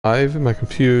My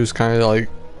computer's kind of like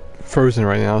frozen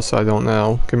right now, so I don't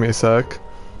know. Give me a sec.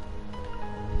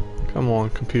 Come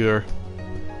on, computer.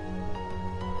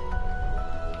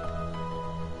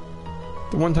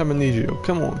 The one time I need you.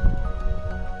 Come on.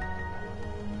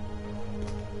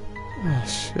 Oh,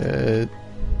 shit.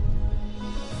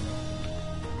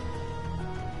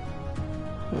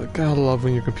 I gotta love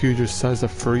when your computer decides to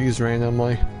freeze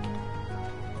randomly.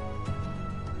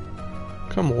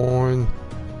 Come on.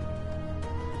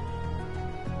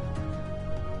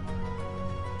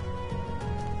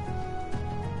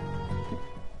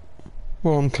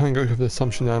 Well, I'm kind of going with the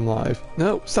assumption that I'm live.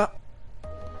 No, stop!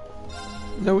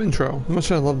 No intro. As much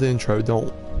as I love the intro,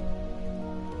 don't.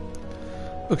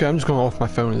 Okay, I'm just going off my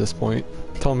phone at this point.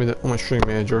 Telling me that I'm a stream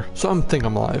manager. So I'm thinking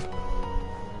I'm live.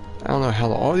 I don't know how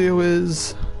the audio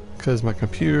is, because my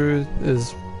computer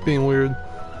is being weird.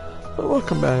 But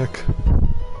welcome back.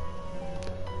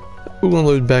 We're gonna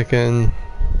load back in.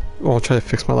 Well, I'll try to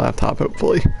fix my laptop,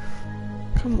 hopefully.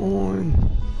 Come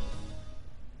on.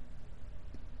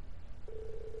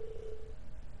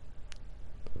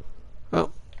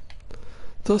 Well,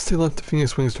 thus they left the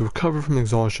Phoenix Wings to recover from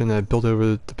exhaustion that had built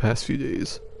over the past few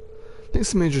days.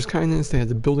 Thanks to Major's kindness, they had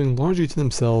the building largely to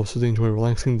themselves, so they enjoyed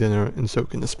relaxing dinner and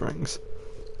soak in the springs.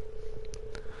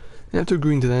 And after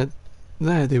agreeing to that,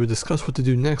 they would discuss what to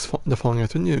do next the following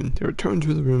afternoon. They returned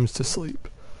to the rooms to sleep.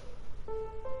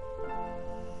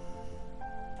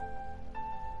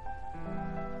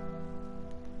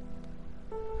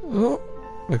 Oh,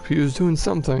 my computer's doing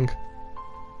something.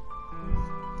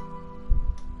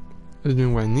 It's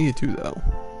doing what I needed to, though.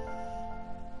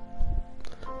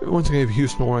 Once again, if you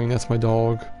snoring, that's my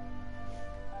dog.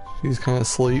 She's kind of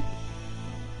asleep.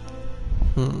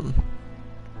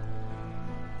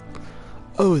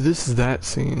 Oh, this is that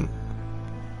scene.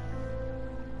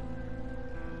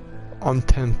 I'm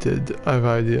tempted. I have an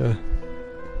idea.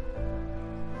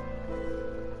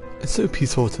 It's so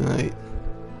peaceful tonight.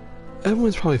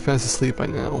 Everyone's probably fast asleep by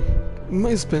now. We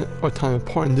might have spent our time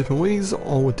apart in different ways,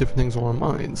 all with different things on our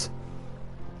minds.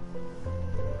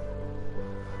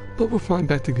 But we're finally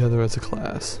back together as a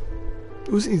class.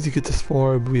 It was easy to get this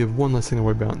far, but we have one less thing to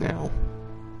worry about now.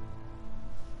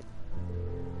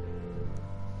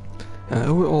 And I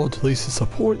owe it all to Lisa's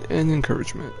support and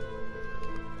encouragement.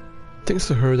 Thanks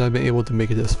to her that I've been able to make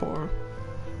it this far.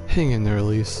 Hang in there,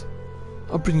 Elise.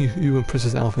 I'll bring you and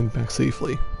Princess Alphen back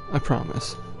safely. I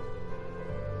promise.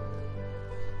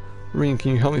 Ring,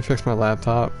 can you help me fix my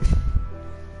laptop?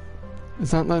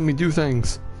 It's not letting me do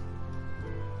things.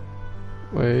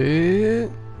 Wait.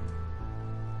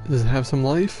 Does it have some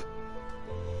life?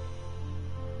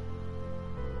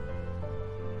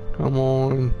 Come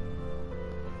on.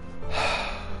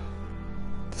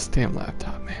 This damn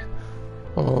laptop, man.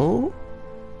 Oh?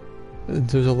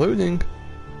 There's a loading.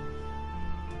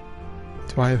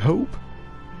 Do I have hope?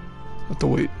 I have to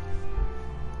wait.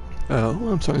 Oh,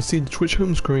 I'm starting to see the Twitch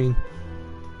home screen.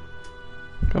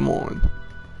 Come on.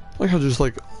 I like how just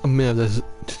like a minute of this,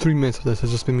 3 minutes of this has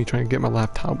just been me trying to get my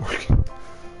laptop working.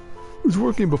 It was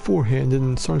working beforehand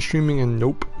and started streaming and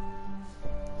nope.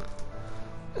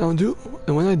 And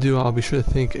when I do, I'll be sure to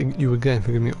thank you again for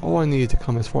giving me all I needed to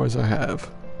come as far as I have.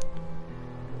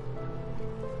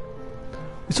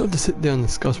 We still have to sit down and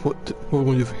discuss what we're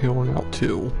going to do from here on out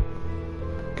too.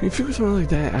 Can you figure something like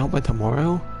that out by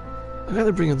tomorrow? I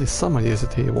gotta bring at least some ideas to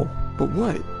the table, but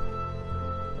what?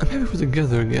 I'm happy we're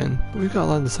together again, but we've got a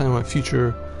lot to decide on our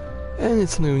future, and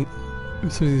it's something we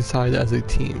decide as a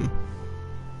team.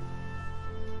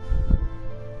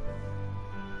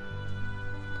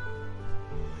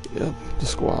 Yep, the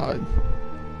squad.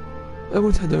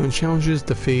 Everyone's had their own challenges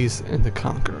to face and to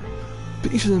conquer,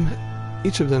 but each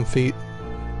of them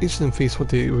face what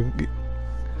they were.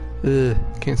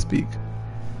 Can't speak.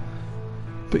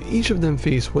 But each of them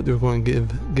face what they were going to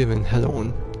give in head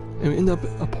on, and we end up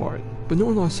apart, but no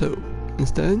one lost hope.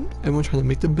 Instead, everyone tried to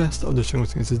make the best of the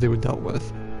circumstances they were dealt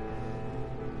with.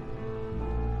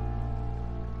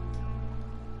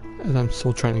 As I'm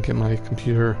still trying to get my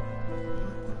computer.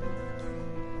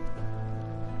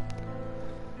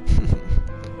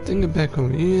 Thinking back on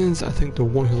reunions, I think the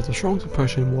one who left the strongest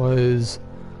impression was...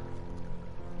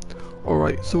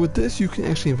 Alright, so with this, you can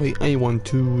actually invite anyone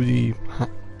to the,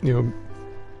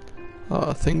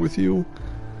 thing with you.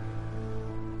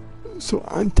 So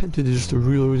I'm tempted to just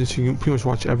reload this so you can pretty much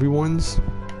watch everyone's.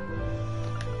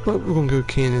 But we're gonna go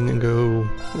canon and go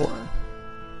Laura.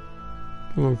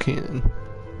 We're going canon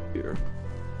here.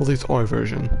 Well, at least our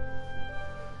version.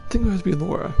 I think it has to be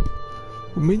Laura.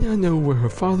 We may not know where her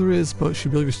father is, but she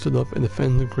really stood up and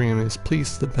defended Graham and his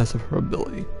place to the best of her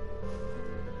ability.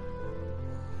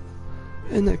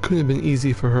 And that couldn't have been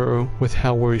easy for her with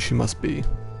how worried she must be.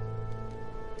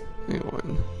 Hang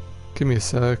on. Give me a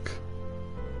sec.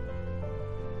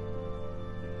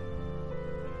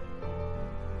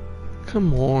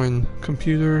 Come on,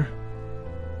 computer.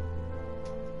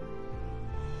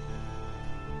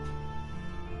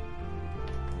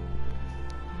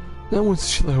 Not once did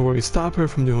she let her worries stop her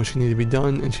from doing what she needed to be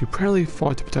done, and she proudly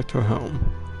fought to protect her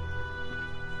home.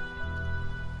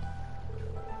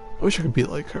 I wish I could be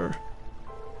like her.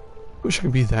 I wish I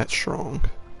could be that strong.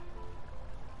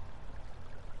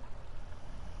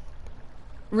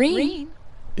 Rean?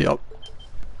 Yep.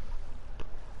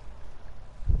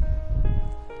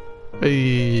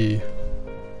 Hey.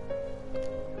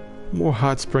 More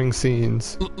hot spring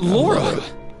scenes. Laura!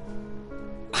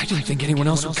 I didn't think anyone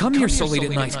else would come here so late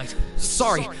at night.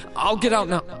 Sorry, I'll get out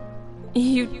now.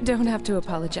 You don't have to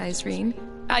apologize, Rean.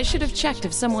 I should have checked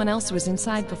if someone else was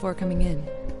inside before coming in.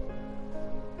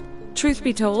 Truth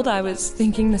be told, I was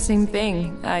thinking the same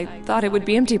thing. I thought it would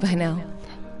be empty by now.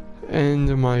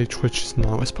 And my Twitch is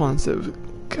not responsive.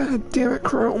 God damn it,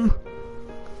 Chrome.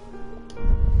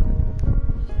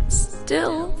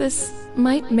 Still, this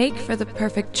might make for the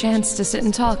perfect chance to sit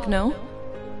and talk, no?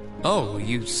 Oh,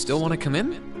 you still want to come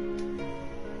in?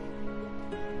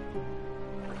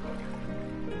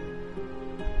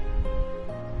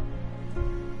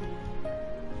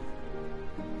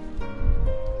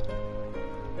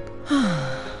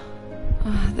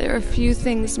 There are few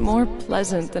things more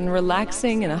pleasant than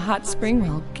relaxing in a hot spring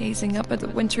while gazing up at the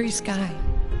wintry sky.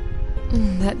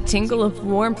 That tingle of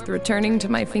warmth returning to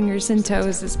my fingers and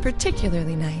toes is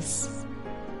particularly nice.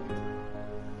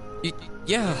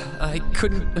 Yeah, I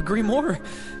couldn't agree more.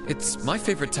 It's my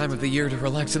favorite time of the year to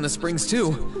relax in the springs,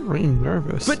 too. I'm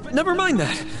nervous. But never mind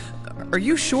that. Are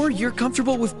you sure you're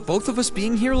comfortable with both of us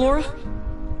being here, Laura?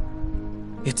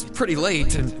 It's pretty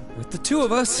late, and with the two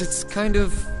of us, it's kind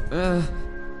of,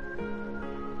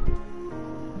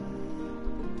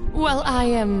 Well, I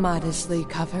am modestly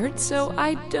covered, so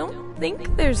I don't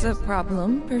think there's a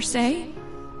problem, per se.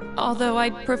 Although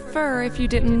I'd prefer if you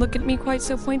didn't look at me quite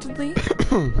so pointedly.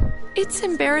 It's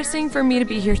embarrassing for me to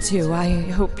be here too, I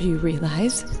hope you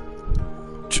realize.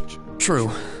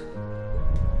 True.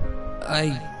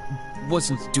 I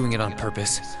wasn't doing it on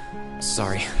purpose.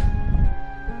 Sorry.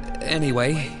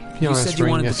 Anyway, you said you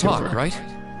wanted to talk, right?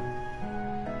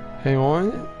 Hang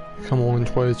on. Come on,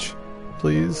 Twitch.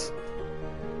 Please.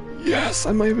 Yes,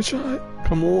 I might have a shot.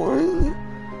 Come on.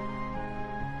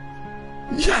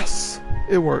 Yes!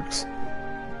 It works.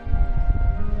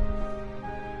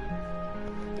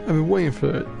 I've been waiting for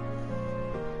it.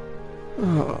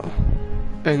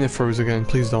 And it froze again.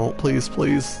 Please don't. Please,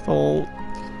 please don't.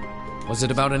 Was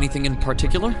it about anything in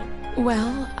particular?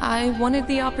 Well, I wanted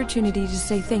the opportunity to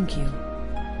say thank you.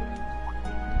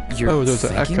 You're there's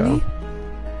an thanking echo. me?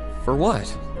 For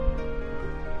what?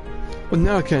 Well,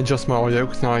 now I can adjust my audio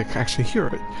because now I can actually hear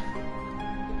it.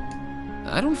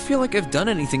 I don't feel like I've done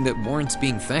anything that warrants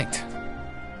being thanked.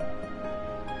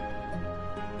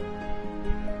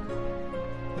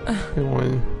 Hang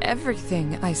on.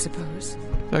 Everything, I suppose. Is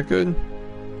that good?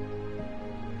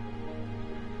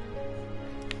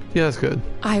 Yeah, that's good.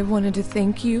 I wanted to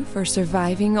thank you for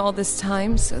surviving all this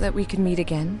time so that we could meet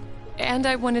again. And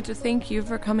I wanted to thank you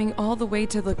for coming all the way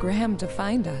to Legram to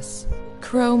find us.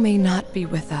 Crow may not be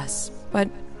with us, but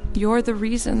you're the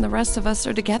reason the rest of us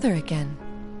are together again.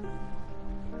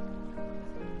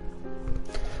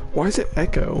 Why is it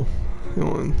echo? Hang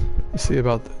on. Let's see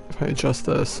about if I adjust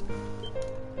this.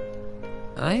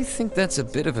 I think that's a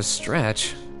bit of a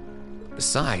stretch.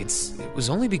 Besides, it was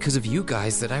only because of you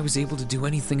guys that I was able to do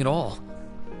anything at all.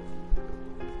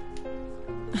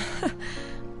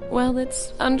 Well,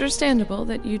 it's understandable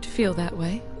that you'd feel that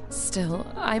way. Still,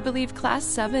 I believe Class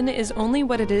 7 is only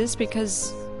what it is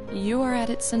because you are at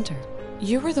its center.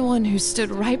 You were the one who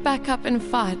stood right back up and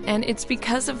fought, and it's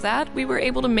because of that we were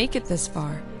able to make it this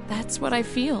far. That's what I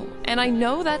feel, and I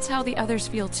know that's how the others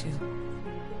feel too.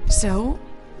 So,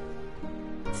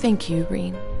 thank you,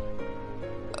 Rean.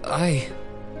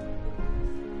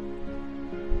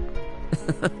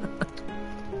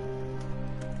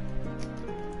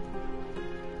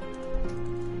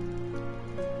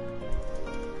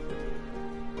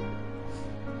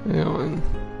 Hang on.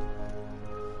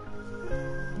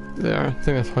 There, I think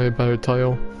that's probably a better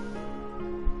title.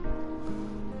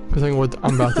 Because I think what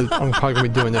I'm probably gonna be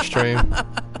doing this stream.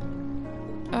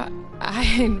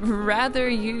 I'd rather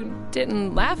you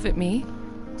didn't laugh at me.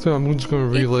 So I'm just gonna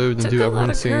reload and do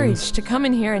everyone's scenes. It took a lot of courage to come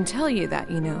in here and tell you that,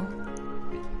 you know.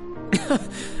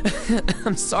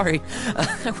 I'm sorry.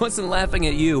 I wasn't laughing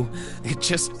at you. It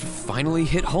just finally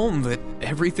hit home that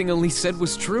everything Elise said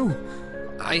was true.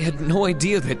 I had no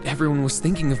idea that everyone was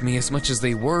thinking of me as much as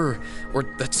they were, or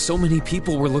that so many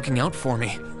people were looking out for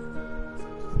me.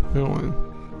 Really?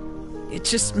 It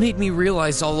just made me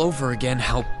realize all over again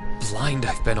how blind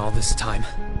I've been all this time.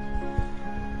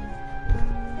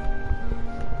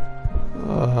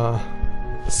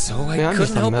 So I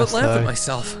couldn't help but laugh at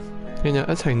myself. You know,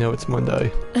 that's how you know it's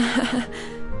Monday.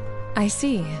 I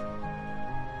see.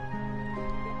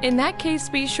 In that case,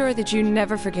 be sure that you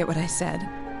never forget what I said.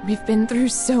 We've been through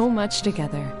so much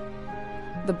together.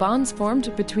 The bonds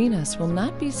formed between us will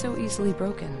not be so easily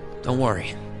broken. Don't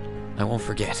worry. I won't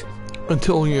forget.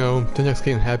 Until, you know, the next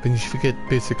game happens, you forget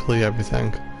basically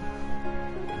everything.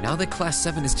 Now that Class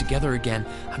 7 is together again,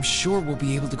 I'm sure we'll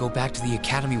be able to go back to the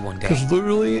academy one day. Because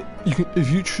literally, if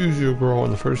you choose your girl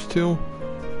in the first two,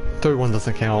 third one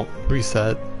doesn't count.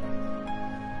 Reset.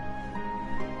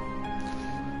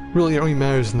 Really, it only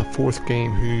matters in the fourth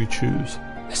game who you choose.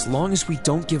 As long as we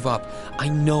don't give up, I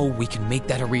know we can make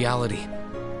that a reality.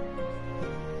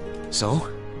 So,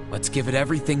 let's give it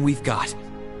everything we've got.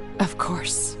 Of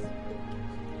course.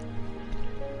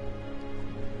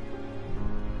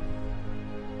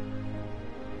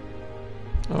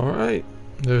 Alright,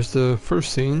 there's the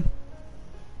first scene.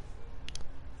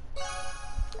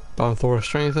 Bottom floor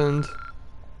strengthened.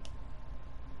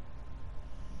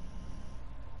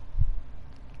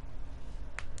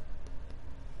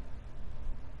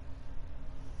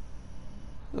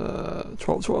 Uh,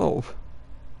 12.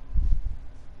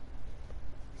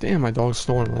 Damn, my dog's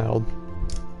snoring loud.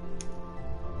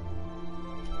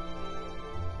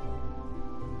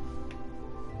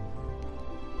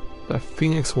 The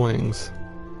Phoenix Wings.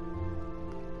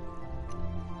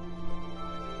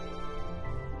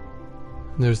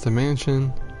 And there's the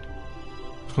mansion.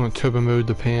 It's going to turbo mode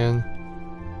the pan.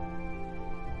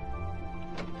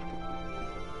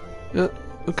 Yep.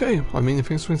 Okay, I mean the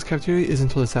Phoenix Wings cafeteria is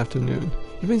until this afternoon.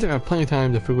 It means I got plenty of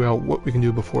time to figure out what we can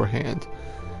do beforehand.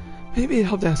 Maybe it'd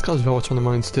help to ask us about what's on the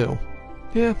minds too.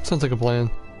 Yeah, sounds like a plan.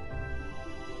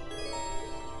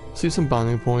 See some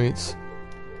bonding points.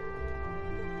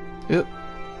 Yep.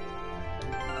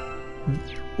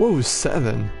 Whoa,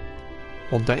 7.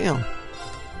 Well, damn.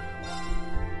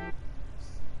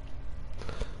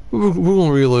 We're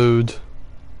gonna reload.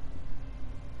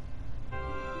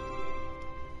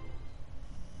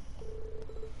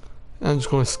 I'm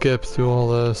just going to skip through all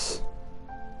this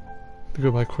to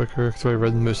go by quicker because I already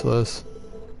read most of this.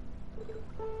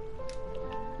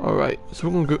 Alright, so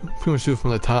we're going to go pretty much do it from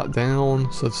the top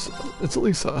down, so it's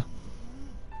Elisa.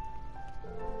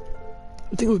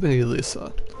 I think it would be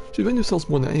Elisa. She's been herself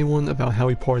more than anyone about how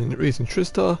he parted in raising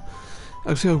Trista. I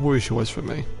could see how worried she was for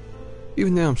me.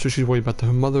 Even now I'm sure she's worried about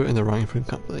her mother and the Rhineford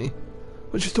Company.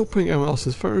 But she's still putting everyone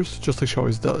else's first, just like she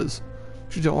always does.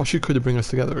 She did all she could to bring us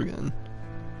together again.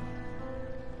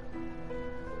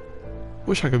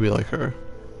 Wish I could be like her.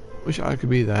 Wish I could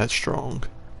be that strong.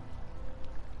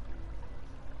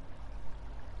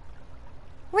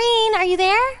 Rain, are you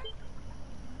there?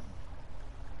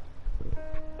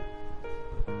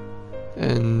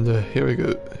 And here we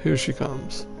go. Here she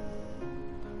comes.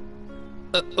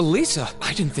 Elisa,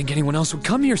 I didn't think anyone else would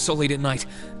come here so late at night.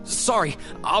 Sorry,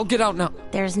 I'll get out now.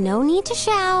 There's no need to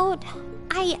shout.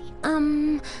 I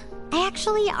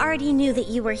actually already knew that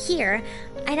you were here.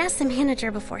 I'd asked the manager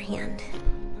beforehand.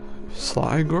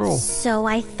 Sly girl. So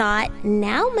I thought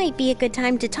now might be a good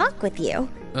time to talk with you.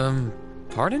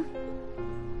 Pardon?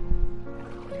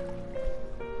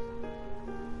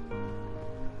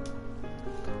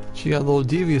 She got a little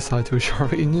devious side to her she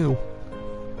already knew.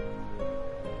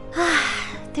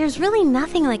 There's really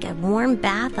nothing like a warm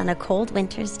bath on a cold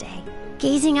winter's day.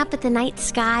 Gazing up at the night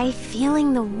sky,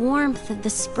 feeling the warmth of the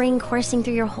spring coursing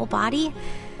through your whole body.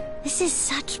 This is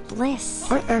such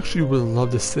bliss. I actually would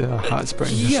love to sit in a hot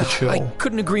spring just to chill. I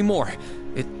couldn't agree more.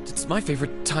 It's my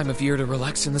favorite time of year to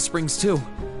relax in the springs too.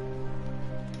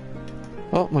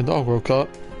 Oh, my dog woke up.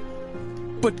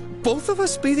 But both of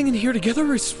us bathing in here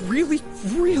together is really,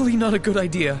 really not a good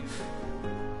idea.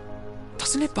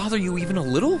 Doesn't it bother you even a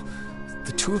little?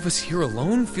 The two of us here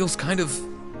alone feels kind of...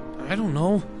 I don't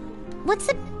know. What's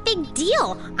the big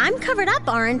deal? I'm covered up,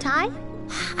 aren't I?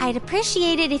 I'd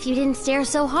appreciate it if you didn't stare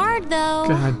so hard, though.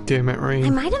 God damn it, Rain. I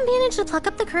might have managed to pluck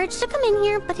up the courage to come in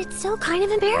here, but it's still kind of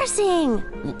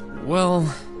embarrassing.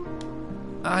 Well,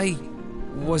 I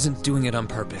wasn't doing it on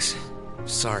purpose.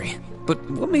 Sorry. But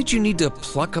what made you need to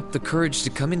pluck up the courage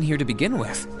to come in here to begin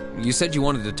with? You said you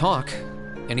wanted to talk.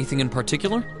 Anything in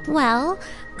particular? Well,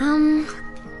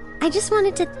 I just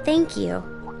wanted to thank you.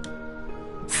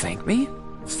 Thank me?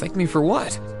 Thank me for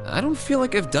what? I don't feel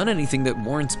like I've done anything that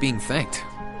warrants being thanked.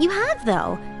 You have,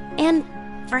 though. And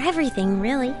for everything,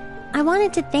 really. I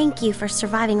wanted to thank you for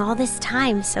surviving all this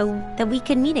time so that we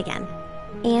could meet again.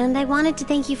 And I wanted to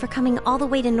thank you for coming all the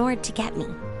way to Nord to get me.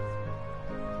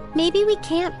 Maybe we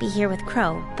can't be here with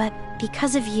Crow, but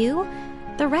because of you,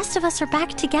 the rest of us are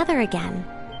back together again.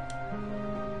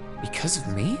 Because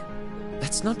of me?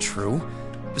 That's not true.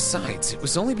 Besides, it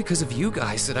was only because of you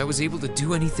guys that I was able to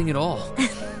do anything at all.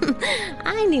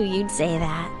 I knew you'd say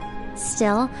that.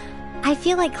 Still, I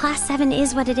feel like Class 7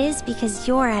 is what it is because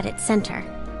you're at its center.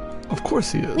 Of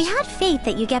course he is. We had faith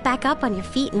that you get back up on your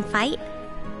feet and fight,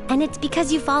 and it's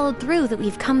because you followed through that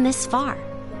we've come this far.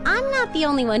 I'm not the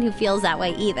only one who feels that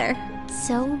way either.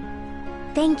 So,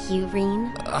 thank you,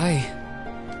 Rean. Oh,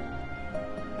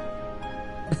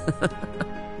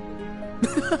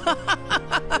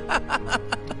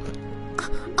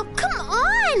 come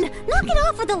on! Knock it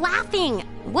off with the laughing!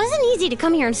 It wasn't easy to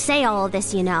come here and say all of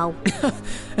this, you know.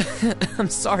 I'm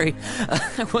sorry.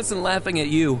 I wasn't laughing at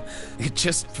you. It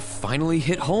just finally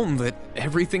hit home that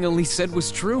everything Elise said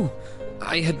was true.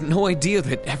 I had no idea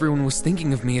that everyone was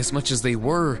thinking of me as much as they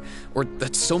were, or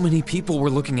that so many people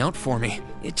were looking out for me.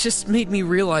 It just made me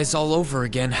realize all over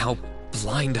again how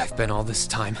blind I've been all this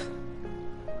time.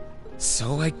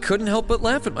 So I couldn't help but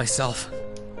laugh at myself.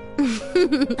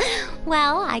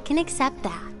 Well, I can accept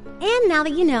that. And now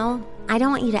that you know, I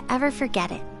don't want you to ever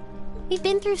forget it. We've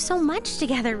been through so much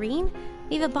together, Rean.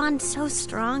 We have a bond so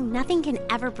strong, nothing can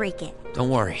ever break it. Don't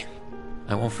worry.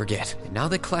 I won't forget. And now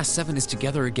that Class 7 is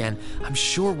together again, I'm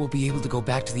sure we'll be able to go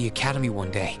back to the Academy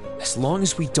one day. As long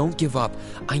as we don't give up,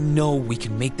 I know we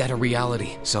can make that a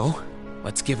reality. So,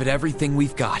 let's give it everything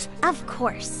we've got. Of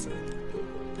course.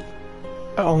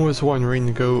 I almost want Rean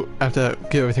to go, after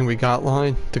that get everything we got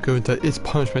line, to go to It's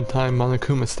Punishment Time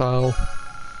Monokuma style.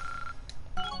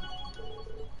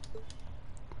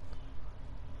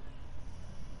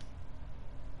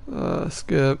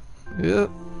 Skip. Yep.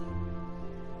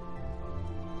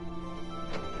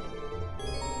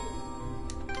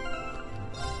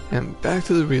 And back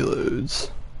to the reloads.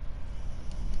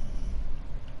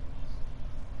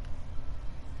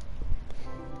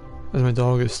 As my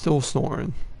dog is still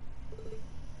snoring.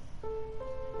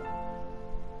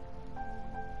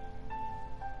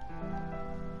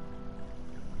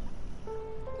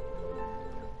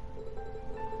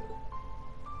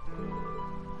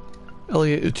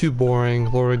 Elliot, you're too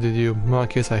boring. Laura, did you?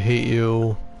 Marcus, I hate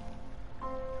you.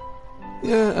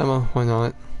 Yeah, Emma, why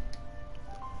not?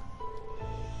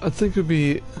 I think it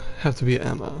would have to be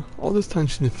Emma. All this time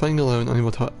she's been fighting alone,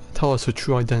 unable to tell us her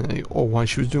true identity or why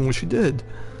she was doing what she did.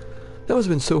 That must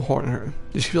have been so hard on her.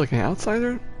 Did she feel like an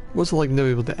outsider? Was it like never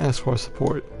able to ask for our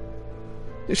support?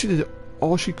 Yet she did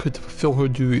all she could to fulfill her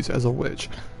duties as a witch,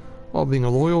 while being a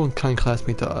loyal and kind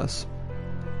classmate to us.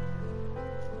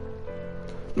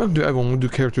 I'm not gonna do everyone, we'll do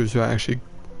characters who I actually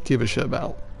give a shit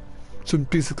about. So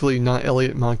basically not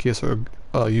Elliot, Marcus, or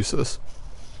Eustace.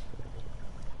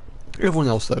 Everyone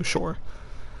else though, sure.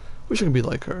 Wish I could be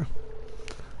like her.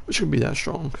 Wish I could be that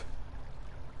strong.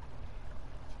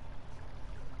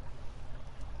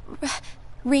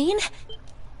 Rean?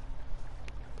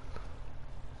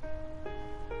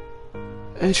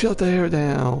 And she let the hair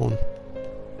down.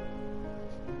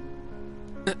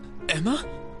 Emma?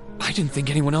 I didn't think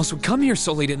anyone else would come here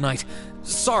so late at night.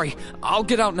 Sorry, I'll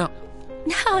get out now.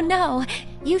 No,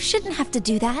 you shouldn't have to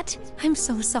do that. I'm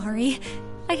so sorry.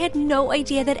 I had no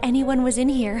idea that anyone was in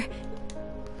here.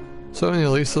 So at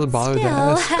least the bother to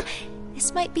ask. Still,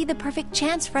 this might be the perfect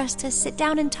chance for us to sit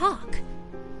down and talk.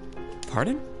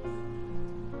 Pardon?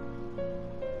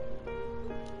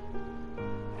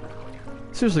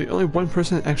 Seriously, only one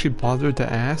person actually bothered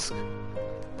to ask?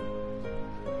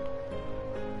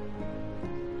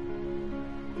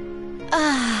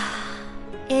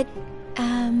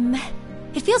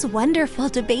 It feels wonderful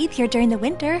to bathe here during the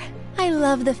winter. I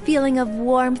love the feeling of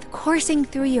warmth coursing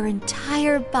through your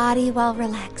entire body while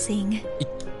relaxing.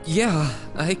 Yeah,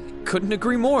 I couldn't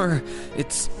agree more.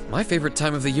 It's my favorite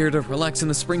time of the year to relax in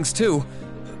the springs too.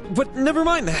 But never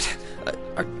mind that.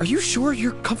 Are you sure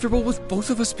you're comfortable with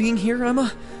both of us being here,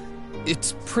 Emma?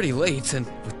 It's pretty late, and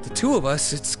with the two of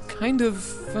us, it's kind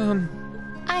of,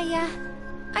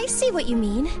 I see what you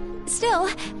mean. Still,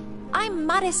 I'm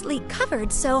modestly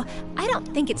covered, so I don't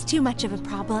think it's too much of a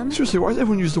problem. Seriously, why does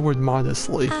everyone use the word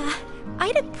modestly?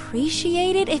 I'd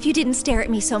appreciate it if you didn't stare at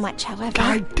me so much, however.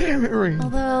 God damn it, Rean.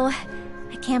 Although,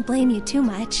 I can't blame you too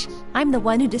much. I'm the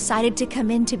one who decided to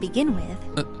come in to begin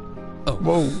with.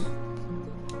 Whoa.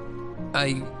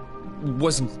 I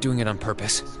wasn't doing it on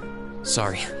purpose.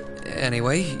 Sorry.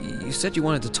 Anyway, you said you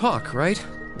wanted to talk, right?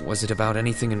 Was it about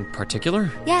anything in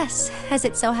particular? Yes, as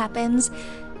it so happens.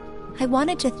 I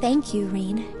wanted to thank you,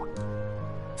 Rean.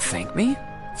 Thank me?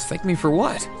 Thank me for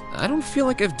what? I don't feel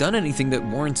like I've done anything that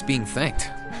warrants being thanked.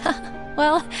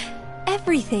 Well,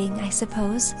 everything, I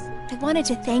suppose. I wanted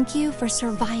to thank you for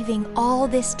surviving all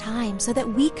this time so that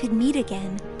we could meet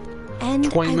again. And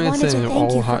 20 I minutes wanted in to and thank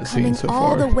all you for hot coming scenes so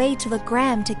all far. the way to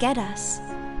Legram to get us.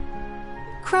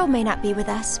 Crow may not be with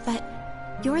us, but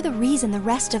you're the reason the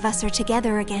rest of us are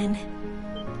together again.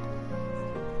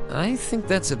 I think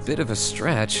that's a bit of a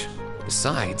stretch.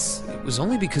 Besides, it was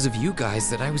only because of you guys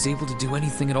that I was able to do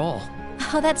anything at all.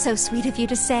 Oh, that's so sweet of you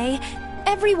to say.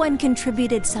 Everyone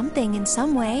contributed something in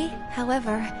some way.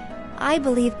 However, I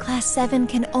believe Class 7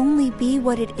 can only be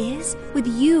what it is with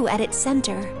you at its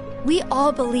center. We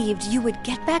all believed you would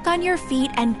get back on your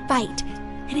feet and fight,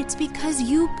 and it's because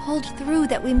you pulled through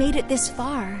that we made it this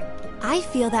far. I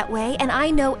feel that way, and I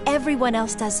know everyone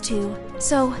else does too.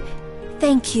 So,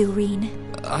 thank you, Reen.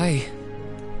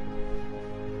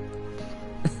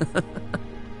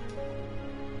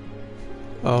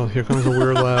 Oh, here comes a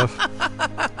weird laugh.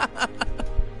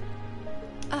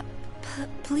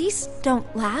 Please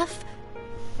don't laugh.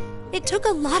 It took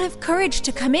a lot of courage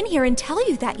to come in here and tell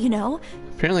you that, you know.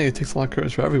 Apparently it takes a lot of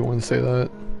courage for everyone to say that.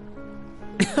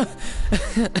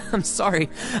 I'm sorry.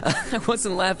 I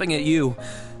wasn't laughing at you.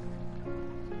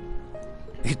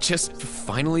 It just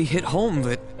finally hit home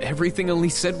that everything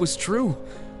Elise said was true.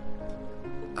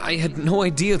 I had no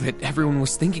idea that everyone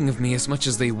was thinking of me as much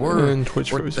as they were, And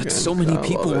Twitch or froze that again. so many I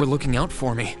people love it. were looking out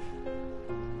for me.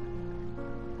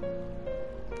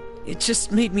 It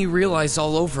just made me realize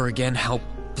all over again how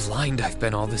blind I've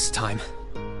been all this time.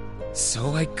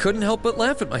 So I couldn't help but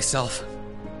laugh at myself.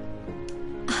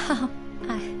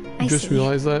 I Just see.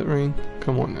 realized that, Rain?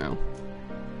 Come on now.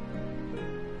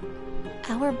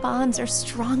 Our bonds are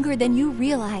stronger than you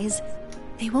realize.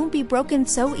 They won't be broken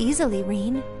so easily,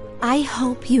 Reen. I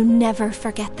hope you never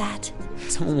forget that.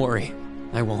 Don't worry,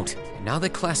 I won't. And now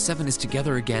that Class 7 is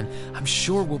together again, I'm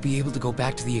sure we'll be able to go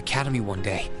back to the Academy one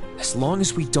day. As long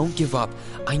as we don't give up,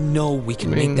 I know we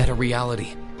can make that a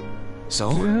reality.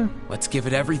 So, Yeah. let's give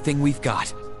it everything we've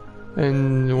got.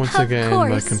 And once Of again, my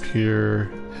course.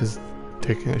 computer has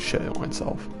taken a shit on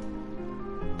itself.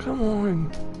 Come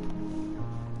on.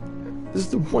 This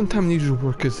is the one time I need you to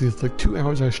work is these like 2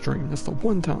 hours I stream. That's the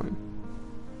one time.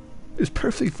 It was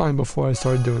perfectly fine before I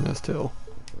started doing this too.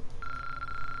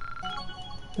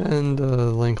 And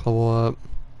link level up.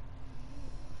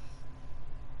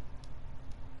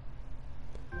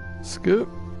 Scoop.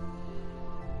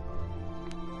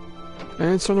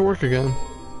 And it's starting to work again.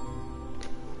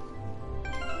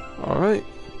 Alright.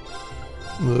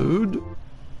 Load.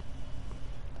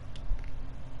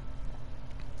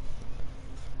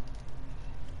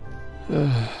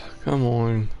 Come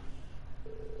on.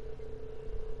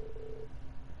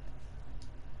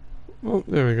 Oh,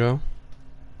 there we go.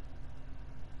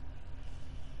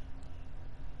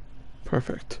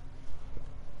 Perfect.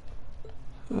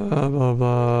 Blah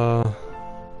blah.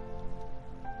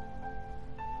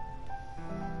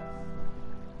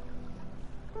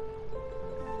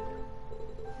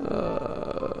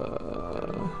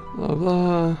 Blah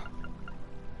blah.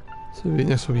 So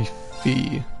next will be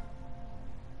Fee.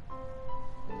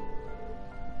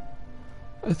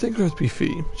 I think it has to be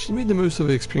Fee. She made the most of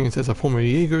the experience as a former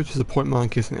Jaeger to support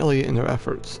Monkeys and Elliot in their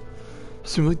efforts.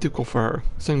 It's been really difficult for her.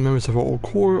 Some members of her old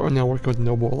corps are now working with the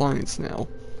Noble Alliance now.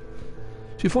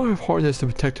 She fought her hardest to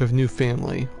protect her new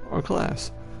family, our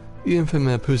class, even from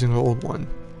opposing her old one.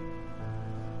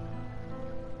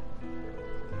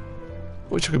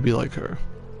 Wish I could be like her.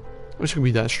 Wish I could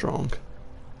be that strong.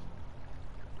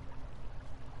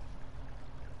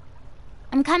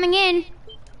 I'm coming in.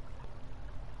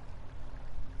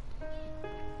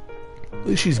 At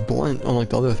least she's blunt, unlike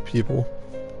the other people.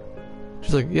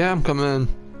 She's like, yeah, I'm coming in.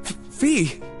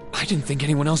 Fee! I didn't think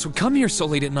anyone else would come here so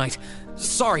late at night.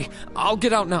 Sorry, I'll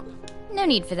get out now. No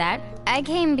need for that. I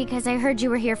came because I heard you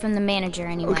were here from the manager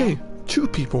anyway. Okay, 2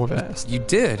 people have asked. You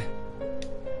did?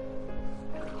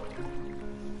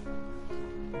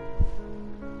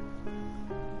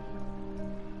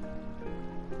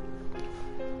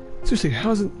 Seriously,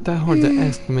 how is it that hard to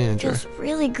ask the manager? Feels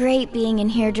really great being in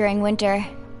here during winter.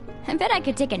 I bet I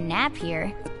could take a nap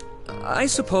here. I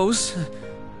suppose.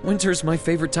 Winter's my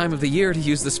favorite time of the year to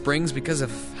use the springs because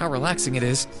of how relaxing it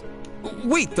is.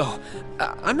 Wait, though.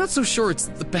 I'm not so sure it's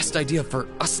the best idea for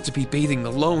us to be bathing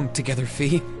alone together,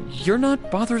 Fee. You're not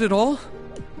bothered at all?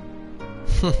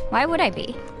 Why would I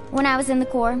be? When I was in the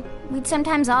Corps, we'd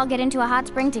sometimes all get into a hot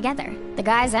spring together. The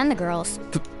guys and the girls.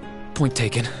 Point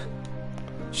taken.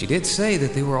 She did say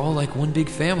that they were all like one big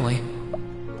family.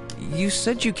 You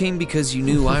said you came because you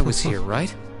knew I was here,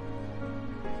 right?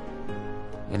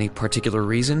 Any particular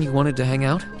reason you wanted to hang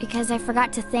out? Because I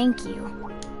forgot to thank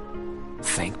you.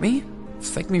 Thank me?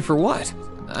 Thank me for what?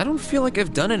 I don't feel like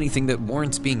I've done anything that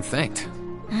warrants being thanked.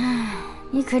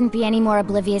 You couldn't be any more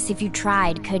oblivious if you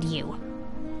tried, could you?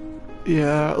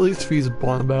 Yeah, at least Fee's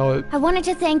blunt about it. I wanted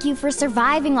to thank you for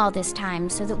surviving all this time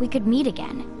so that we could meet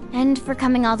again. And for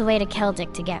coming all the way to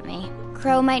Keldic to get me.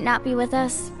 Crow might not be with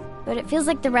us, but it feels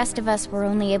like the rest of us were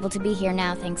only able to be here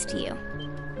now thanks to you.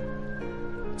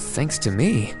 Thanks to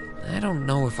me? I don't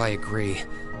know if I agree.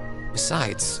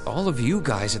 Besides, all of you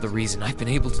guys are the reason I've been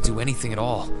able to do anything at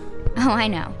all. Oh, I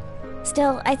know.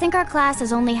 Still, I think our class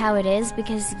is only how it is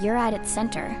because you're at its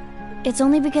center. It's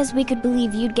only because we could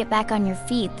believe you'd get back on your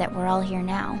feet that we're all here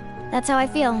now. That's how I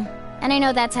feel. And I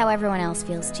know that's how everyone else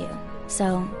feels too.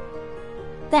 So,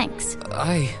 thanks.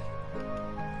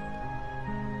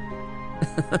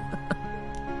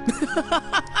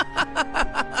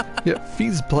 Yeah,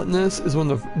 Fee's bluntness is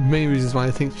one of the main reasons why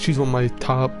I think she's one of my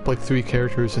top, 3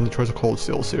 characters in the Treasure Cold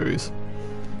Steel series.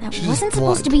 That She's wasn't just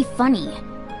supposed to blunt. be funny.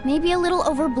 Maybe a little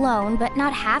overblown, but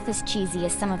not half as cheesy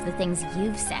as some of the things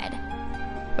you've said.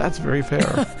 That's very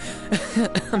fair.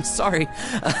 I'm sorry.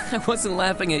 I wasn't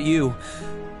laughing at you.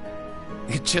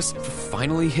 It just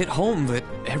finally hit home that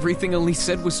everything Elise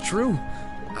said was true.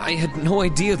 I had no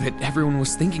idea that everyone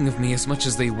was thinking of me as much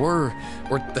as they were,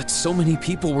 or that so many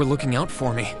people were looking out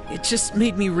for me. It just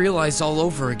made me realize all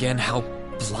over again how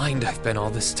blind I've been all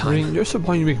this I mean, time. you're so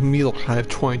blind you make me look like I have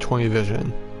 20/20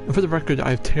 vision. And for the record,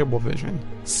 I have terrible vision.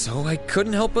 So I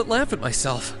couldn't help but laugh at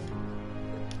myself.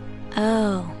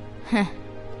 Oh.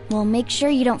 Well, make sure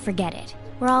you don't forget it.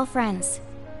 We're all friends.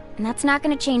 And that's not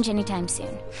gonna change anytime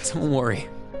soon. Don't worry,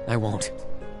 I won't.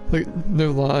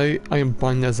 No lie, I am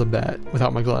blind as a bat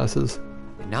without my glasses.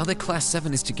 Now that Class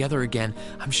 7 is together again,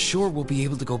 I'm sure we'll be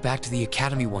able to go back to the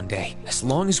Academy one day. As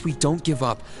long as we don't give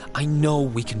up, I know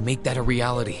we can make that a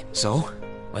reality. So,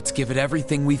 let's give it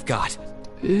everything we've got.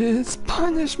 It's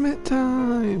punishment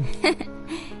time!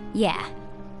 Yeah.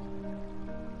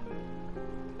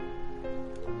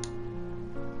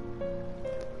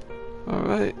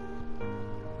 Alright.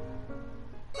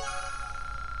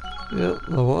 Yep,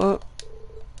 level up.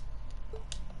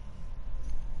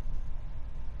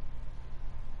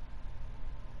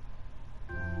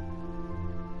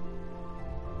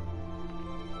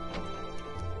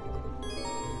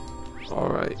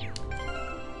 Alright.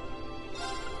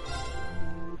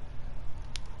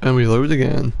 And we load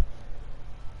again.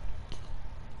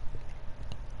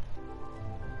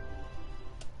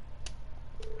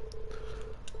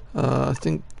 I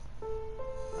think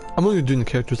I'm only doing the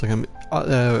characters like I'm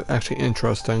actually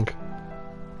interesting.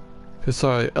 Cause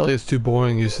sorry, Elliot's too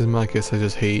boring. Uses Marcus I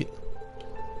just hate.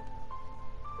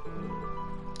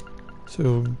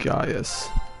 So Gaius,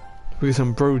 we get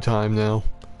some bro time now.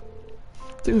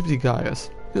 I think it would be Gaius.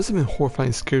 He must have been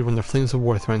horrifying scared when the flames of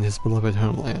war threatened his beloved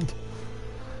homeland.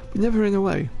 But he never ran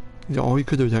away. He did all he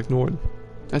could do to ignore it.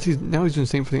 Now he's doing the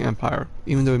same for the Empire,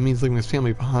 even though it means leaving his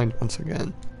family behind once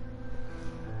again.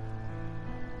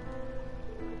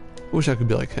 I wish I could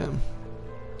be like him.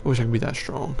 I wish I could be that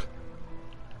strong.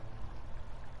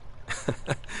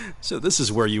 So this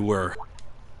is where you were.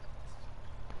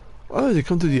 Oh, they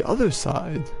come to the other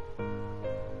side.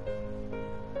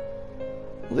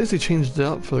 At least they changed it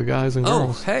up for the guys and Oh,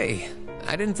 girls. hey.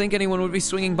 I didn't think anyone would be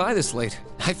swinging by this late.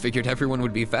 I figured everyone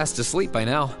would be fast asleep by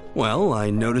now. Well,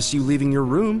 I noticed you leaving your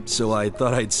room, so I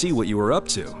thought I'd see what you were up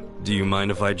to. Do you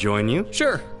mind if I join you?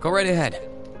 Sure, go right ahead.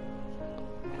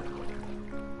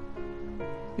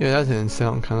 Yeah, that didn't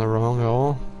sound kind of wrong at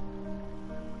all.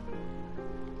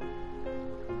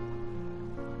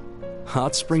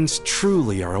 Hot springs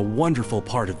truly are a wonderful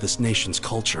part of this nation's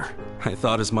culture. I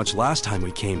thought as much last time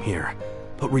we came here,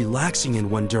 but relaxing in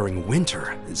one during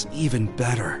winter is even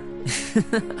better.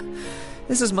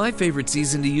 This is my favorite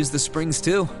season to use the springs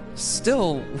too.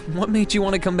 Still, what made you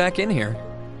want to come back in here?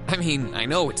 I mean, I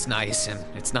know it's nice and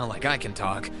it's not like I can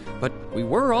talk, but we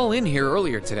were all in here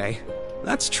earlier today.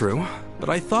 That's true, but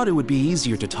I thought it would be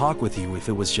easier to talk with you if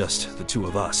it was just the two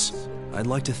of us. I'd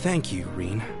like to thank you,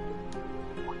 Rean.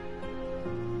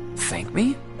 Thank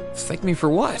me? Thank me for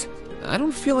what? I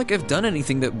don't feel like I've done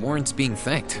anything that warrants being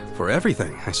thanked. For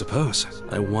everything, I suppose.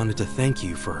 I wanted to thank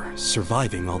you for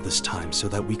surviving all this time so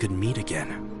that we could meet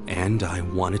again. And I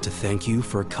wanted to thank you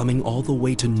for coming all the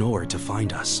way to Nord to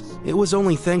find us. It was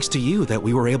only thanks to you that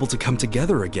we were able to come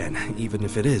together again, even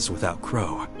if it is without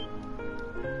Crow.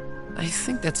 I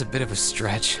think that's a bit of a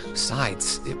stretch.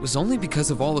 Besides, it was only because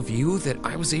of all of you that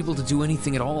I was able to do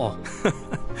anything at all.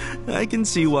 I can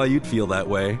see why you'd feel that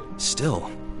way. Still,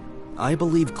 I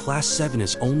believe Class 7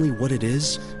 is only what it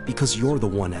is because you're the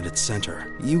one at its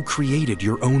center. You created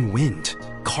your own wind,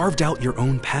 carved out your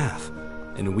own path.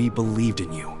 and we believed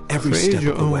in you every Create step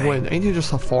your of the own way. win. Ain't you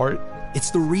just a fart?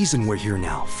 It's the reason we're here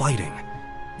now, fighting.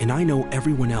 And I know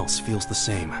everyone else feels the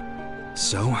same.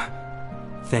 So,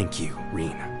 thank you,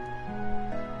 Rean.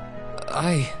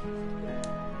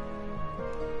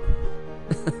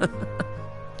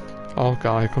 Oh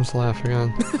god, here comes the laugh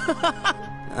again.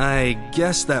 I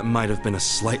guess that might have been a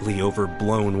slightly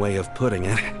overblown way of putting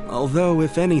it. Although,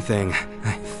 if anything,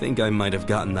 I think I might have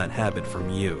gotten that habit from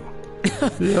you.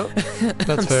 Yep, that's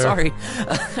I'm fair. sorry.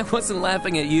 I wasn't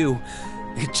laughing at you.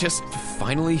 It just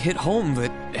finally hit home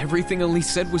that everything Elise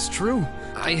said was true.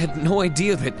 I had no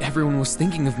idea that everyone was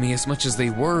thinking of me as much as they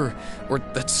were, or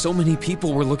that so many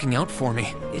people were looking out for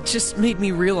me. It just made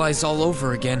me realize all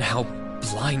over again how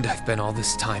blind I've been all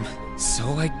this time.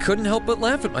 So I couldn't help but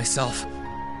laugh at myself.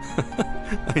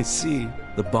 I see.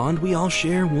 The bond we all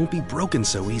share won't be broken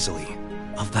so easily.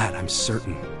 Of that, I'm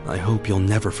certain. I hope you'll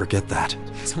never forget that.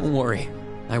 Don't worry,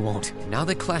 I won't. Now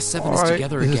that Class 7 is Alright,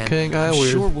 together this is again, getting I'm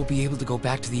weird. sure we'll be able to go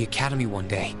back to the academy one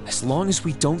day. As long as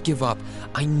we don't give up,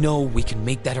 I know we can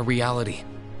make that a reality.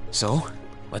 So,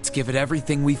 let's give it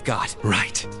everything we've got.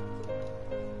 Right.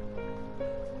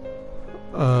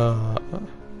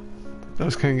 That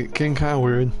was getting kind of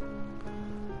weird.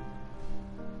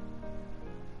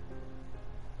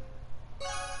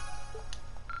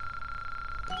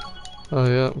 Oh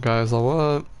yeah, guys, I'll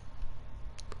what?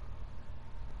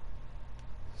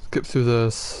 Skip through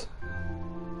this.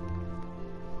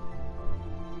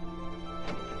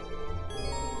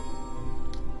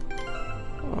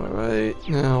 Alright,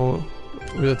 now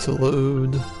we have to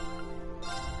load.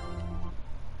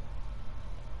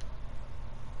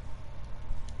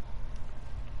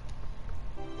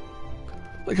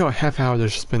 Look how a half hour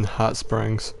there's just been hot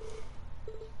springs.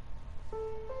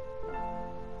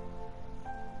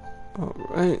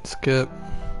 Alright, skip.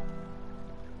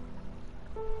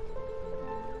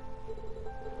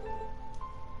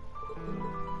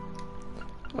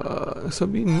 So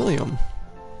it'd be Millium.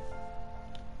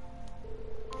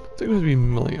 I think it would be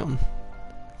Millium.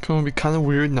 Gonna be kind of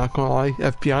weird, not gonna lie.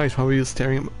 FBI is probably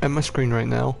staring at my screen right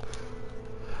now.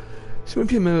 She might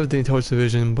be a member of the Intelligence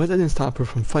Division, but that didn't stop her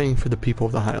from fighting for the people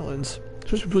of the Highlands.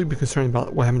 She was really concerned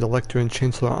about what happened to Lecter and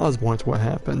Chancellor Osborne to what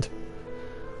happened.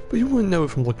 But you wouldn't know it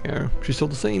from looking at her. She's still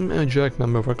the same energetic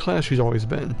member of her class she's always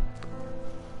been.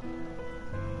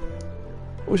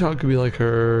 Wish I could be like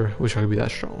her, wish I could be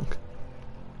that strong.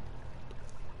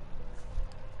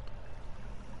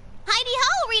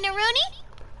 Heidi-ho, Rena Rooney!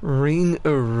 Reen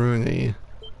Rooney.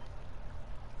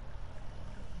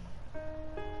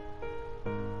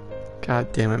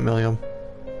 God damn it, Millium.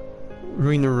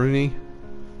 Rena Rooney.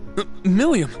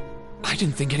 Millium! I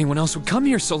didn't think anyone else would come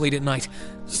here so late at night.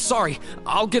 Sorry,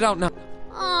 I'll get out now.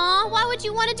 Aw, why would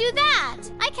you want to do that?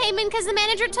 I came in because the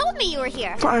manager told me you were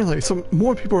here. Finally, some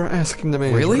more people are asking the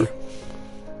manager. Really?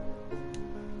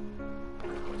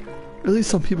 At least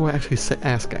some people are actually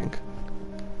asking.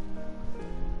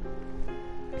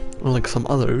 Unlike some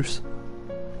others.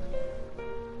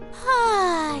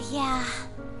 Ah, yeah.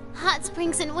 Hot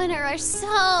springs in winter are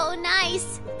so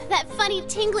nice. That funny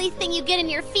tingly thing you get in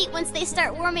your feet once they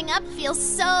start warming up feels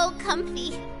so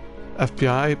comfy.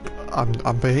 FBI,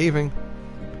 I'm behaving.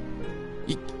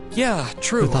 Yeah,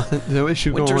 true. There's nothing, no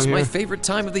issue going Winter's on my here. favorite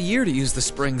time of the year to use the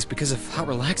springs because of how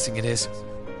relaxing it is.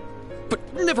 But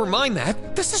never mind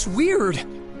that. This is weird.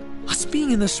 Us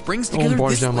being in the springs together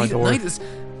barge this down my late at door. night is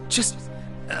just...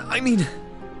 I mean...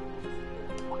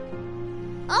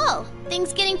 Oh,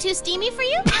 things getting too steamy for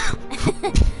you?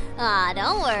 Aw,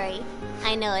 don't worry.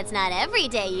 I know it's not every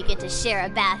day you get to share a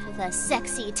bath with a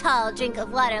sexy, tall drink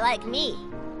of water like me.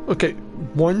 Okay,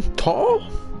 1, tall?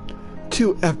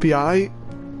 2, FBI?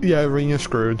 Yeah, Rena's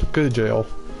screwed. Go to jail.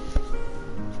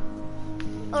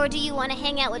 Or do you want to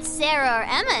hang out with Sarah or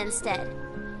Emma instead?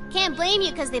 Can't blame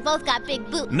you because they both got big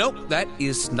boots. Nope, that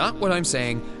is not what I'm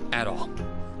saying at all.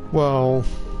 Well,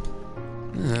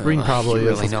 Reen probably you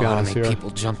is, really let's know be how to honest make here. people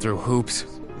jump through hoops.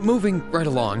 Moving right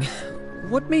along,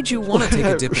 what made you want to take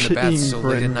a dip in the bath so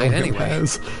late at night anyway?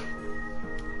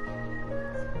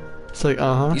 It's like,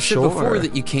 You said sure. before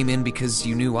that you came in because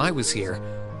you knew I was here.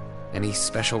 Any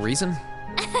special reason?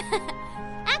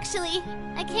 Actually,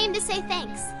 I came to say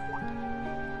thanks.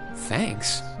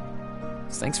 Thanks?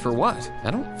 Thanks for what?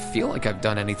 I don't feel like I've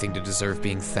done anything to deserve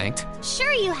being thanked.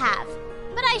 Sure you have,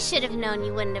 but I should have known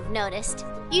you wouldn't have noticed.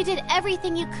 You did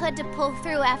everything you could to pull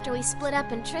through after we split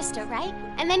up in Trista, right?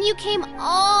 And then you came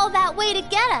all that way to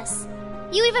get us.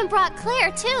 You even brought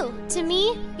Claire, too. To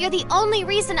me, you're the only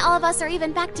reason all of us are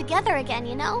even back together again,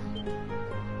 you know?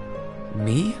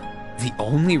 Me? The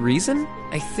only reason?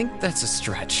 I think that's a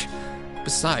stretch.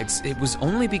 Besides, it was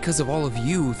only because of all of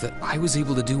you that I was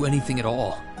able to do anything at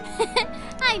all.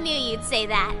 I knew you'd say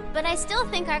that, but I still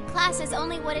think our class is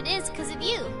only what it is because of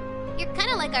you. You're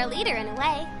kind of like our leader in a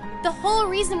way. The whole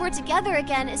reason we're together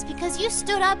again is because you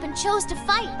stood up and chose to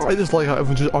fight. I just like how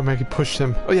everyone just automatically pushed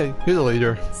him. Oh yeah, you're the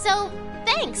leader. So,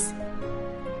 thanks.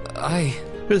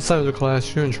 You're the side of the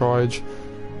class, you're in charge.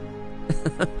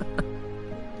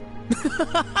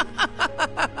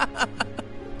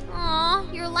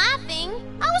 Aw, you're laughing.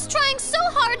 I was trying so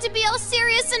hard to be all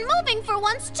serious and moving for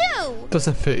once too.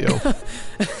 Doesn't fit you.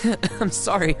 I'm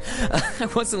sorry. I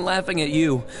wasn't laughing at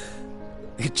you.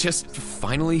 It just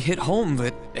finally hit home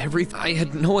that I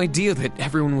had no idea that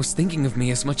everyone was thinking of me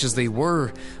as much as they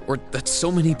were, or that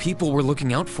so many people were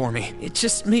looking out for me. It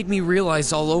just made me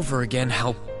realize all over again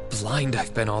how blind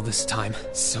I've been all this time.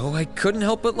 So I couldn't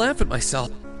help but laugh at myself.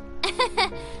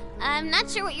 I'm not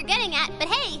sure what you're getting at, but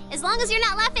hey, as long as you're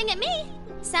not laughing at me.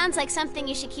 Sounds like something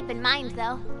you should keep in mind,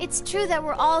 though. It's true that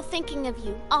we're all thinking of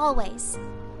you, always.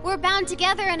 We're bound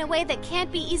together in a way that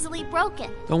can't be easily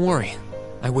broken. Don't worry,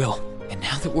 I will. And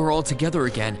now that we're all together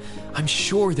again, I'm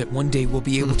sure that one day we'll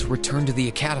be able to return to the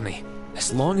academy.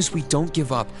 As long as we don't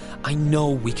give up, I know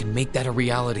we can make that a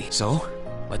reality. So,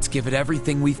 let's give it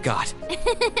everything we've got.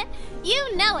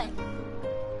 You know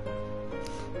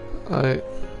it.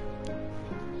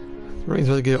 Rain's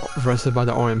about to get arrested by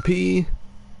the RMP.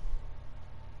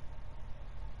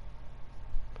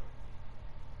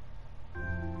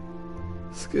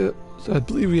 Skip. So I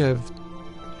believe we have.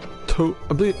 I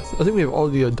think we have all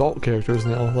the adult characters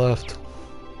now left.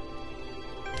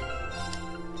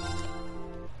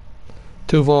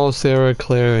 Tuval, Sarah,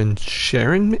 Claire, and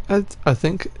Sharon, I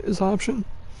think, is the option.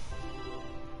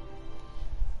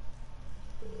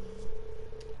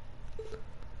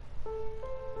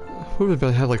 We've about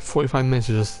to have like 45 minutes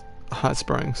of just hot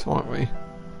springs, aren't we?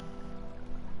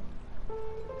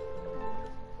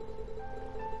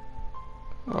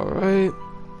 Alright.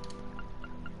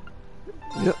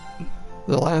 Yep.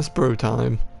 The last bro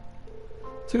time.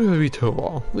 So it would be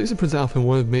Tuval. Lisa Prince Alpha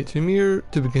would have made Ymir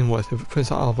to begin with if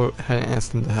Prince Alpha hadn't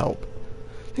asked him to help.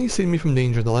 He saved me from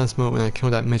danger at the last moment when I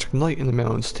killed that magic knight in the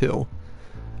mountains too.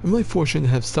 I'm really fortunate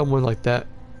to have someone like that,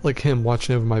 like him,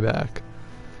 watching over my back.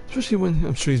 Especially when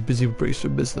I'm sure he's busy with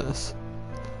bracelet business.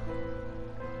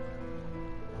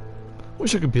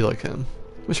 Wish I could be like him.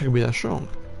 Wish I could be that strong.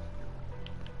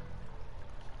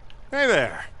 Hey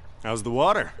there. How's the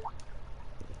water?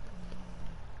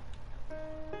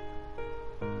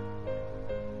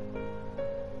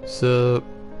 So...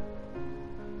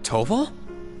 Toval?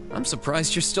 I'm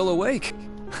surprised you're still awake.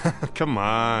 Come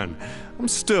on. I'm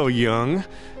still young.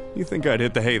 You think I'd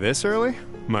hit the hay this early?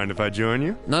 Mind if I join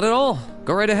you? Not at all.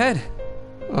 Go right ahead.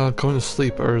 Going to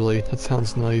sleep early. That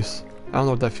sounds nice. I don't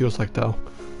know what that feels like though.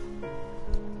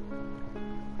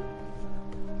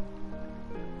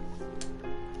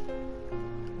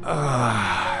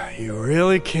 You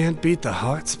really can't beat the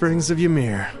hot springs of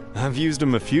Ymir. I've used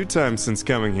them a few times since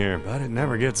coming here, but it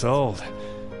never gets old.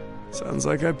 Sounds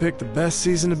like I picked the best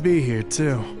season to be here,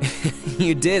 too.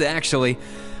 You did, actually.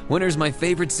 Winter's my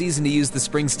favorite season to use the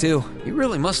springs, too. You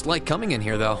really must like coming in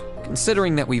here, though.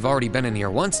 Considering that we've already been in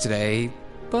here once today,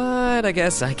 but I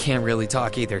guess I can't really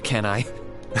talk either, can I?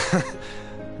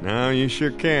 No, you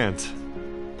sure can't.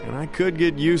 And I could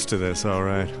get used to this,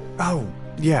 alright. Oh,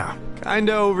 yeah.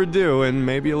 Kinda overdue and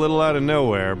maybe a little out of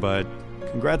nowhere, but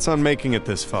congrats on making it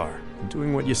this far and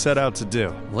doing what you set out to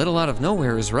do. Little out of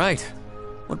nowhere is right.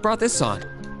 What brought this on?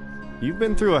 You've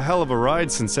been through a hell of a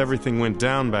ride since everything went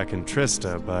down back in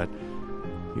Trista, but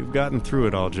you've gotten through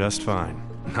it all just fine.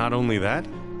 Not only that,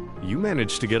 you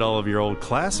managed to get all of your old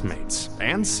classmates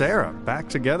and Sarah back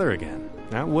together again.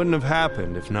 That wouldn't have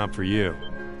happened if not for you.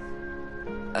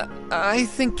 I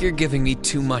think you're giving me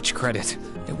too much credit.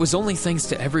 It was only thanks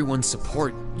to everyone's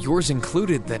support, yours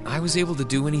included, that I was able to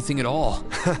do anything at all.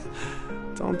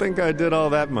 Don't think I did all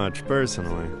that much,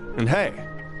 personally. And hey,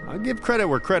 I'll give credit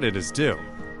where credit is due.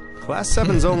 Class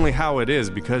 7's only how it is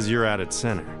because you're at its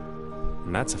center.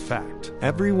 And that's a fact.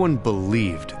 Everyone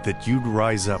believed that you'd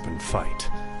rise up and fight.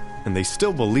 And they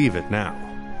still believe it now.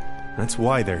 That's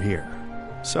why they're here.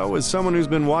 So, as someone who's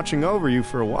been watching over you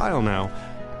for a while now,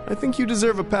 I think you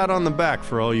deserve a pat on the back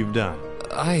for all you've done.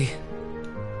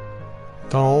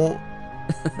 Don't.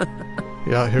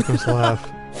 Yeah, here comes the laugh.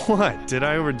 What? Did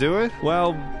I overdo it?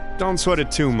 Well, don't sweat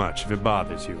it too much if it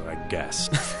bothers you, I guess.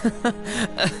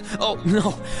 Oh,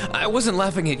 no. I wasn't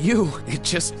laughing at you. It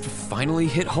just finally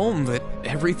hit home that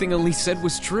everything Elise said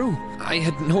was true. I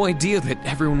had no idea that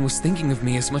everyone was thinking of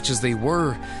me as much as they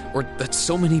were, or that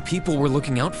so many people were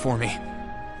looking out for me.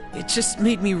 It just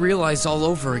made me realize all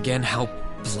over again how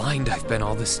blind I've been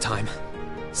all this time.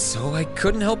 so I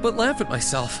couldn't help but laugh at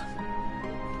myself.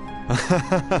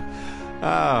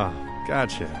 Oh,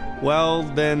 gotcha. Well,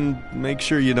 then make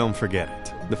sure you don't forget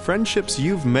it. The friendships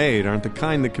you've made aren't the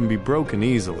kind that can be broken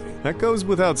easily. That goes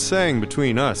without saying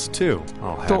between us, too.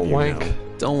 I'll have Don't you wank. know.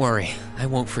 Don't worry, I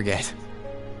won't forget.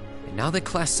 And now that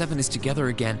Class 7 is together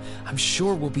again, I'm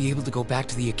sure we'll be able to go back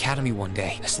to the Academy one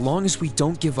day. As long as we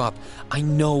don't give up, I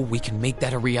know we can make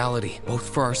that a reality, both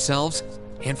for ourselves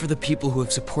and for the people who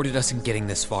have supported us in getting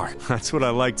this far. That's what I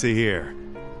like to hear.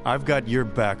 I've got your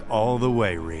back all the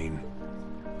way, Reen.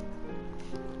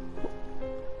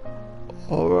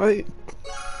 Alright.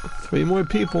 3 more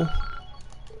people.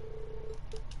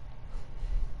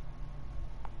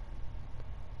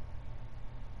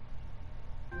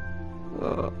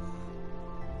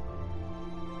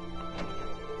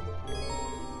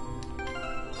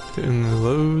 Getting the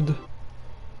load.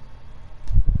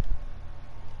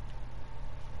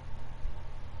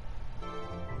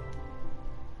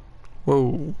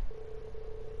 Whoa.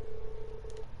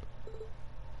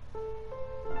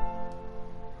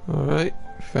 Alright,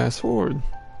 fast forward.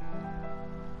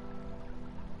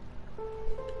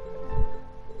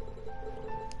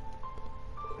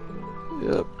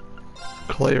 Yep.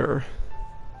 Claire.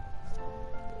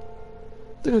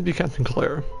 I think it would be Captain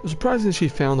Claire. It was surprising that she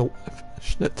found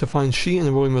to find she and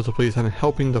the Rolling Metal Police had been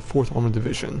helping the 4th Armored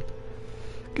Division.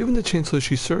 Given the Chancellor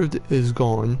she served is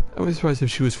gone, I was surprised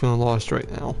if she was feeling lost right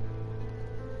now.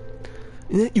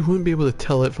 And yet you wouldn't be able to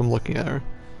tell it from looking at her.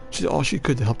 She did all she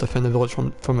could to help defend the village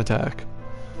from attack.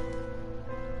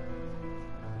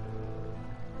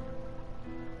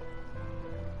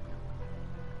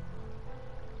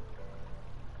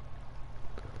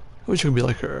 I wish I could be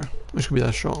like her. I wish I could be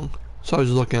that strong. So I was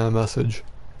just looking at a message.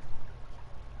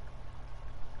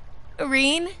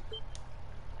 Reen?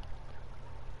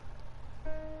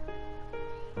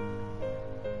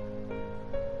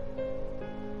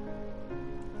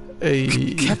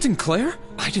 Hey. Captain Claire?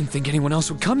 I didn't think anyone else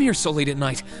would come here so late at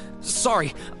night.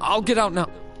 Sorry, I'll get out now.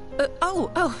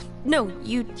 No,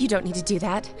 you don't need to do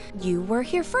that. You were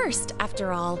here first,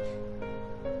 after all.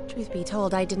 Truth be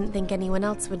told, I didn't think anyone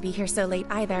else would be here so late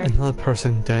either. Another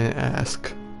person didn't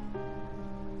ask.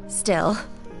 Still,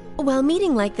 while a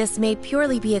meeting like this may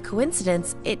purely be a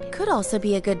coincidence, it could also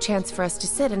be a good chance for us to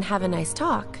sit and have a nice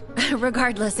talk.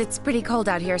 Regardless, it's pretty cold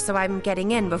out here, so I'm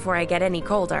getting in before I get any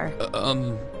colder.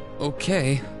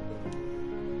 Okay.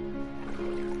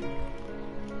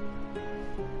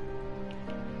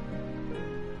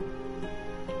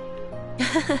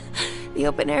 The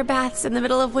open-air baths in the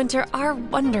middle of winter are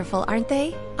wonderful, aren't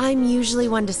they? I'm usually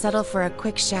one to settle for a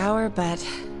quick shower, but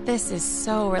this is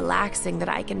so relaxing that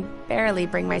I can barely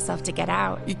bring myself to get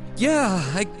out. Yeah,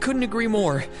 I couldn't agree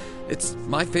more. It's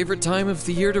my favorite time of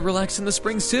the year to relax in the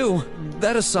springs, too.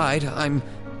 That aside, I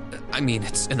mean,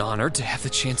 it's an honor to have the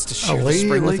chance to share the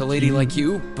spring with a lady like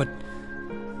you, but...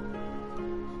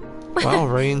 Wow,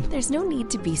 Rain. There's no need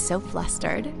to be so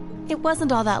flustered. It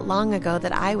wasn't all that long ago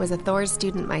that I was a Thor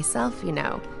student myself, you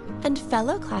know, and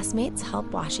fellow classmates help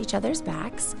wash each other's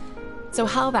backs. So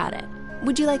how about it?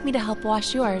 Would you like me to help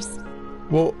wash yours?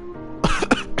 Well...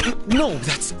 No,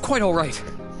 that's quite all right.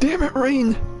 Damn it,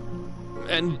 Rain!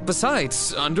 And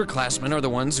besides, underclassmen are the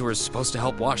ones who are supposed to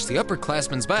help wash the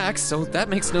upperclassmen's backs, so that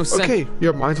makes no sense. Okay,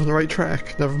 your mind's on the right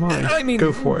track. Never mind. I mean,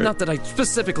 go for it. Not that I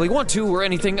specifically want to or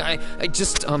anything. I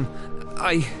just, God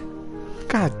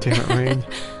damn it, Rain.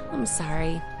 I'm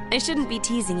sorry. I shouldn't be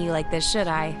teasing you like this, should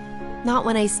I? Not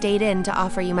when I stayed in to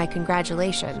offer you my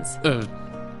congratulations.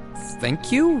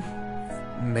 Thank you?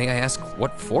 May I ask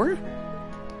what for?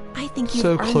 I think you've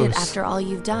So earned close. it after all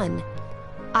you've done.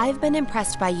 I've been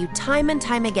impressed by you time and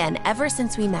time again ever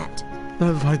since we met.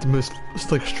 That's like the most,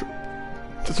 that's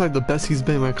like the best he's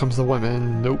been when it comes to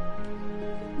women. Nope.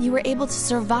 You were able to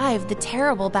survive the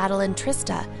terrible battle in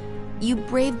Trista. You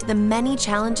braved the many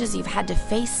challenges you've had to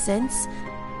face since.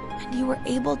 And you were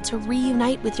able to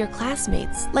reunite with your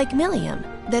classmates, like Milliam.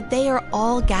 That they are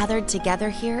all gathered together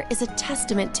here is a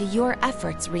testament to your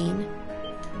efforts, Reen.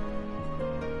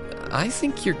 I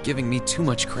think you're giving me too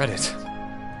much credit.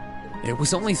 It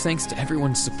was only thanks to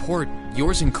everyone's support,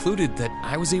 yours included, that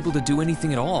I was able to do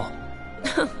anything at all.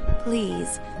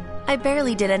 Please. I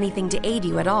barely did anything to aid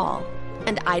you at all.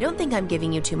 And I don't think I'm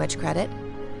giving you too much credit.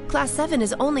 Class 7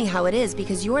 is only how it is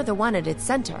because you're the one at its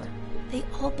center. They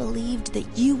all believed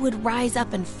that you would rise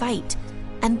up and fight.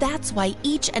 And that's why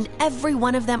each and every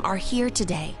one of them are here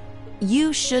today.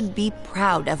 You should be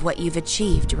proud of what you've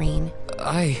achieved, Reen.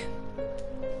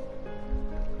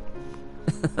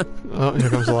 Oh, here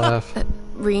comes the laugh.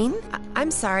 Reen? I'm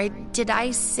sorry, did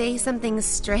I say something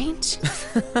strange?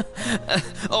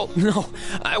 Oh, no,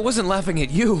 I wasn't laughing at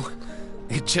you.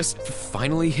 It just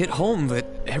finally hit home that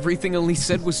everything Elise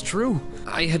said was true.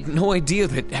 I had no idea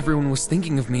that everyone was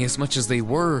thinking of me as much as they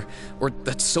were, or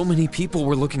that so many people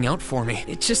were looking out for me.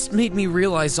 It just made me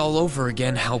realize all over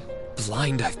again how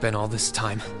blind I've been all this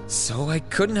time. So I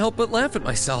couldn't help but laugh at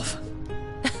myself.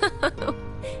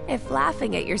 If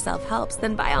laughing at yourself helps,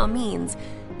 then by all means.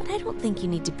 But I don't think you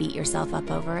need to beat yourself up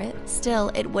over it.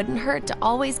 Still, it wouldn't hurt to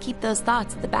always keep those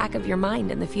thoughts at the back of your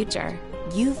mind in the future.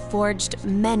 You've forged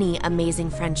many amazing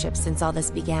friendships since all this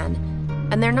began,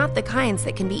 and they're not the kinds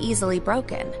that can be easily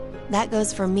broken. That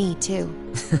goes for me, too.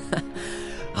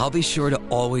 I'll be sure to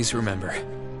always remember.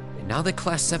 And now that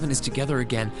Class 7 is together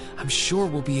again, I'm sure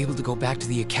we'll be able to go back to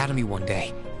the Academy one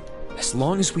day. As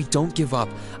long as we don't give up,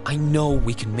 I know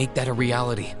we can make that a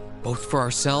reality, both for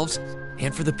ourselves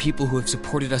and for the people who have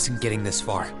supported us in getting this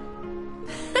far.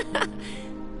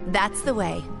 That's the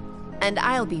way. And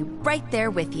I'll be right there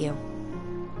with you.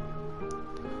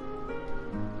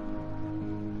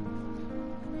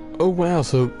 Oh wow,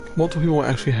 so multiple people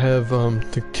actually have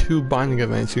the 2 binding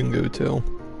events you can go to.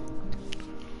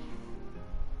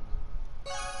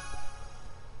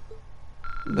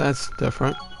 That's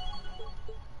different.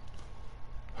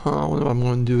 Huh, I wonder what I'm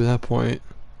going to do at that point.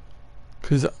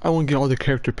 Because I want to get all the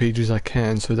character pages I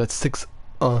can, so that's 6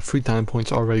 free time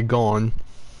points already gone.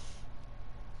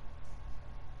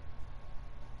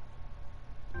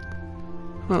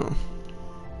 Oh.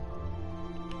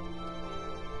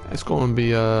 It's going to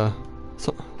be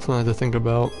something to think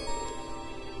about.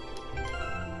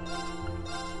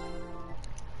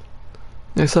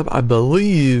 Next up, I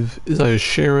believe, is either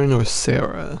Sharon or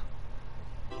Sarah.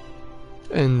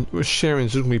 And with Sharon,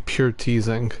 it's just going to be pure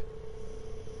teasing.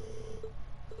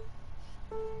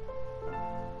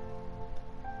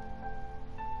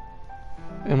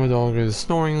 And my dog is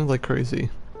snoring like crazy.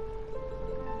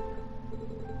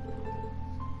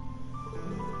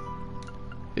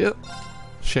 Yep.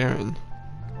 Sharon.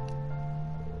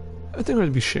 I think it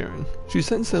would be Sharon. She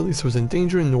sensed that Lisa was in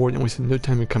danger in Nord and wasted no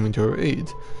time in coming to her aid.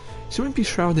 She might be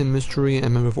shrouded in mystery and a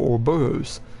member of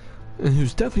Ouroboros, and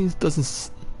whose definitely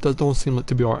don't seem like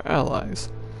to be our allies.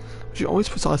 She always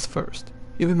puts us first,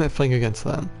 even when fighting against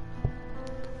them.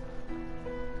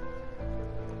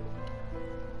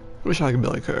 Wish I could be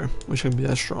like her. Wish I could be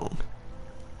that strong.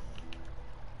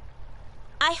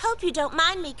 I hope you don't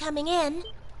mind me coming in.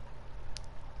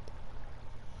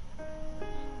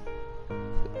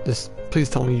 Just please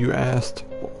tell me you asked,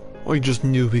 or you just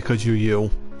knew because you're you.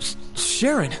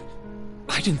 Sharon!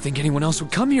 I didn't think anyone else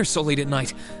would come here so late at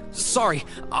night. Sorry,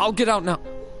 I'll get out now.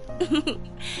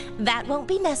 That won't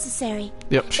be necessary.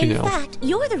 Yep, she knew. In fact,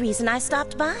 you're the reason I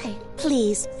stopped by.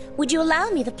 Please, would you allow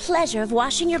me the pleasure of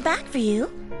washing your back for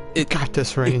you? Got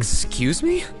this, Rain. Excuse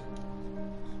me?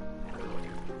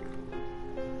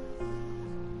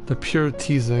 The pure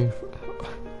teasing.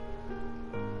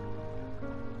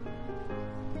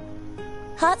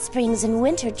 Hot springs in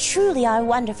winter truly are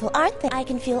wonderful, aren't they? I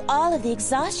can feel all of the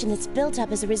exhaustion that's built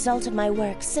up as a result of my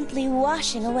work simply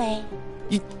washing away.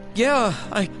 Yeah,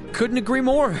 I couldn't agree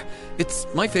more. It's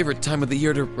my favorite time of the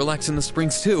year to relax in the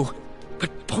springs too.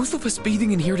 But both of us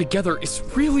bathing in here together is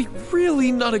really,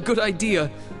 really not a good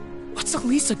idea. What's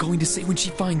Elisa going to say when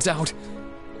she finds out?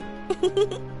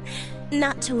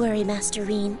 Not to worry, Master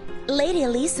Reen. Lady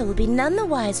Elisa will be none the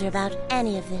wiser about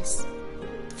any of this.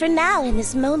 For now, in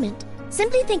this moment,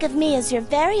 simply think of me as your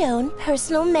very own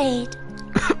personal maid.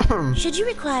 Should you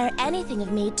require anything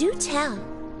of me, do tell.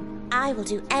 I will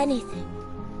do anything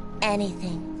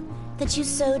that you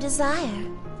so desire.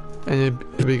 And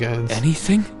it begins.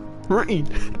 Anything? Rain!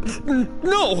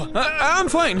 No! I'm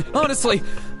fine, honestly.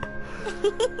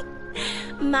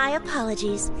 My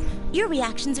apologies. Your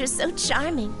reactions are so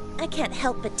charming. I can't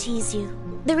help but tease you.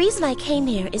 The reason I came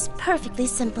here is perfectly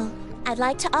simple. I'd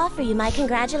like to offer you my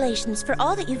congratulations for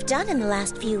all that you've done in the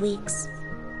last few weeks.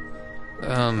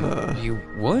 You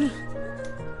would?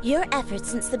 Your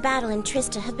efforts since the battle in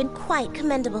Trista have been quite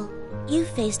commendable. You've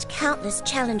faced countless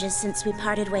challenges since we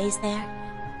parted ways there,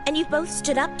 and you've both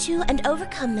stood up to and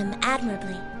overcome them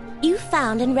admirably. You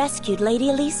found and rescued Lady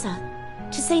Elisa,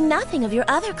 to say nothing of your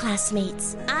other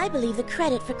classmates. I believe the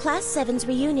credit for Class 7's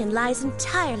reunion lies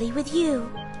entirely with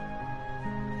you.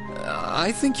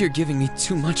 I think you're giving me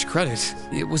too much credit.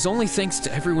 It was only thanks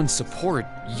to everyone's support,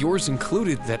 yours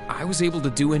included, that I was able to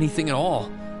do anything at all.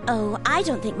 Oh, I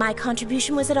don't think my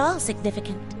contribution was at all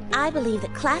significant. I believe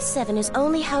that Class 7 is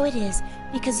only how it is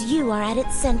because you are at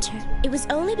its center. It was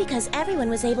only because everyone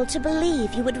was able to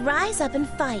believe you would rise up and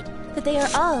fight that they are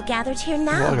all gathered here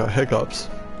now. Well, I got hiccups.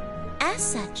 As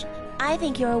such, I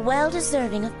think you're well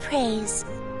deserving of praise.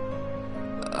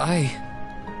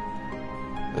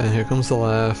 And here comes the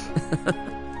laugh.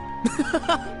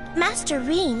 Master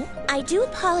Ring, I do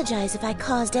apologize if I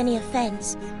caused any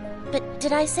offense. But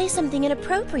did I say something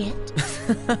inappropriate?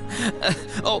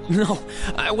 Oh, no.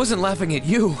 I wasn't laughing at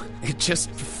you. It just...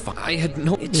 I had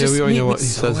no... It Yeah, just we already made know me what he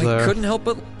so says I there. couldn't help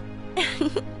but...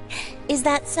 Is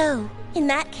that so? In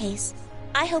that case,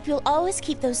 I hope you'll always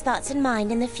keep those thoughts in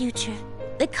mind in the future.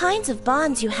 The kinds of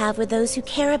bonds you have with those who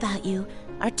care about you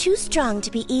are too strong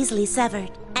to be easily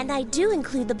severed. And I do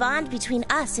include the bond between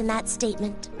us in that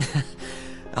statement.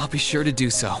 I'll be sure to do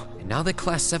so. And now that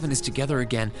Class 7 is together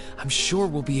again, I'm sure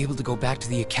we'll be able to go back to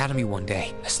the Academy one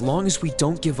day. As long as we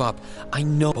don't give up, I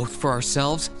know both for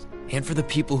ourselves and for the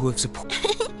people who have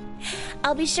supported...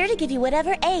 I'll be sure to give you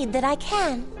whatever aid that I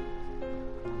can.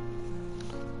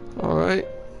 Alright.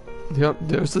 Yep,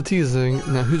 there's the teasing.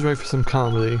 Now who's ready for some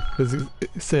comedy? Because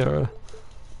it's Sarah.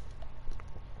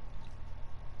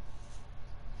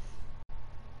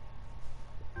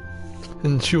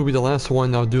 And she will be the last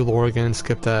one. I'll do Laura again,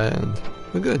 skip that, and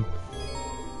we're good.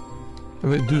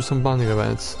 And we'll do some bonding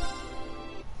events.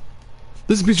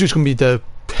 This is just gonna be the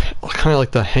kind of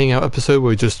like the hangout episode where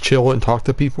we just chill and talk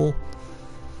to people.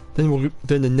 Then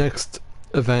the next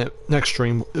event, next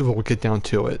stream, we'll get down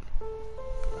to it.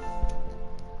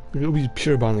 It'll be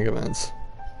pure bonding events.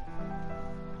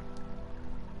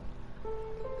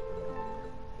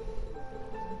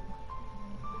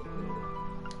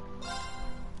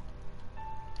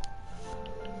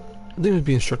 I think it would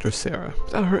be Instructor Sarah.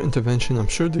 Without her intervention, I'm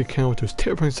sure the account with those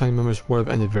terrifying side members would have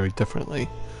ended very differently.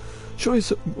 She's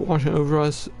always watching over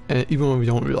us, and even when we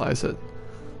don't realize it.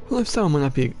 Her lifestyle might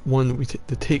not be one we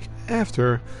to take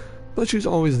after, but she's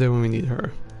always there when we need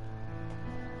her.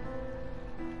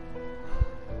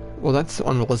 Well, that's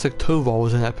unrealistic. Toval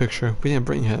was in that picture. We didn't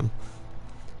bring him.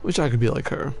 Wish I could be like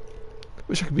her.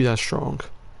 Wish I could be that strong.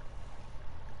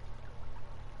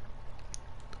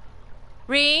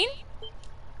 Reen?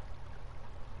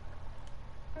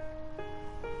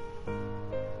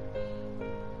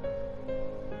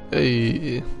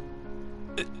 Hey.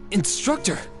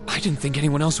 Instructor! I didn't think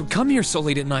anyone else would come here so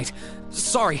late at night.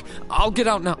 Sorry, I'll get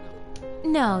out now.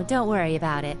 No, don't worry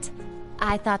about it.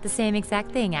 I thought the same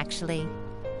exact thing, actually.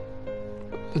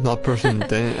 Not person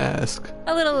didn't ask.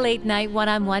 A little late night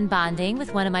one-on-one bonding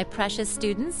with one of my precious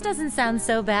students doesn't sound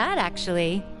so bad,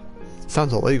 actually.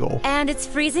 Sounds illegal. And it's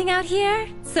freezing out here,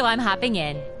 so I'm hopping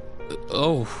in.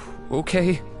 Oh,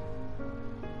 okay.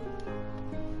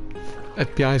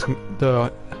 FBI's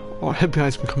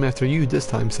can come after you this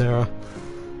time, Sarah.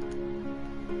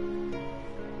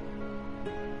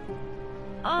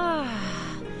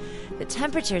 The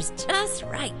temperature's just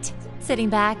right. Sitting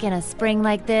back in a spring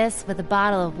like this with a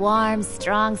bottle of warm,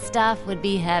 strong stuff would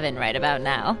be heaven right about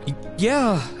now.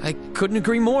 Yeah, I couldn't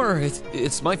agree more.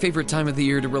 It's my favorite time of the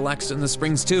year to relax in the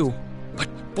springs, too. But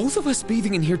both of us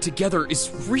bathing in here together is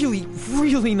really,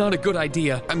 really not a good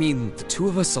idea. I mean, the two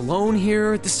of us alone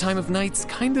here at this time of night's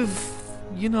kind of,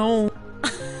 you know...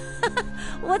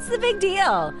 What's the big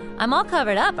deal? I'm all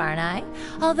covered up, aren't I?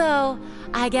 Although,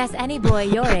 I guess any boy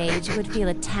your age would feel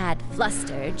a tad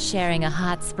flustered sharing a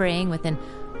hot spring with an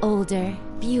older,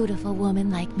 beautiful woman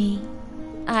like me.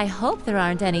 I hope there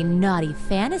aren't any naughty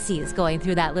fantasies going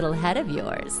through that little head of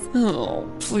yours.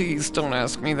 Oh, please don't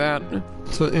ask me that.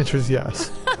 So the answer is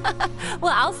yes.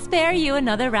 Well, I'll spare you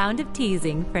another round of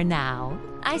teasing for now.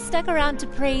 I stuck around to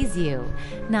praise you,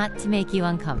 not to make you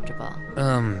uncomfortable.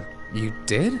 You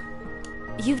did?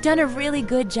 You've done a really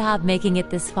good job making it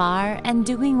this far and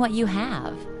doing what you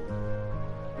have.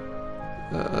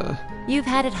 You've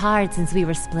had it hard since we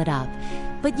were split up,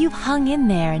 but you've hung in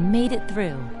there and made it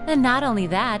through. And not only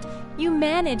that, you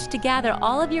managed to gather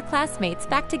all of your classmates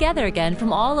back together again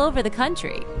from all over the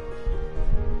country.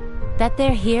 That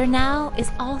they're here now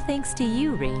is all thanks to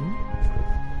you, Reen.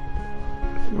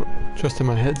 Just in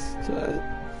my head.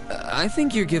 I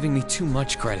think you're giving me too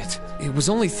much credit. It was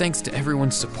only thanks to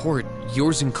everyone's support,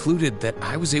 yours included, that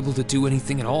I was able to do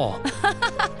anything at all.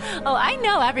 Oh, I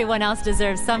know everyone else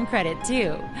deserves some credit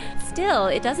too. Still,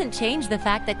 it doesn't change the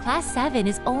fact that Class 7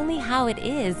 is only how it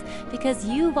is because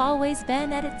you've always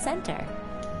been at its center.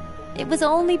 It was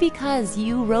only because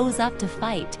you rose up to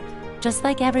fight, just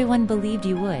like everyone believed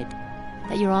you would,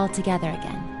 that you're all together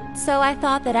again. So I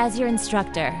thought that as your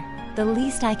instructor, the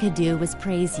least I could do was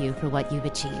praise you for what you've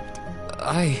achieved.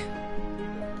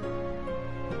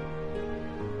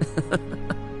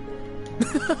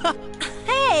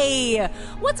 Hey!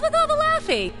 What's with all the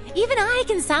laughing? Even I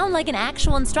can sound like an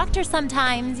actual instructor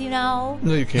sometimes, you know.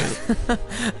 No, you can't.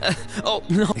 Oh,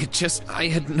 no, it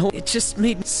just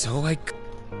made me so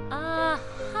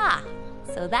Aha!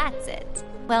 So that's it.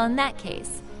 Well, in that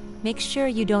case, make sure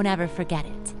you don't ever forget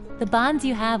it. The bonds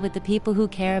you have with the people who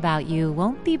care about you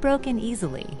won't be broken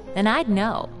easily, and I'd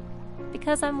know,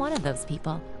 because I'm one of those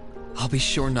people. I'll be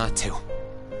sure not to.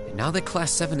 And now that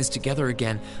Class 7 is together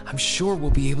again, I'm sure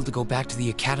we'll be able to go back to the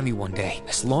Academy one day.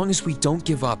 As long as we don't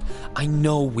give up, I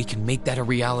know we can make that a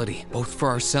reality, both for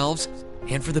ourselves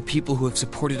and for the people who have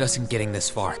supported us in getting this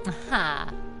far.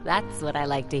 Ha! That's what I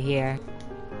like to hear.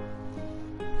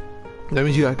 That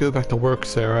means you gotta go back to work,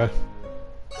 Sarah.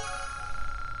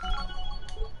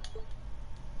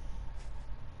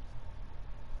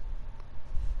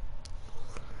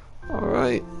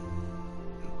 Alright.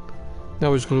 Now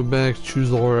we're just gonna go back, choose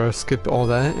Laura, skip all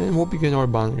that, and we'll begin our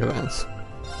bonding events.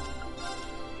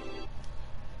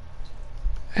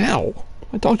 Ow!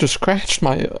 My dog just scratched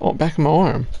my back of my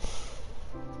arm.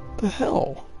 The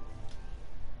hell?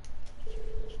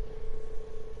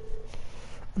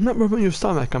 I'm not rubbing your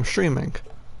stomach, I'm streaming.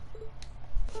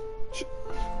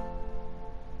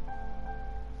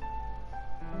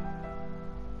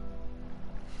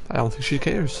 I don't think she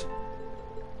cares.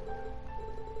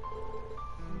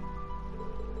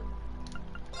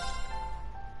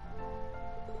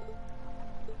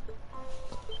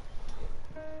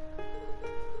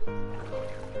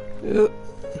 Yep,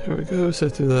 here we go,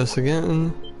 set through this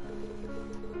again.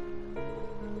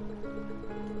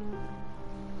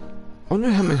 I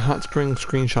wonder how many hot spring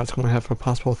screenshots I'm going to have for a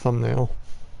possible thumbnail.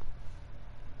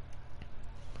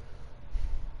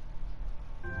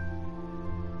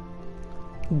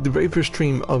 The very first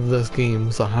stream of this game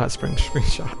was a hot spring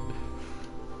screenshot.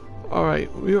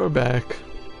 Alright, we are back.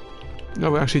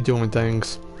 Now we're actually doing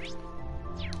things.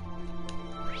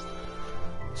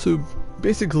 So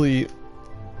basically,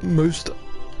 there's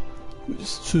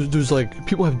like,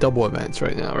 people have double events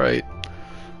right now, right?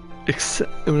 Except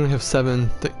we only have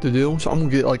 7 to do, so I'm gonna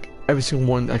get like every single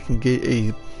one I can get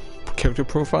a character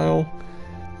profile,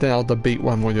 then I'll debate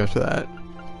what I'm gonna do after that.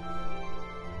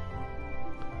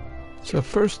 So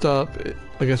first up,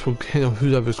 I guess we'll handle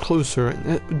whoever's closer, and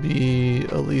that would be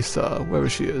Elisa, wherever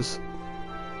she is.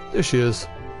 There she is.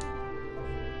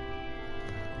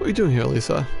 What are you doing here,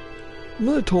 Elisa?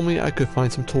 Mother told me I could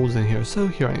find some tools in here, so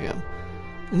here I am.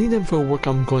 I need them for work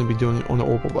I'm going to be doing on the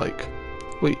Orbital Bike.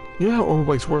 Wait, you know how Orbital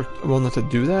Bikes work well enough to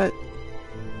do that?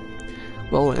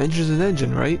 Well, an engine's an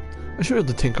engine, right? I should be able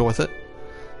to tinker with it.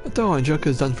 After all Angelica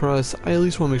has done for us, I at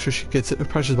least want to make sure she gets her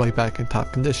precious bike back in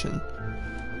top condition.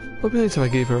 It would be nice if I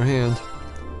gave her a hand.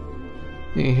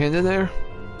 Need a hand in there?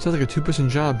 Sounds like a 2-person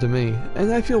job to me,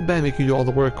 and I feel bad making you do all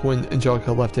the work when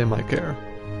Angelica left in my care.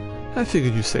 I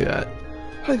figured you'd say that.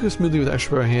 I go smoothly with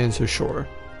extra pair of hands, so sure.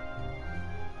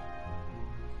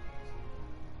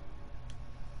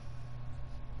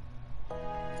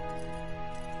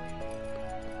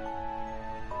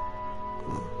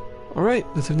 Alright,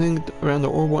 that's everything around the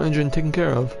Orbital engine taken care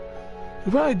of.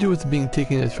 What I do with being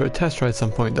taken it for a test ride at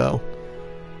some point though.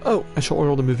 Oh, I shall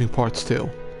order all the moving parts too.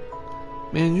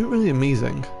 Man, you're really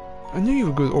amazing. I knew you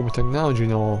were good at orbital technology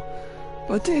and all,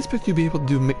 but I didn't expect you to be able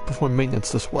to perform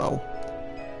maintenance this well.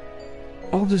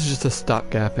 All of this is just a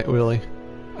stopgap, really.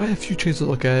 I have a few chances to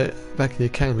look at it back at the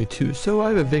academy too, so I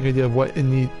have a vague idea of what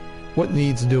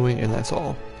needs doing, and that's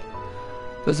all.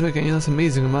 Doesn't make it any less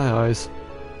amazing in my eyes.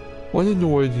 When in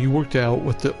Nord, you worked out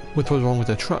what was wrong with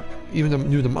the truck, even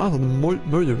knew the model of the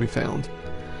motor we found.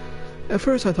 At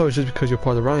first I thought it was just because you're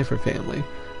part of the Reinford family,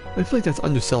 but I feel like that's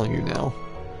underselling you now.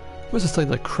 It must have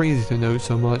studied like crazy to know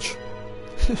so much.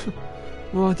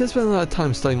 Well, I did spend a lot of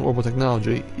time studying orbital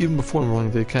technology, even before enrolling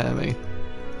at the academy.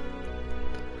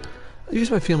 I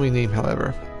used my family name,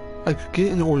 however. I could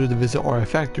get in order to visit RF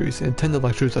factories and attend the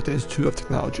lectures at the Institute of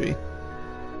Technology.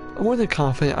 I'm more than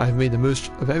confident I have made the most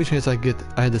of every chance I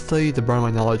had to study to broaden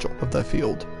my knowledge of that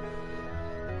field.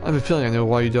 I have a feeling I know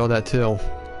why you did all that too.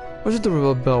 Was it the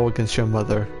rebel against your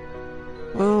mother?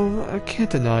 Well, I can't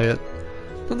deny it.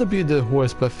 Not to be a dead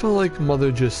horse, but I felt like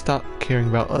Mother just stopped caring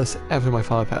about us after my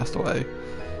father passed away.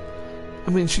 I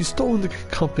mean, she stole the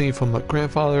company from my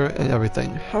grandfather and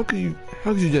everything. How could you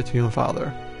do that to your own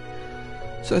father?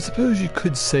 So I suppose you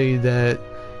could say that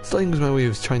studying was my way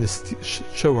of trying to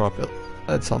show her up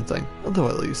at something, a little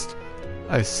at least.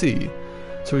 I see.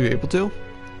 So were you able to?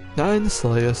 Not in the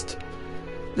slightest.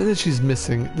 Now that she's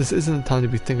missing, this isn't the time to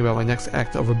be thinking about my next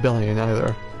act of rebellion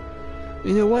either.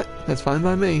 You know what? That's fine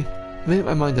by me. I made up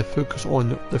my mind to focus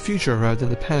on the future rather than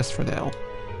the past for now.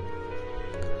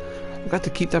 I've got to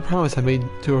keep that promise I made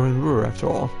to her in Ruhr after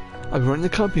all. I'll be running the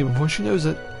company before she knows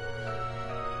it.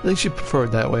 I think she'd prefer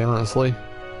it that way, honestly.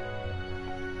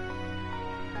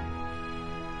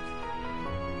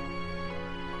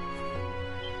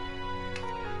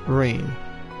 Rain.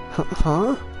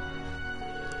 Huh?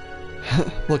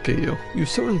 Look at you. You're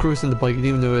so engrossed in the bike you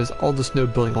didn't even notice all the snow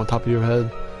building on top of your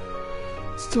head.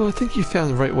 Still, I think you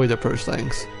found the right way to approach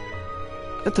things.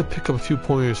 I have to pick up a few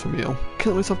pointers from you. Can't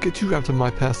let myself get too wrapped in my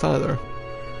past either.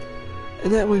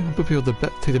 And that way we'll be able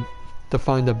to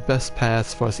find the best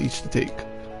paths for us each to take.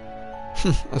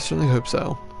 I certainly hope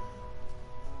so.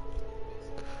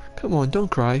 Come on,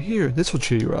 don't cry. Here, this will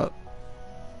cheer you up.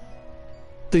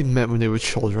 They met when they were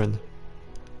children.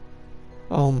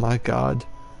 Oh my god.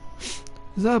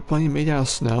 Is that a bunny made out of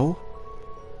snow?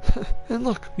 And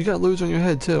look, you got loads on your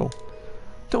head too.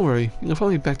 Don't worry, you'll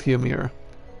follow me back to Ymir.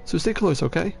 So stay close,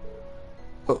 okay?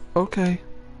 Okay.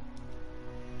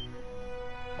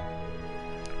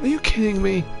 Are you kidding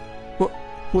me?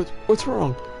 What's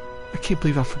wrong? I can't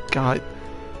believe I forgot.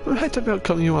 When I talked about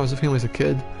coming here when I was a family as a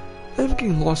kid, I ended up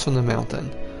getting lost on the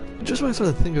mountain. But just when I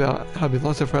started to think about how I'd been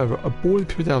lost there forever, a boy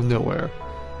appeared out of nowhere.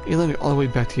 He led me all the way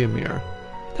back to Ymir.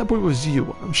 That boy was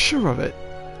you, I'm sure of it.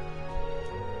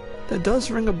 That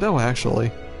does ring a bell,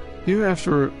 actually. The year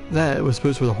after that, it was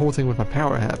supposed to be the whole thing with my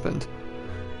power happened.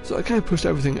 So I kind of pushed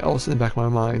everything else in the back of my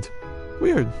mind.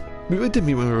 Weird. We really did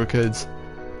meet when we were kids.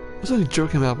 I was only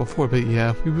joking about it before, but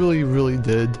yeah, we really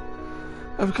did.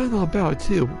 I've forgotten all about it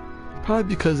too. Probably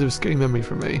because it was a scary memory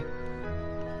for me.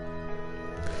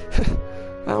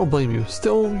 I don't blame you.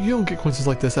 Still, you don't get coincidences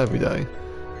like this every day.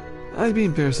 I'd be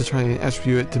embarrassed to try and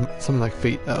attribute it to something like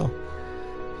fate, though.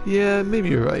 Yeah, maybe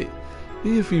you're right.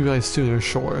 Maybe if we realized sooner,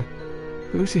 sure.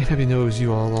 But it makes me happy to know it was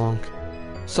you all along.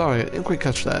 Sorry, I didn't quite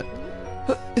catch that.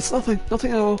 It's nothing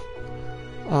at all.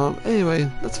 Anyway,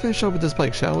 let's finish up with this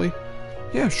bike, shall we?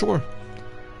 Yeah, sure.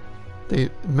 They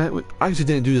met with... I actually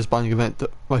didn't do this bonding event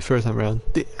my first time around.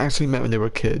 They actually met when they were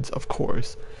kids, of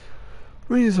course.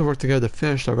 We needed to work together to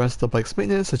finish the rest of the bike's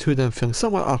maintenance, the two of them feeling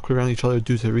somewhat awkward around each other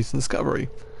due to the recent discovery.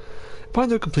 Upon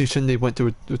their completion, they went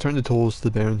to return the tools to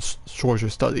the Baron's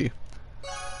Schwarzer study.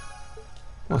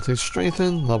 Want to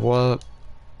strengthen, level up.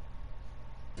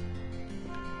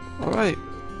 Alright.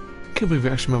 Can't believe we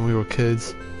actually met when we were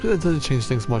kids. But that doesn't change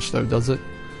things much though, does it?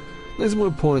 Nothing's more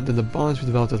important than the bonds we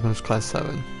developed as much as Class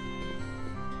 7.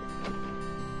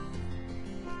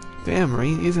 Damn,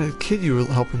 Rain, isn't a kid you were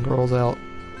helping girls out.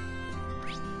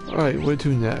 Alright, what to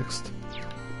do next?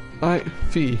 Alright,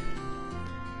 Fee.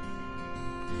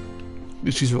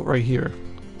 She's right here.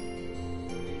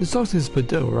 This dog's name is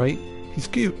Badou, right? He's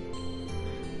cute.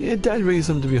 Yeah, Dad raised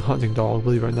him to be a hunting dog,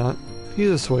 believe it or not. He's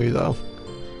a sweetie though.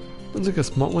 Looks like a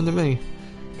smart one to me.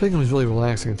 Playing him is really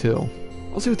relaxing too.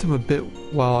 I'll stay with him a bit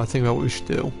while I think about what we should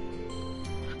do.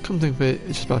 Come think of it,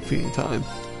 it's just about feeding time.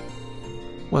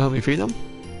 Wanna help me feed him?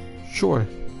 Sure,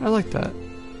 I like that.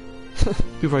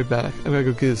 Be right back, I gotta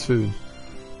go get his food.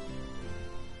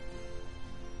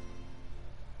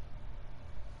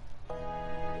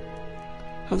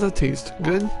 How's that taste?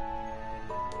 Good?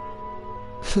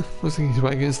 Looks like he's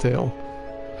wagging his tail.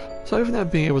 Sorry for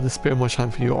not being able to spare much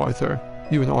time for you, Arthur.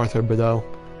 You and Arthur, Badou.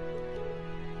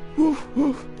 Woof,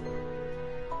 woof.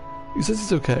 He says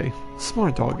it's okay.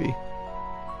 Smart doggy.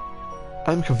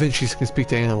 I'm convinced she can speak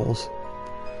to animals.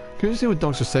 Can you understand what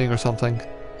dogs are saying or something?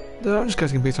 I'm just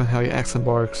guessing based on how he acts and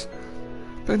barks.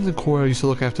 Back in the Corps, I used to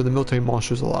look after the military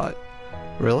monsters a lot.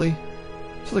 Really?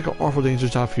 It's like an awful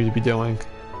dangerous job for you to be doing.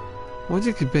 Well, I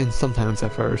think it could been sometimes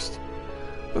at first.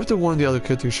 But after one of the other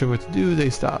characters showed me what to do, they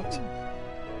stopped.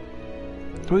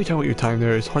 When you talk about your time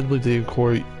there, it's hard to believe the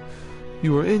Corps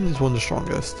you were in is one of the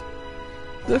strongest.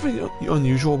 Definitely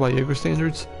unusual by Jaeger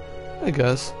standards, I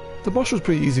guess. The boss was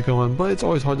pretty easygoing, but it's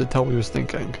always hard to tell what he was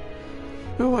thinking.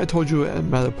 Remember what I told you at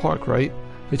Mather Park, right?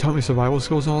 They taught me survival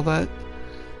skills and all that?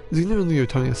 They never knew you were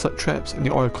taught me to set traps and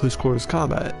the art of close quarters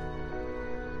combat.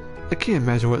 I can't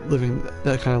imagine what living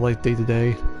that kind of life day to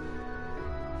day.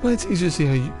 But it's easy to see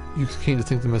how you came to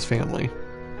think of them as family.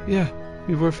 Yeah,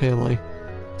 we were family.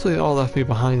 So they all left me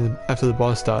behind after the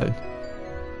boss died.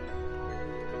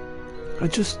 I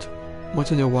just want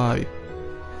to know why.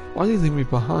 Why did they leave me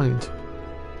behind?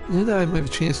 Now that I might have a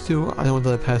chance to, I don't want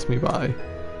to let it pass me by.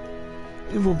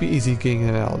 It won't be easy getting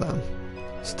it out of them.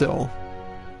 Still.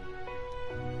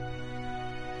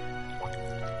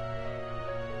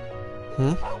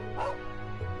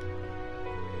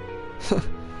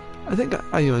 I think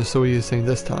I understood what you were saying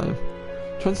this time.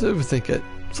 Trying to overthink it.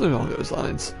 Something along those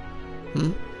lines.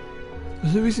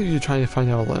 There's no reason you're trying to find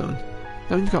out alone.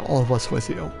 Now you've got all of us with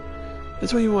you.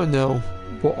 That's what you want to know.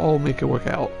 We'll all make it work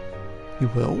out. You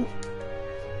will?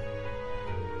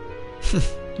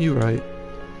 You're right.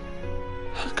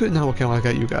 How could it not work out like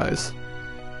I got you guys?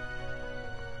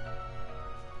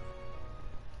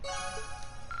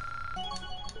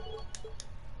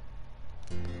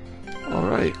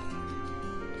 Alright.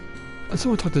 I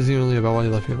still want to talk to Xenolee about why he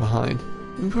left me behind.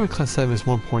 Maybe Class 7 is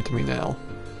more important to me now.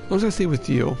 As long as I stay with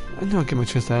you, I know I'll get my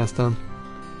chance to ask them.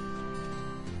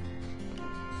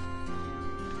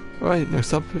 Alright,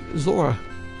 next up is Laura.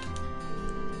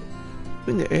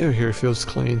 Even the air here feels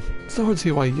clean. It's not hard to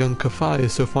see why young Kafai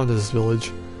is so fond of this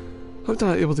village. I hope that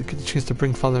I'm able to get the chance to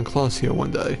bring Father and Claus here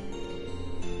one day.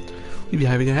 We'd be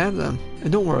happy to have them.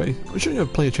 And don't worry, I'm sure you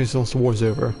have plenty of chances once the war's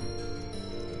over.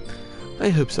 I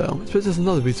hope so. I suppose there's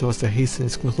another reason for us to hasten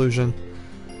its conclusion.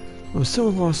 I'm so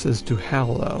lost as to how,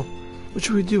 though. What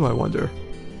should we do, I wonder?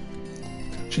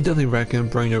 Should definitely rack and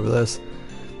brain over this.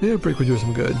 Maybe a break would do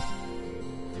some good.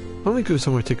 Why don't we go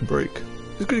somewhere to take a break?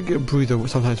 It's good to get a breather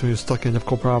sometimes when you're stuck in a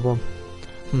difficult problem.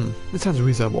 That sounds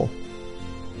reasonable.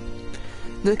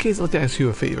 In that case, I'd like to ask you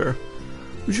a favor.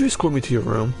 Would you escort me to your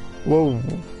room? Whoa.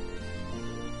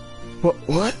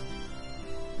 What?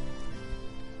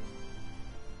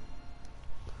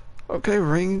 Okay,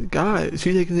 Ring, guys,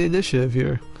 you're taking the initiative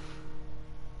here.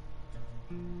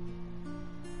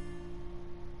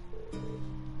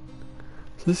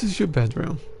 So this is your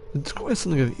bedroom. It's quite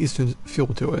something of an Eastern feel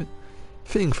to it,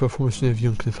 fitting for a former student of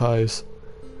young Kafai's.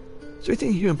 Is there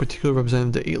anything here in particular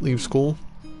representing the 8-leave school?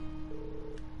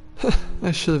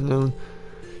 I should have known.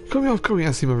 You caught me off guard when you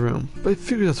asked me my room, but I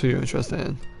figured that's what you're interested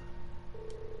in.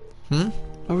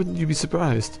 Why wouldn't you be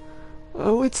surprised?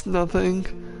 Oh, it's nothing.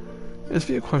 As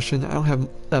for your question, I don't have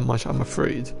that much, I'm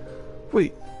afraid.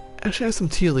 Wait, actually I have some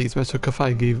tea leaves Master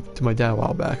Kafai gave to my dad a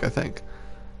while back, I think.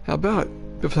 How about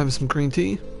it? Before having some green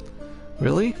tea?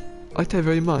 Really? I like that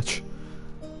very much.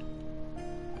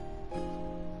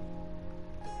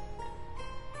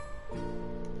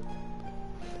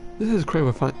 This is great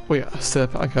with fun. Wait, a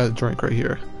sip. I got a drink right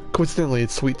here. Coincidentally,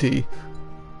 it's sweet tea.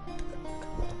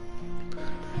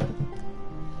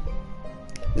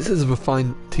 This is a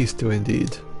refined taste to it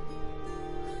indeed.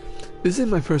 This is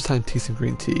my first time tasting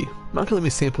green tea. Maka let me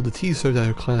sample the tea served at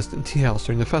her class in tea house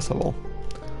during the festival.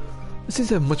 It seems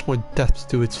to have much more depth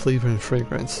to its flavor and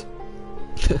fragrance.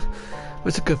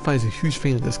 Mr. Kafai is a huge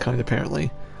fan of this kind, apparently.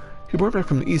 He brought it back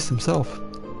from the east himself.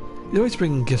 He's always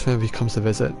bringing gifts whenever he comes to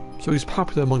visit, so he's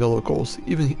popular among the locals.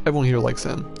 Even everyone here likes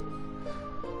him.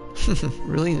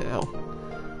 Really now?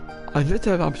 I've yet to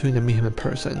have the opportunity to meet him in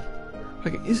person. I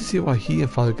can easily see why he and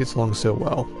Father gets along so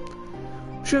well.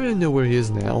 Should I know where he is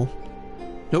now?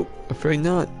 Nope, afraid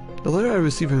not. The letter I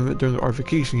received from him during our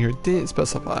vacation here didn't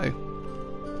specify.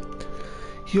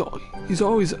 He's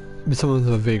always been somewhat of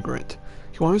a vagrant.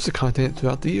 He wanders the continent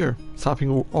throughout the year,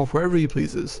 stopping off wherever he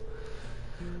pleases.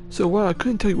 So while I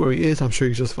couldn't tell you where he is, I'm sure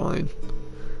he's just fine.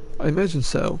 I imagine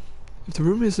so. If the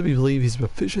rumor is to be believed, he's as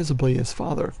proficient as a blade as his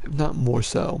father, if not more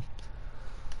so.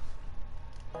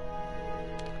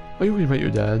 Are you worried about your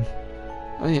dad?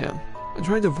 I am. I'm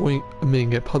trying to avoid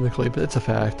admitting it publicly, but it's a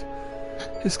fact.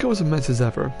 His skill is immense as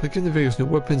ever, but given the various new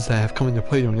weapons that have come into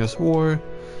play during this war,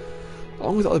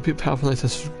 along with other powerful knights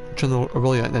such as General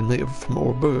Aurelia and a native from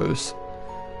Ouroboros.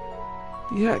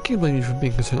 Yeah, I can't blame you for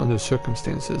being concerned under the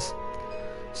circumstances.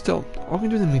 Still, all we can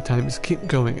do in the meantime is keep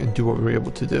going and do what we're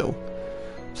able to do.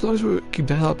 As long as we keep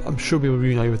that up, I'm sure we'll be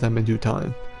reunited with them in due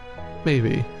time.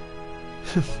 Maybe.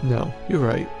 No, you're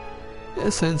right. In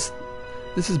a sense,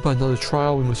 this is but another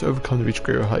trial we must overcome to reach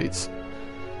greater heights.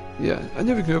 Yeah, I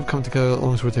never can overcome together as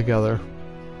long as we're together.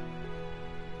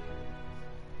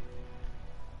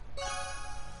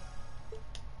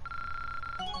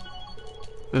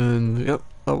 And, yep,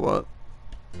 oh what?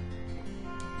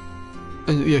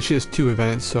 And yeah, she has 2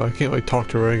 events, so I can't really talk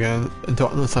to her again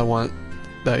unless I want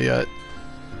that yet.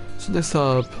 So next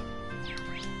up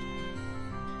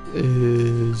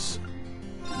is...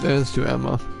 let's do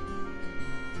Emma.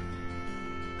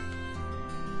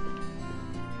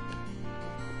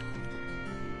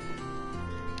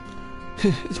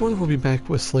 It's wonderful to be back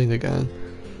with Celine again.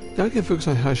 Now I can focus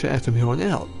on how I should act from here on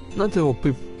out. Not that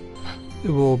it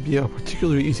will be a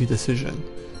particularly easy decision.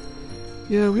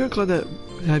 Yeah, we are glad to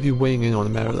have you weighing in on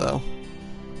the matter, though.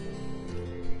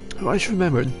 Oh, I just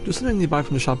remembered. There's something I need to buy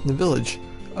from the shop in the village.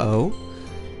 Oh?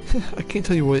 I can't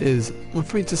tell you what it is. I'm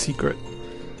afraid it's a secret.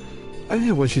 I don't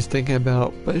know what she's thinking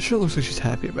about, but it sure looks like she's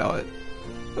happy about it.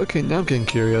 Okay, now I'm getting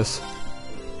curious.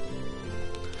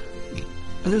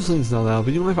 I know Celine's not allowed,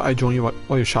 but you don't mind if I join you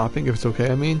while you're shopping, if it's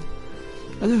okay, I mean?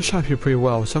 I know the shop here pretty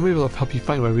well, so I'm able to help you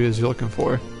find whatever it is you're looking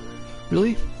for.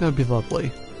 Really? That would be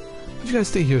lovely. But you gotta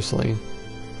stay here, Celine.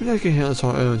 We're not gonna handle this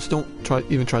on our own, so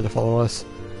don't even try to follow us.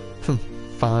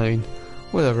 Fine.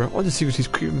 Whatever, all the secrecy's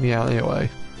creeping me out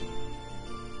anyway.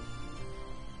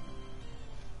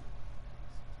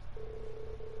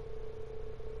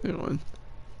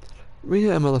 Rena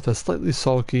and Emma left a slightly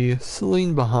sulky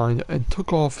Celine behind and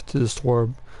took off to the store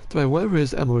to buy whatever it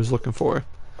is Emma was looking for.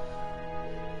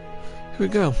 It we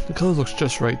go. The color looks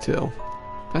just right too.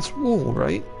 That's wool,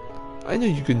 right? I know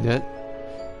you could knit.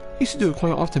 I used to do it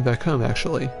quite often back home,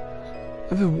 actually.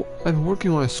 I've been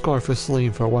working on a scarf for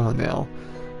Celine for a while now,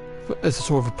 as a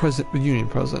sort of a reunion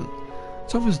present.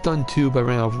 It's almost done too, but I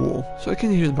ran out of wool, so I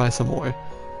came here to buy some more.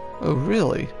 Oh,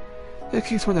 really? In that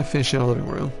case, why not finish in our living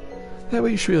room? That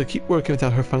way you should really keep working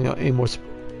without her finding out any more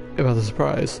about the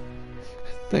surprise.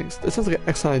 Thanks, that sounds like an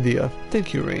excellent idea.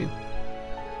 Thank you, Rain.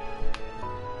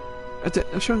 After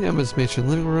showing Emma's mansion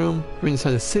living room, Rain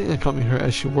decided to sit and accompany her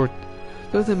as she worked,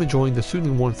 let them enjoying the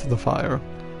soothing warmth of the fire.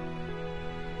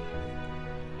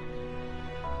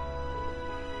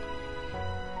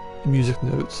 Music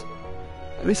notes.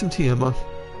 I made some tea, Emma.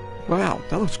 Wow,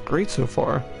 that looks great so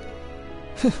far.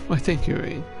 Why, thank you,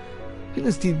 Rain. I think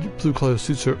this deep blue color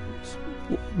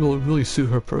will really suit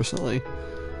her personally.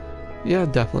 Yeah,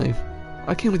 definitely.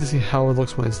 I can't wait to see how it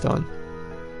looks when it's done.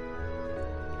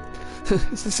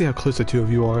 Let's see how close the two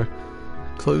of you are.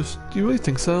 Close? Do you really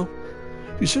think so?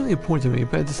 She's certainly a point to me,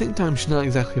 but at the same time she's not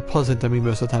exactly pleasant to me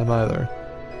most of the time either.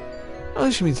 I don't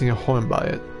think she means to get harmed by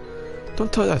it.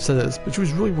 Don't tell her I've said this, but she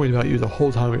was really worried about you the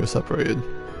whole time we were separated.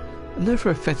 I know for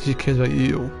a fact that she cares about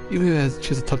you, even if she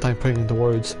has a tough time putting it into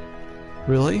words.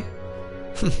 Really?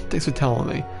 Thanks for telling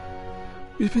me.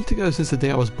 We've been together since the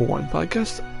day I was born, but I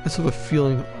guess I still have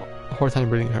a hard time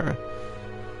reading her.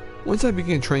 Once I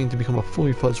began training to become a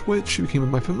fully fledged witch, she became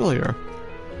my familiar.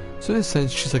 So in a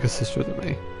sense, she's like a sister to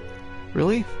me.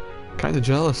 Really? Kinda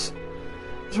jealous.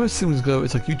 As far as siblings go,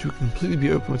 it's like you two can completely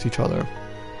be open with each other.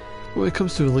 But when it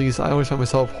comes to Elise, I always find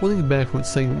myself holding back from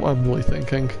saying what I'm really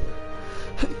thinking.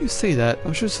 You say that,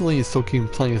 I'm sure Celine is still keeping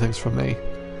plenty of things from me.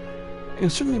 I can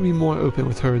certainly be more open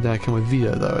with her than I can with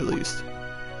Vita, though, at least.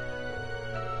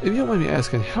 If you don't mind me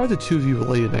asking, how are the two of you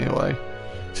related anyway?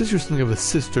 Since you're something of a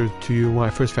sister to you when I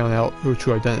first found out her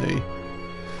true identity.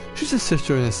 She's a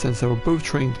sister in a sense that we're both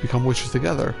trained to become witches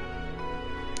together.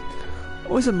 I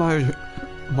always admired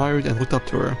and looked up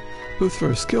to her, both for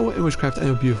her skill in witchcraft and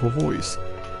her beautiful voice.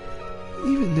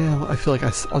 Even now, I feel like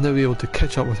I'll never be able to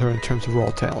catch up with her in terms of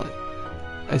raw talent.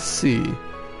 I see.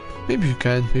 Maybe you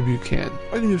can, maybe you can't.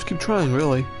 All you can do is keep trying,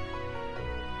 really.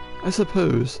 I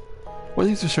suppose. One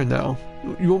thing's for sure now,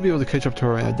 you won't be able to catch up to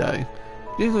her in a day.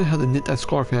 You didn't learn how to knit that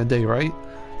scarf in a day, right?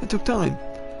 That took time.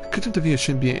 Catching up to Vita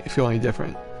shouldn't feel any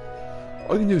different.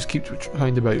 All you can do is keep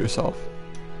trying to better yourself.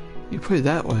 You put it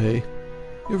that way.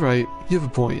 You're right, you have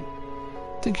a point.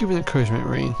 Thank you for the encouragement,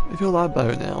 Rain. I feel a lot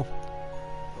better now.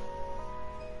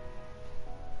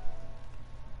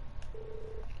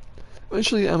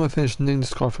 Eventually, Emma finished knitting the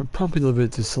scarf and promptly delivered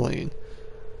it to Celine.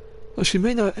 Though she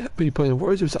may not be putting in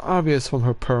words, it was obvious from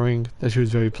her purring that she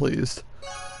was very pleased.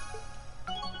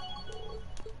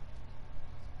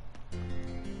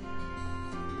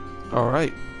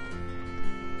 Alright.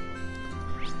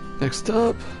 Next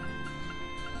up,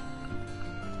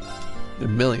 the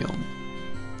Million.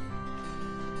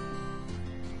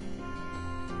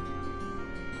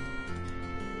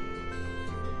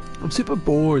 I'm super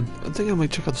bored. I think I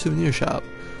might check out the souvenir shop.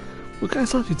 What kind of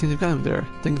stuff do you think they've got in there?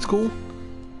 Think it's cool?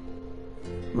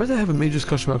 I'd rather have a major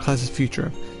discussion about class's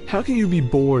future. How can you be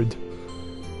bored?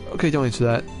 Okay, don't answer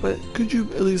that, but could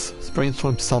you at least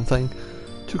brainstorm something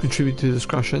to contribute to the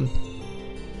discussion?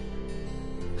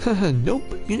 Nope,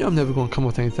 you know I'm never going to come up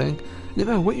with anything. No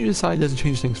matter what you decide doesn't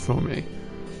change things for me.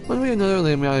 One way or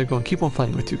another, I'm either going to keep on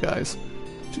fighting with you guys.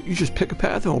 So you just pick a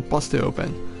path and we'll bust it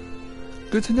open.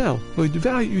 Good to know. Well, you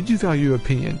do value your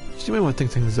opinion, so you might want to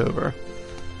think things over.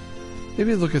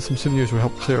 Maybe look at some souvenirs will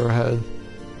help clear our head.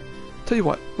 Tell you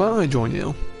what, why don't I join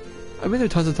you? I've been there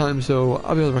tons of times, so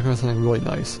I'll be able to recommend something really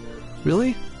nice.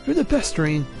 Really? You're the best,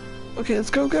 Rain. Okay, let's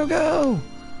go, go, go!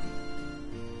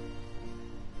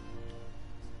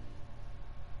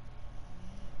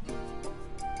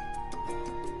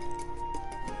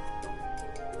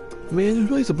 Man, there's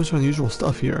really a bunch of unusual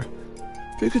stuff here.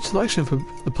 Very good selection for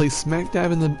the place smack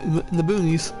dab in the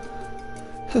boonies.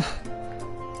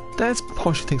 That's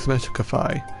how she thinks of Master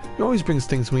Kafai. He always brings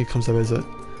things when he comes to visit.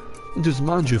 And there's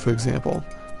manju, for example,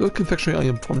 a little confectionery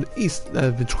item from the east that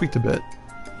have been tweaked a bit.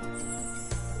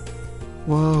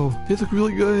 Whoa, they look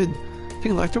really good.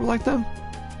 Think Lecter would like them?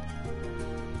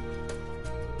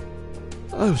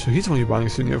 Oh, so he's the one you're buying a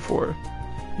souvenir for.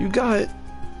 You got it.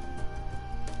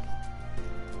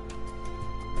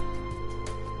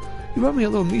 He brought me a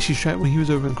little Mishi strap when he was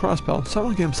over in Crossbell, so I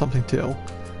want to get him something too.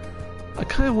 I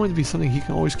kind of want it to be something he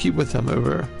can always keep with him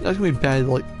over. That's going to be bad,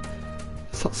 like,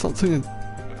 something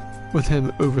with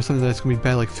him over something that's going to be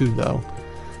bad like food, though.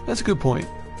 That's a good point.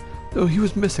 Though he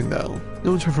was missing, though.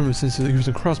 No one's heard from him since he was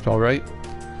in Crossbell, right?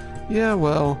 Yeah,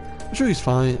 well, I'm sure he's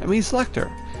fine. I mean, he's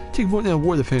Lecter. Take more than a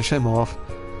war to finish him off.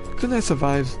 The night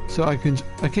survives, so I can't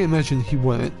imagine he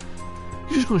wouldn't.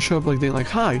 He's just gonna show up like day like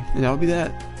hi, and that would be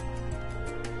that.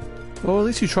 Well, at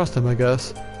least you trust him, I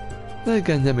guess. Then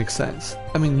again, that makes sense.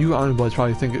 I mean, you Iron Bloods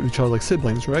probably think of each other like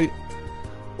siblings, right?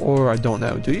 Or I don't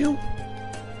know, do you?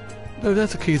 No, if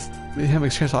that's the case, they have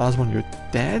exchanged Osborn your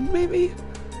dad, maybe?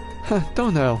 Huh,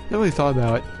 don't know. Never really thought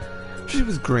about it. Especially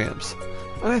with Gramps.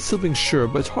 I'm not siblings, sure,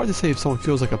 but it's hard to say if someone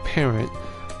feels like a parent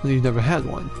when you've never had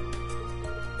one.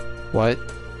 What?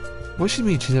 What does she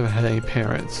mean she's never had any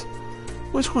parents?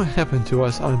 What's going to happen to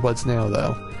us Iron Bloods now,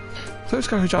 though? Claire's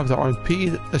got her job as an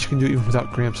RMP that she can do even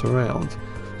without Gramps around.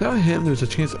 Without him, there's a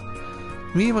chance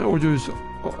me and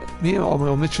all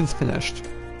my missions finished.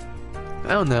 I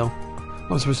don't know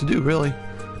what I'm supposed to do, really.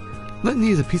 Not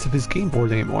need a piece of his game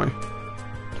board anymore.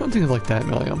 Don't think of it like that,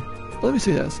 Milliam. But let me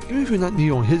say this, even if you're not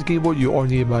needed on his game board, you are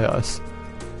needed by us.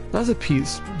 Not as a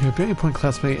piece, you're a very important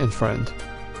classmate and friend.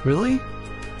 Really?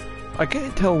 I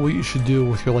can't tell what you should do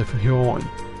with your life from here on.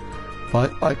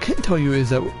 But what I can tell you is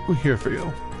that we're here for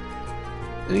you.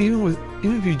 And even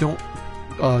if you don't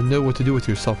know what to do with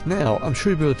yourself now, I'm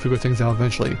sure you'll be able to figure things out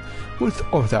eventually, with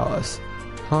or without us.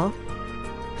 Huh?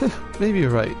 Maybe you're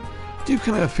right. Deep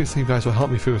kind of fixing you guys will help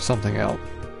me figure something out.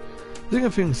 Thinking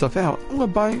of figuring stuff out,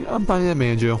 I'm buying that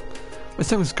Manju. My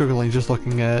stomach's gurgling just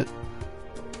looking at it.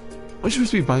 Aren't you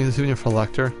supposed to be buying the souvenir for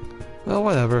Lecter? Well,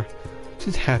 whatever.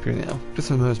 She's happier now. Just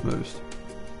some of those moves.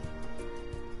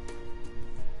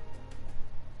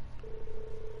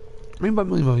 Ring by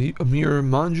Amir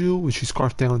Manju, which she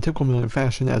scarfed down in typical Milliam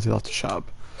fashion as he left the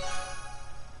shop.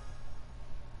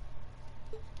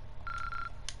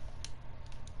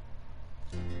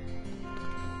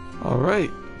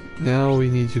 Alright, now we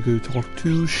need to go talk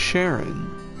to Sharon,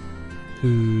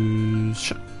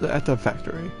 who's at the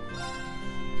factory.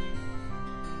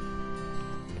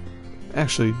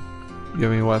 Actually, you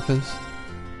have any weapons?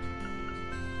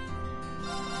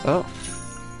 Oh.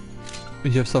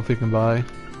 You have stuff we can buy.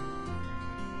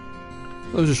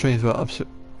 I was just trying to upset.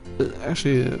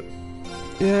 Actually,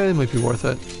 yeah, it might be worth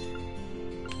it.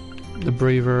 The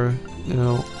Braver, you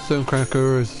know,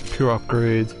 Stonecracker is pure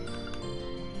upgrade.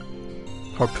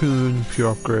 Harpoon,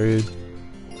 pure upgrade.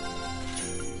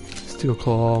 Steel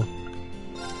Claw.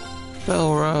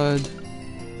 Battle Rod.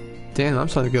 Damn, I'm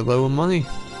starting to get low on money.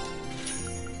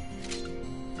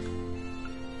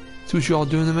 See what you all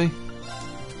doing to me?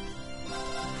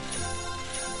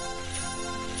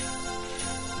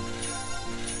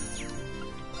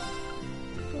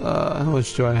 How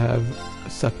much do I have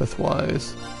Sepith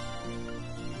wise?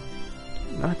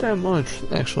 Not that much,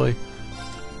 actually.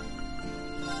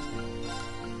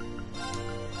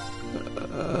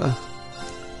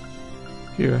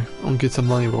 Here, I'm gonna get some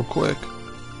money real quick.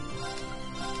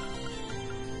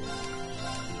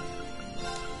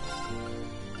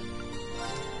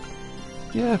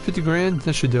 Yeah, 50 grand,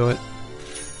 that should do it.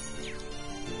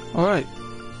 Alright.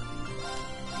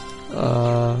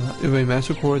 Everybody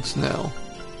master quartz? No.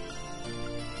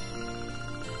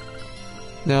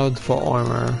 Now default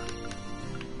armor.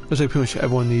 Looks like pretty much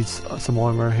everyone needs some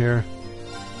armor here.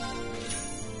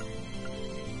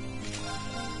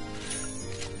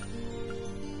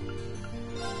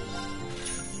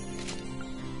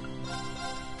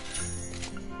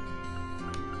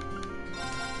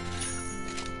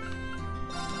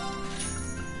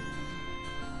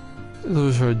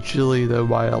 Those are agility though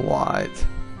by a lot.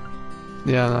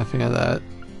 Yeah, I'm not a fan of that.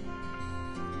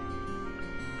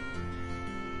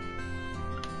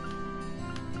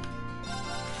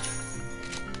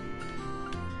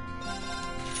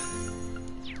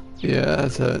 Yeah,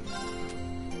 that's it.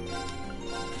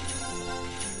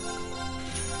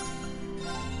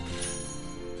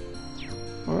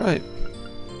 Alright.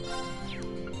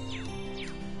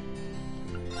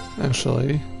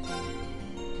 Actually,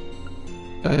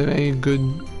 I have any good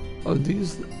of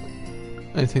these?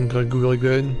 I think like really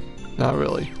good? Not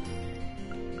really.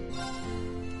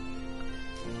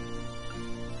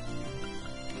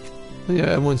 Yeah,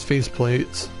 everyone's face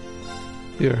plates.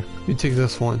 Here, you take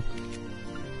this one.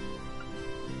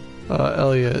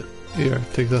 Elliot, here,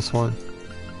 take this one.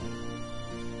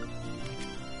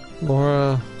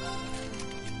 Laura,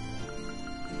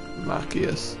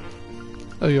 Machias.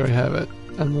 Oh, you already have it.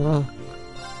 Emma,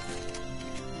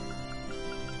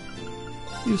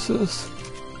 Useless,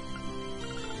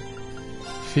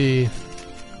 Fee,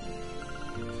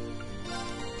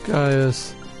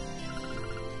 Gaius,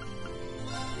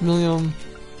 Milliam.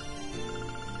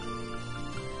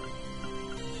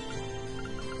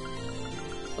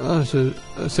 Oh, so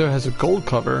Sarah has a gold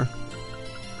cover.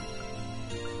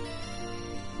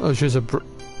 Oh, she has a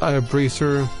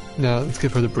bracer. No, let's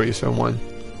give her the bracer one.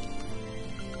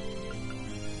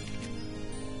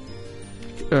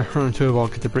 her and two all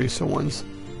get the bracer ones.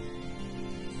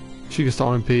 She gets the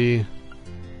RMP.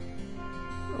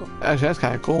 Actually, that's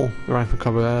kind of cool. The rifle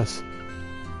cover ass.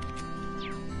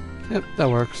 Yep, that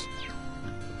works.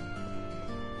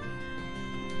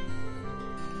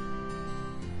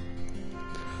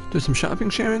 Do some shopping,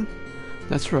 Sharon?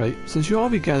 That's right. Since you'll all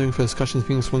be gathering for discussions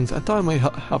Phoenix Wings, I thought I might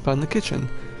help out in the kitchen.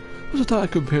 I also thought I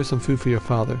could prepare some food for your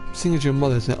father, seeing as your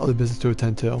mother has other business to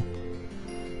attend to.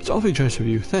 It's awfully generous of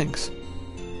you, thanks.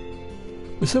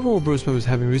 With several Bros members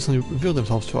having recently revealed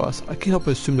themselves to us, I can't help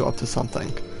but assume they're up to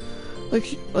something.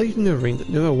 Like you know, Ring,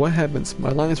 no matter what happens,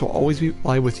 my alliance will always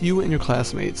lie with you and your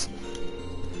classmates.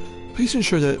 Please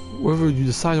ensure that whatever you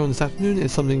decide on this afternoon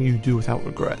is something you do without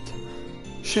regret.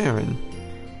 Sharon,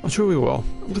 I'm sure we will.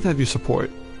 I'm glad to have your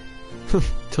support.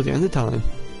 Till the end of time.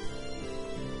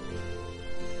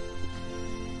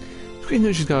 It's great to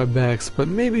know she's got our backs, but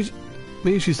maybe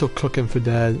she's still cooking for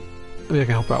Dad. Maybe I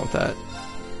can help her out with that.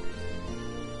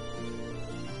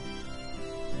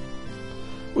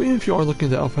 Well, even if you are looking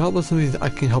to offer help, that means I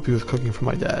can help you with cooking for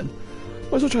my dad.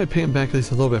 Might as well try to pay him back at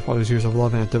least a little bit for all those years of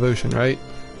love and devotion, right?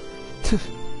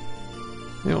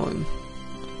 Anyway.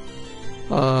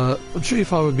 I'm sure your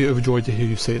father would be overjoyed to hear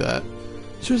you say that.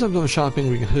 As soon as I'm done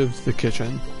shopping, we can head over to the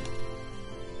kitchen.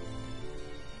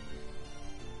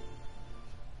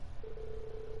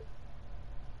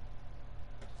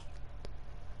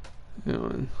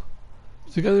 Anyway.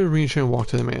 Together, Reen and Sharon walked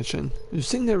to the mansion.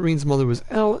 Seeing that Reen's mother was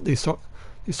out, they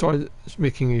started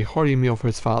making a hearty meal for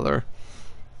his father.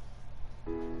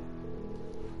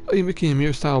 Are you making a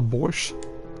Mir-style borscht?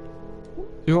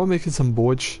 You're all making some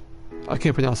borscht? I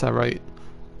can't pronounce that right.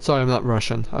 Sorry, I'm not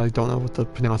Russian. I don't know what the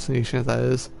pronunciation of that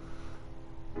is.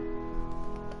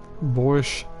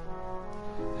 Borscht.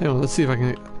 Hang on, let's see if I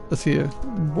can... Let's see here.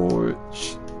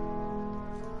 Borscht.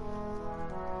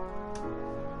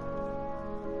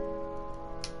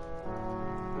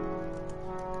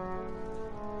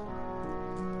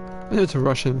 I know it's a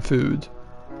Russian food.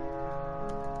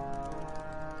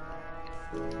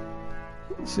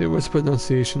 Let's see, what's the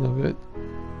pronunciation of it?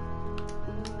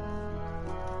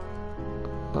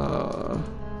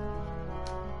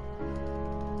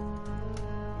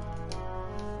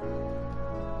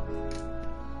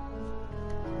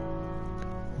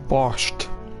 Borscht.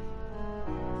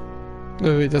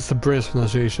 Oh wait, that's the British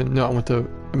pronunciation. No, I went the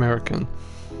American.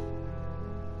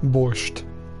 Borscht.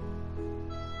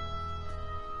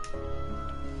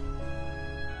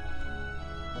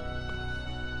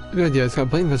 Good idea, it's got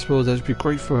plain vegetables that would be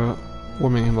great for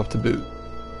warming him up to boot.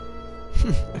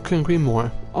 I couldn't agree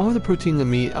more. All of the protein in the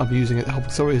meat, I'll be using it to help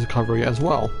accelerate his recovery as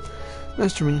well.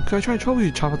 Master Ring, could I try to trouble you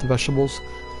to chop out the vegetables?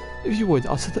 If you would,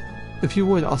 I'll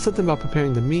set them about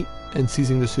preparing the meat and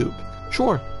seasoning the soup.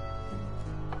 Sure.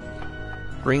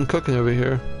 Ring cooking over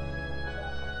here.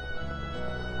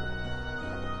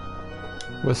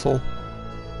 Whistle.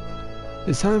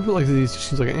 It's time to put like these.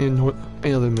 She's like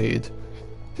any other maid.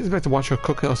 She's back to watch her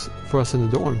cook for us in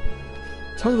the dorm.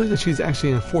 It's hard to believe that she's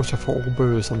actually an enforcer for old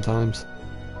burgers sometimes.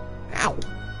 Ow!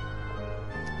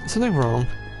 Is something wrong?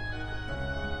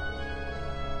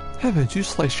 Haven't you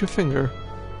sliced your finger?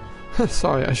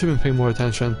 Sorry, I should have been paying more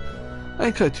attention. I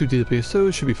didn't cut it too deeply, so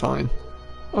it should be fine.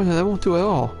 Oh no, that won't do at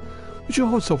all. Would you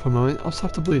hold still for a moment? I'll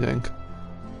stop the bleeding.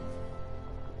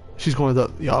 She's going to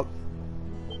the... Yup.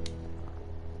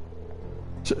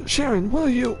 Sharon, what are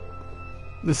you...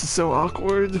 This is so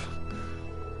awkward.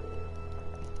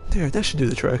 There, that should do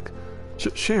the trick.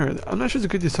 Sharon, I'm not sure it's a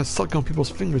good idea to start sucking on people's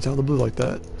fingers out of the blue like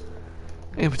that.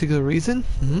 Any particular reason?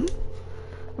 I'm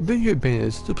bringing you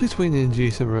advantage, so please wait in the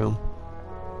adjacent room.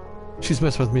 She's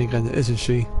messing with me again, isn't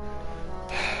she?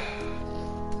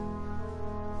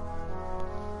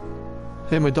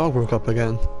 Hey, my dog woke up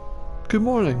again. Good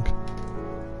morning.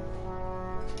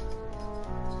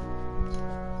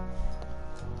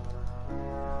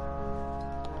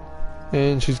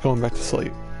 And she's going back to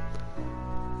sleep.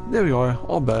 There we are,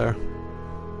 all better.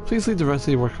 Please leave the rest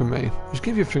of your work for me. Just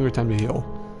give your finger time to heal.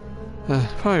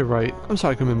 Probably right. I'm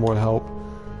sorry I couldn't be more help.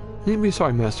 You need to be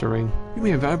sorry, Master Ring. You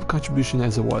made a valuable contribution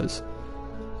as it was.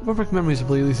 I have perfect memories of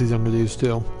Lely's younger days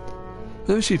too.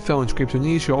 Whenever she fell and scraped her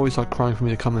knees, she always started crying for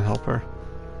me to come and help her.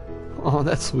 Oh,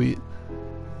 that's sweet.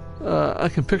 I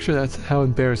can picture that's how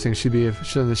embarrassing she'd be if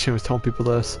she didn't have the chance telling people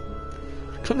this.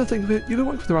 Come to think of it, you've been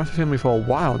working for the Reinford family for a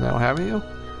while now, haven't you?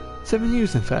 7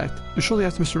 years, in fact. But shortly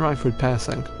after Mr. Reinford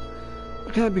passing.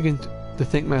 I cannot begin to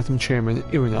thank Madam Chairman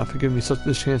Irina for giving me such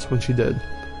a chance when she did.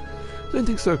 Then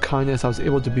thanks to her kindness, I was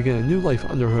able to begin a new life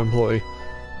under her employ.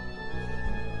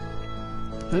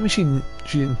 That means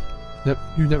you've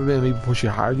never been a maid before she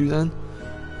hired you then?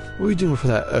 What were you doing for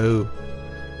that? Oh.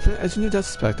 As you no doubt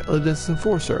suspect, I lived as an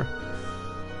enforcer.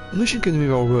 The mission given me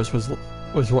by Rose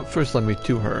was what first led me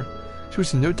to her. She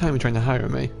wasted no time in trying to hire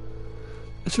me.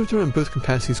 I served her in both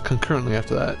capacities concurrently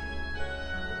after that.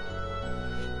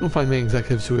 You won't find many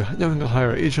executives who would never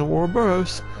hire Agent Aurora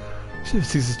Burroughs. She never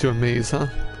ceases to amaze, huh?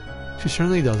 She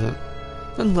certainly doesn't.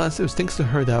 Nonetheless, it was thanks to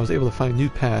her that I was able to find a new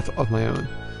path of my own.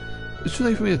 It's too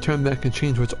late for me to turn back and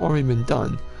change what's already been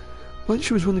done. But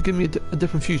she was willing to give me a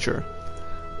different future.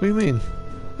 What do you mean?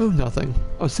 Oh, nothing.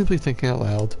 I was simply thinking out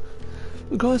loud.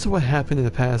 Regardless of what happened in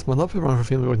the past, my love for her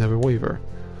family would never waver.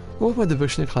 Nor with my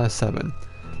devotion to Class 7.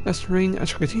 Master Rain, I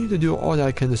shall continue to do all that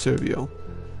I can to serve you.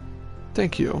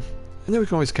 Thank you. I know we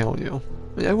can always count on you.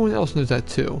 And everyone else knows that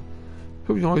too.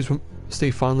 Hope you can always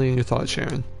stay fondly in your thoughts,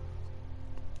 Sharon.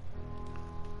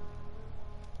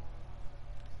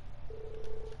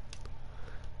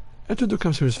 After the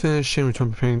conversation was finished, Sharon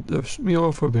returned preparing the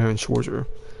meal for Baron Schwarzer.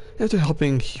 After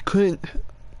helping, he couldn't...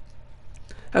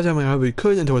 After helping however he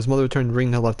could until his mother returned, the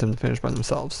ring had left them to finish by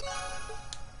themselves.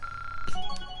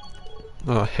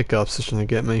 Oh, hiccups, it's gonna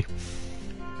get me.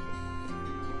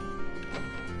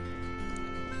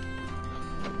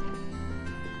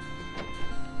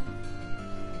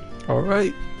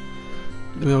 Alright.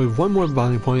 We have one more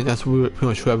bonding point, that's pretty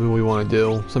much whoever we want to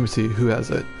do. So let me see who has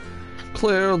it.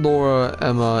 Claire, Laura,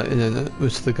 Emma, and then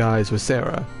most of the guys with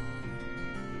Sarah.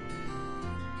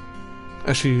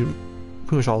 Actually,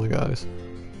 pretty much all the guys.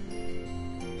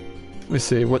 Let me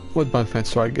see, what bond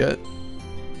points do I get?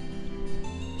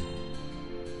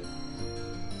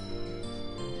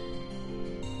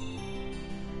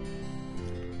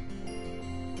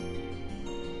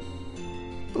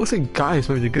 It looks like Guy's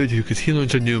might be the go-to because he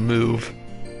learns a new move.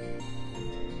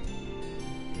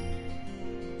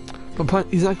 But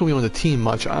he's not going to be on the team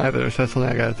much either, so that's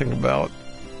something I gotta think about.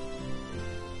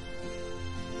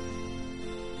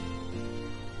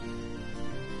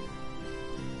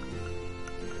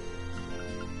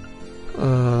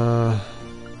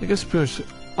 I guess pretty much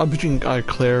I'm between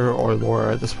Claire or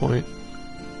Laura at this point.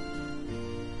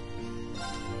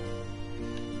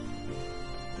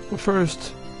 But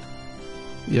first,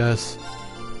 yes,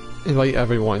 invite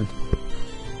everyone.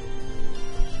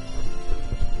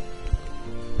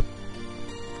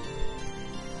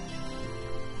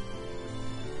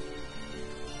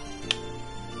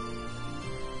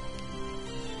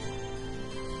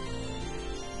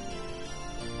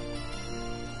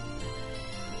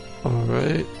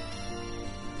 Alright.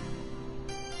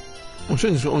 I'm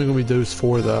sure it's only going to be those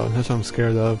four though, that's what I'm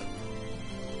scared of.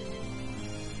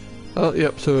 Oh,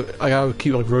 yep, so I gotta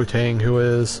keep like rotating who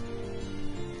is.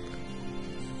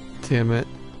 Damn it.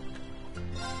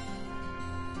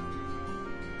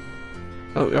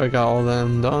 Oh, I got all of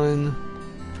them done.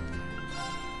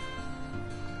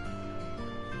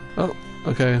 Oh,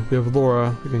 okay, we have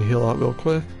Laura, we can heal out real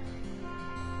quick.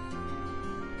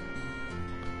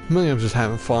 Maybe I'm just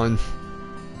having fun.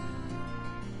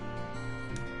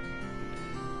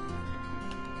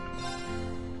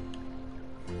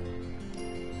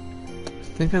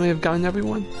 I think I may have gotten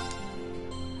everyone.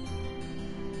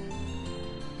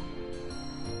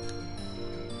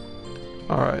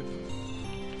 Alright.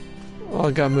 Well,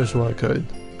 I got most of what I could.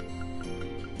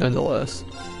 Nonetheless.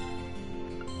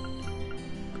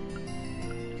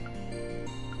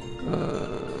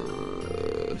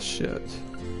 Shit.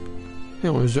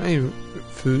 Hang on, is there any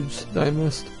foods that I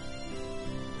missed?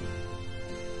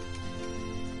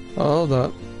 Oh, hold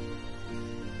up.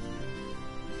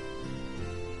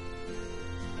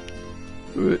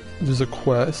 There's a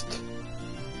quest.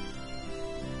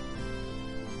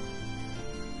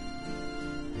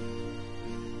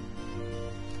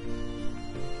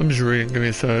 I'm just reading, give me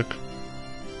a sec.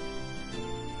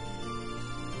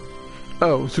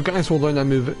 Oh, so guys will learn that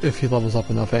move if he levels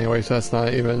up enough anyway, so that's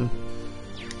not even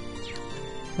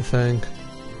a thing.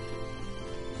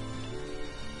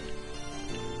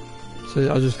 So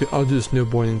I'll do this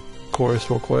snowboarding course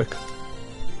real quick.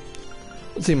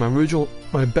 Let's see,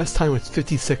 my best time was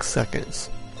 56 seconds.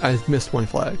 I missed one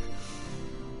flag.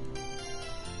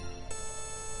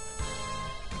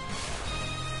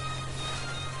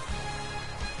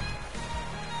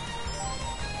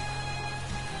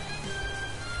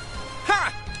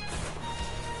 Ha!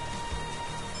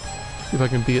 See if I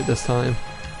can beat it this time.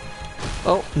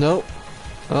 Oh, no.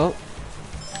 Oh.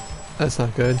 That's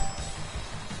not good.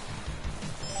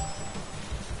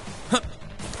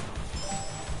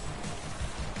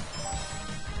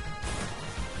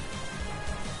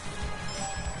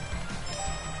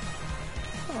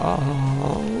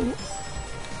 Oh.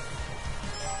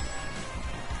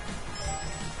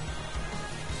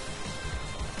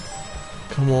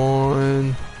 Come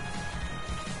on.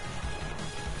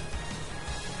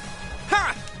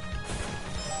 Ha!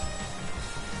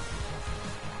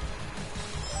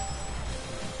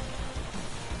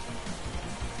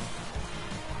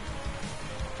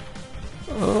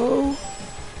 Oh.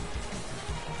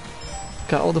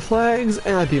 Got all the flags,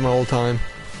 and I beat my old time.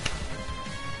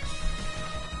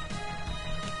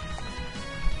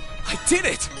 I did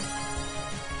it!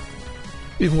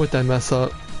 Even with that mess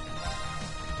up.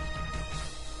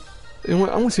 You know what?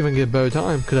 I'm gonna see if I can get a better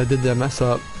time, because I did that mess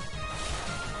up.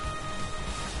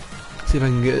 See if I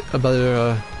can get a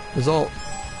better result.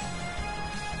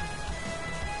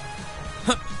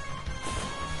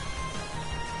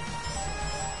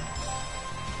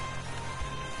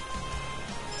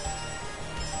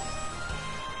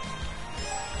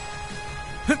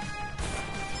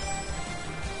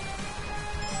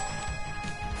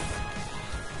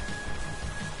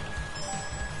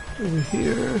 Over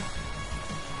here.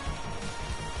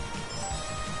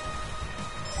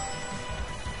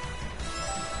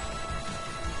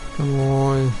 Come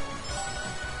on.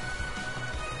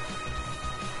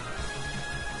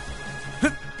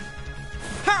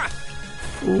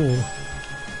 Ooh.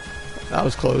 That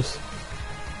was close.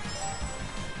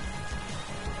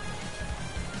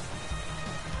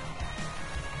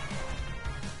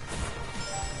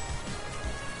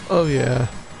 Oh yeah.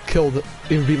 Killed it.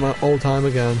 Even beat my old time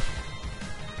again.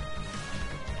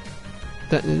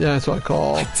 That's what I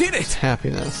call I did it!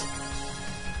 Happiness.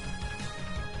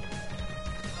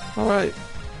 Alright.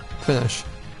 Finish.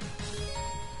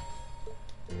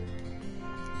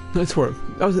 Nice work.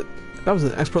 That was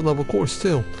an expert level course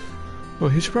too. Well,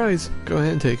 here's your prize. Go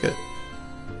ahead and take it.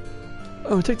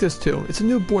 Oh, take this too. It's a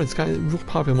new board that's kind of real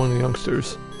popular among the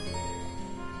youngsters.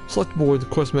 Select board. The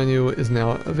course menu is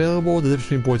now available. The difference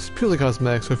between boards is purely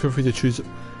cosmetic, so feel free to choose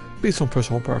based on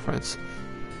personal preference.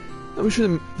 And be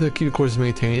sure to keep the courses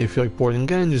maintained. If you like boarding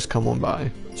again, just come on by.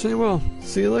 So anyway,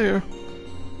 see you later.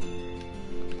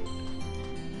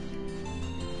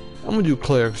 I'm gonna do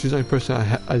Claire, because she's the only person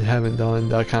I haven't done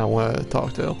that I kind of want to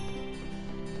talk to.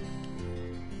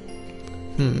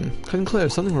 Cousin Claire,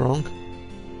 something wrong?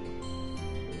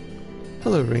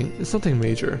 Hello, Ring. It's nothing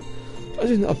major. I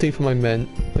did an update for my men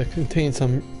that contains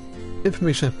some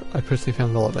information I personally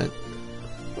found relevant.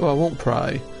 Well, I won't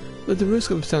pry, but at the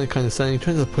risk of sounding condescending,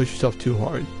 try not to push yourself too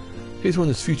hard. In case one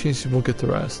of those few changes will get the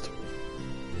rest.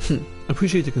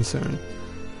 Appreciate the concern.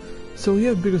 So you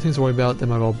have bigger things to worry about than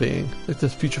my well-being, like the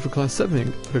future for Class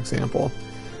 7, for example.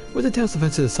 With the town's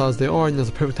defenses as solid as they are, now's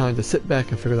the perfect time to sit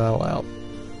back and figure that all out.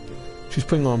 She's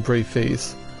putting on a brave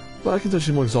face, but I can tell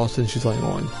she's more exhausted than she's letting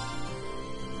on.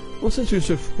 Well, since you're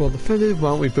so well defended,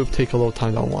 why don't we both take a little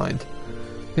time to unwind?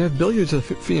 We have billiards at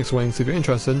the Phoenix Wings if you're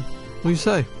interested. What do you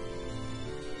say?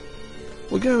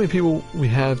 We'll get how many people we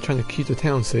have trying to keep the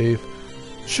town safe.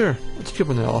 Sure, let's keep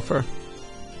on the offer.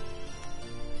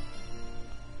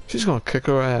 She's gonna kick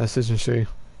her ass, isn't she?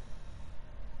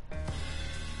 Are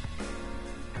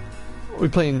we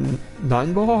playing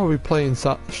 9-ball or are we playing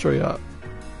straight up?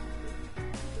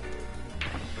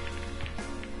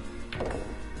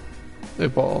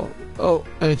 Ball. Oh,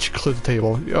 and she cleared the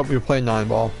table. Yep, we were playing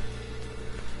 9-ball.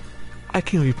 I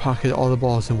can repocket all the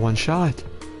balls in one shot.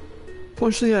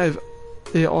 Fortunately,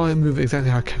 they all move exactly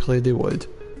how I calculated they would.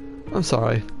 I'm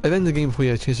sorry. I've ended the game before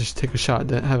you had a chance to take a shot,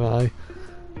 haven't I?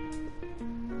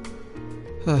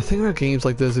 The thing about games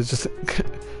like this is just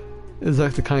is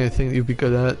like the kind of thing that you'd be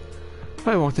good at.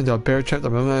 I walked into a bear trap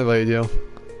the moment I invited you.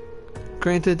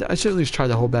 Granted, I should at least try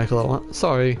to hold back a little.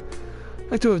 Sorry.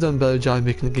 I could have done a better job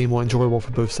making the game more enjoyable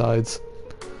for both sides.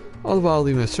 All the while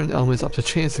leaving certain elements up to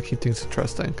chance to keep things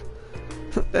interesting.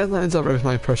 That lines up right with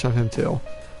my impression of him too.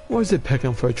 Always did pick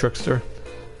him for a trickster.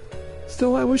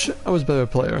 Still, I wish I was a better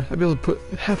player. I'd be able to put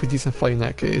half a decent fight in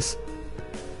that case.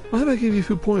 Well, how about I give you a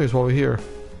few pointers while we're here?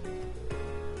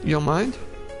 You don't mind?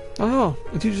 Oh,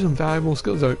 it teaches you some valuable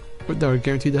skills that are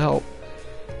guaranteed to help.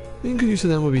 Making good use of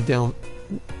them will be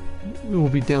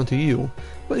down to you,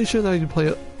 but you should know you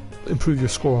can improve your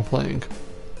score while playing.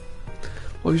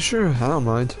 Well, sure, I don't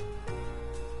mind.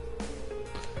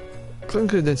 Glenn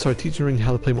could then start teaching Ring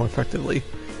how to play more effectively.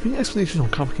 Giving explanations on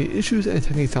complicated issues and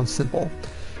techniques sounds simple.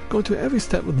 Going through every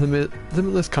step with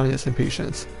limitless kindness and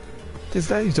patience. These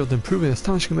values don't improve an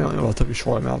astonishing amount in a relatively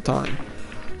short amount of time.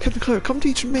 Captain Claire, come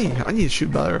teach me! I need to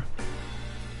shoot better.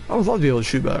 I would love to be able to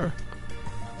shoot better.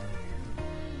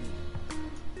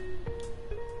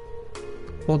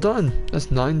 Well done. That's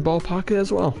 9-ball pocket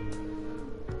as well.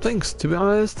 Thanks. To be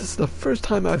honest, this is the first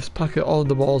time I've pocketed all of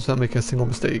the balls without making a single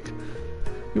mistake.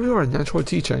 You really are a natural at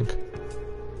teaching.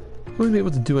 You wouldn't be able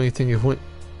to do anything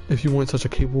if you weren't such a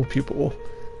capable pupil.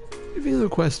 If you have any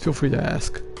requests, feel free to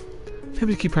ask. I'm happy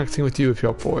to keep practicing with you if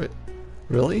you're up for it.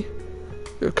 Really?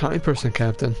 You're a kind person,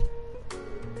 Captain.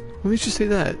 What makes you say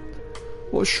that?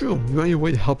 Well, it's true. You went on your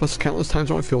way to help us countless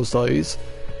times on our field studies,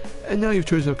 and now you've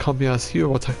chosen to accompany us here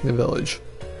while attacking the village.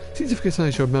 It's easy to forget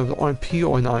sometimes you're a member of the RMP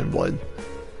or an Iron Blood.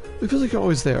 It feels like you're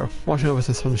always there, watching over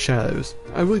us from the shadows.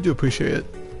 I really do appreciate it.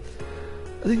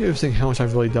 I think you're saying how much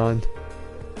I've really done.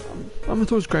 I'm a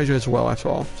Thor's graduate as well, after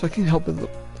all, so I can't help but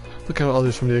look at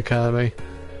others from the academy.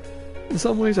 In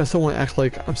some ways, I still want to act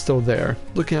like I'm still there,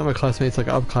 looking at my classmates like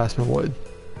an upperclassman would.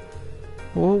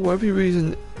 Well, whatever your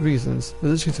reasons, it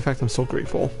doesn't change the fact I'm so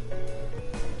grateful.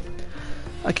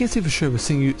 I can't say for sure with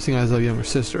seeing as a younger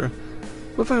sister,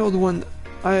 but if I were the one,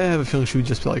 I have a feeling she would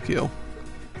just be like you.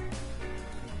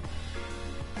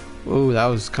 Oh, that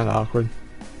was kind of awkward.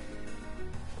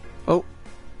 Oh.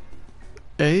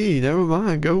 Hey, never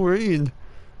mind, go read.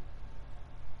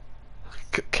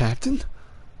 Captain?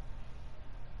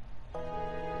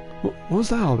 What was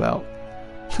that all about?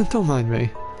 Don't mind me.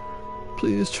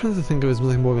 Please, try not to think of it as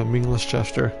nothing more than a meaningless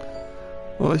gesture.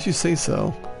 Well, if you say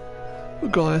so.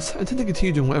 Regardless, I intend to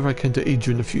continue doing whatever I can to aid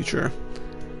you in the future.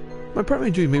 My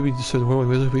primary duty may be to serve the world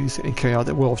with abilities and carry out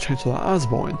the will of Chancellor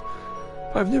Osborne,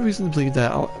 but I have no reason to believe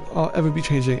that I'll ever be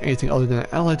changing anything other than an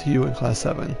ally to you in Class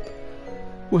 7.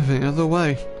 With any other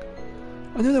way,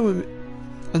 I know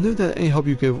that any help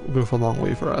you give will go a long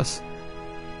way for us.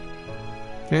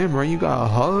 Damn, Rain, you got a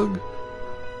hug?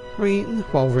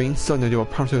 While Rain still knew they were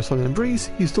prompted with a sudden embrace,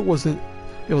 he still wasn't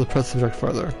able to press the subject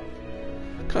further.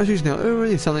 Conversations now over,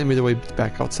 they suddenly made their way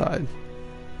back outside.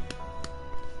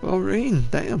 Well, Rain,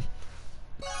 damn.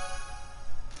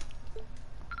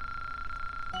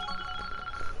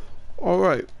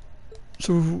 Alright,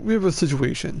 so we have a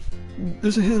situation.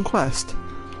 There's a hidden quest,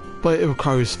 but it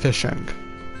requires fishing.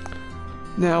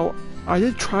 Now, I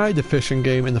did try the fishing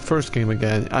game in the first game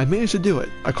again. I managed to do it.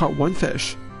 I caught one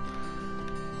fish.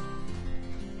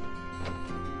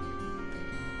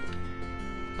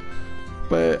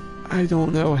 But I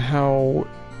don't know how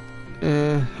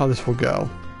this will go.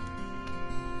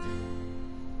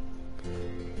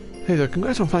 Hey there,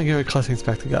 congrats on finally getting our classmates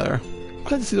back together.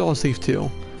 Glad to see they're all safe too.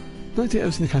 Not like I've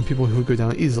ever seen the kind of people who go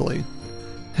down easily.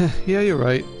 Yeah, you're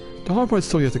right. The hard part's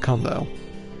still yet to come though.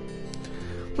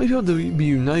 We feel to be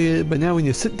united, but now we need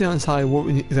to sit down and decide what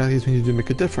exactly we need to do to make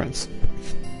a difference.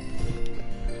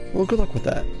 Well, good luck with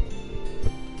that.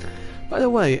 By the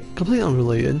way, completely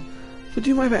unrelated, but do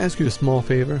you mind if I ask you a small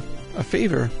favor? A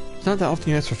favor? It's not that often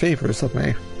you ask for favors of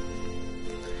me.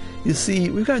 You see,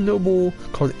 we've got a noble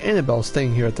called Annabelle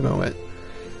staying here at the moment,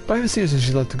 but I haven't seen her since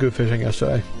she left to go fishing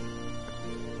yesterday.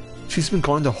 She's been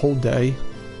gone the whole day.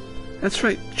 That's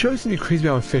right, she always seems to be crazy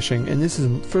about fishing, and this is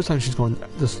the first time she's gone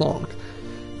this long.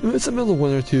 It's the middle of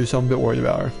winter too, so I'm a bit worried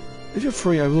about her. If you're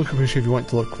free, I would really appreciate if you went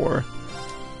to look for her.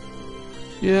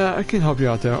 Yeah, I can help you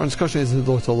out there. Our discussion isn't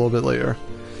until a little bit later.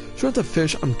 If you want to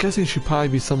fish, I'm guessing she'd probably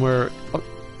be somewhere up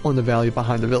on the valley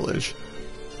behind the village.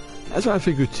 That's what I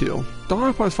figured too. The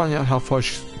hard part is finding out how far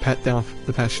she's down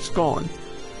the path she's gone.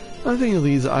 I don't think it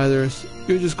leads either, so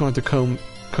you're just going to comb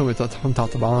it from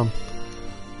top to bottom.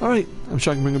 Alright, I'm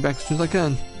sure I can bring her back as soon as I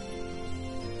can.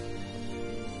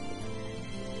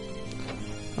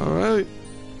 Alright.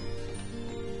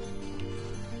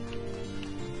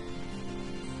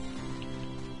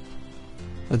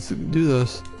 Let's do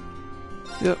this.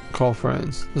 Yep, call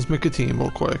friends. Let's make a team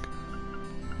real quick.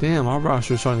 Damn, our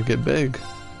roster's starting to get big.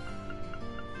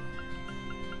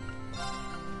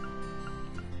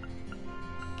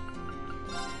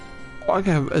 Oh, I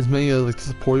can have as many like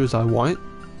supporters as I want.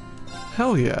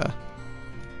 Hell yeah.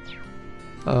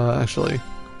 Actually.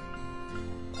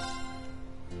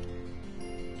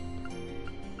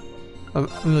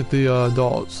 I'm like the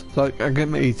adults. So I get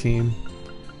my A team.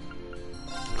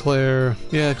 Claire.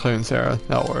 Yeah, Claire and Sarah.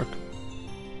 That'll work.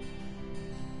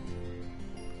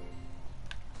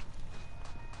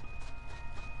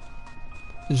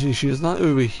 She is not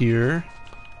over here.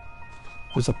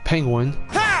 There's a penguin.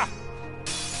 Ha!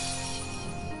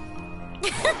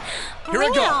 Here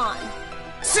I go.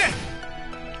 Sit.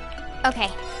 Okay.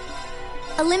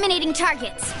 Eliminating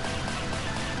targets.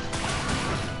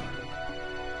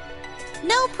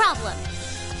 No problem.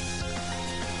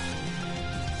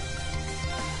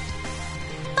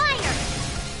 Fire!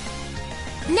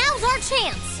 Now's our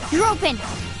chance. You're open.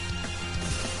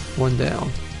 One down.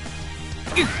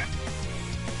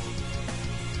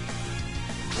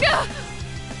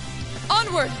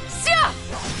 Onward!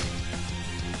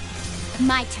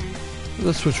 My turn.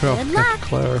 Let's switch her Good off luck.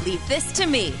 Claire. Leave this to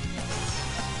me.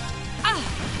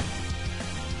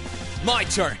 My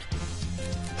turn.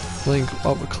 Link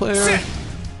up with Claire.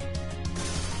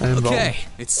 And Okay,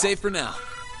 it's safe for now.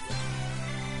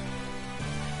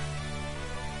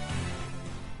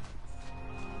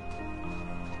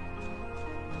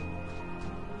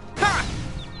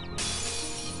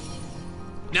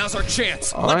 Now's our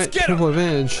chance. Let's Alright, get him. triple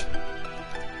advantage.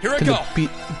 Here I Gonna go.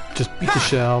 Just beat the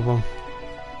shit out of him.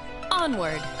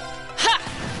 Onward.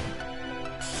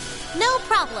 No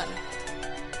problem.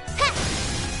 Ha!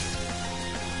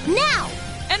 Now!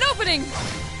 An opening!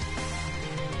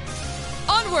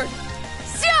 Onward!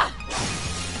 Sia!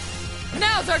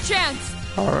 Now's our chance!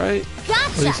 Alright.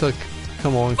 Gotcha! Lisa,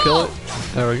 come on, kill it.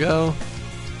 There we go.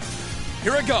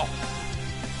 Here I go.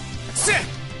 Sit.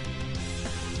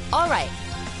 All right.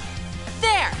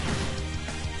 There!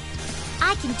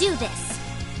 I can do this.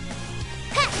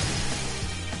 Ha!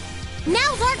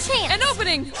 Now's our chance! An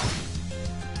opening!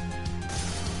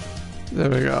 There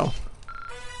we go.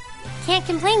 Can't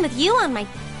complain with you on my...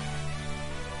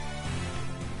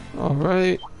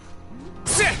 Alright.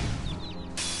 Sit.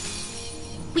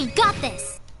 We got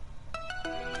this!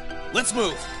 Let's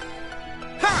move.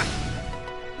 Ha!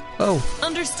 Oh.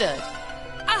 Understood.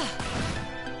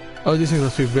 Oh, these things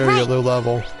must be very low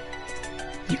level.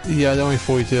 Yeah, they're only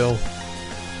 42.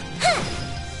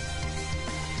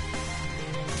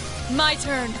 My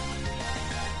turn.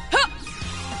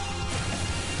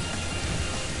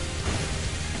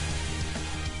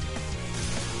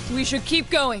 We should keep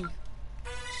going.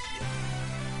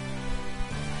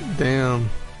 Damn.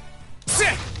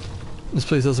 Sit. This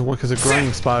place doesn't work as a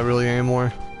grinding spot really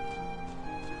anymore.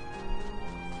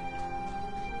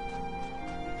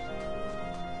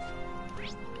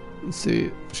 Let's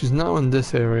see. She's not in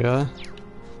this area.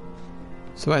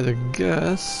 So I had to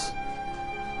guess.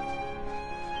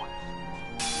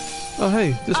 Oh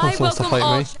hey, this one wants to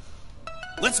fight me.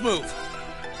 Let's move.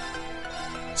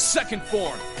 Second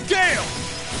form. Gale.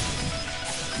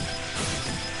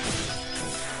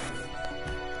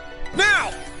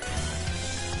 Now.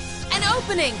 An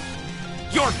opening!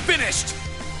 You're finished.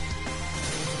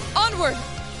 Onward!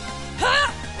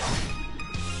 Ha!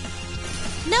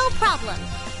 No problem.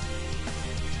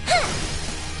 Ha!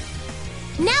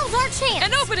 Now's our chance!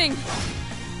 An opening!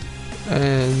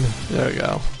 And there we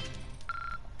go.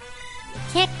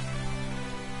 Can't...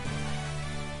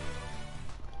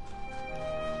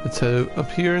 Let's head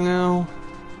up here now.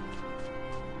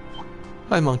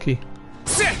 Hi, monkey.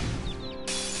 Sit.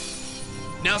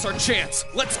 Now's our chance.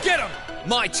 Let's get him.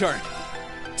 My turn.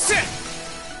 Sit.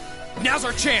 Now's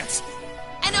our chance.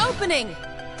 An opening!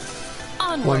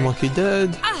 Onward! One monkey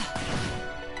dead.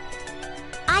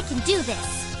 I can do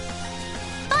this.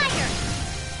 Fire!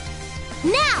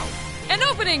 Now! An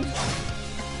opening!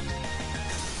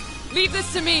 Leave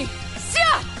this to me.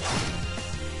 Sia!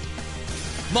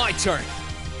 My turn.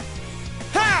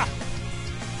 Ha!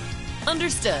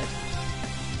 Understood.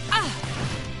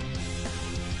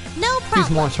 No These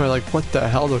problem. monsters are like, what the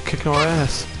hell? They're kicking our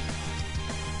ass.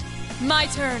 My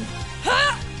turn.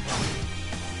 Ha!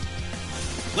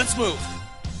 Let's move.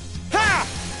 Ha!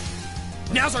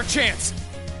 Now's our chance.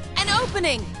 An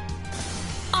opening!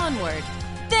 Onward.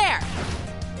 There!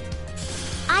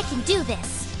 I can do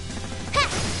this. Ha!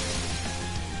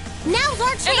 Now's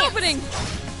our chance! An opening!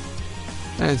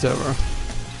 And it's over.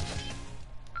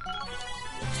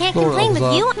 Can't Lower complain with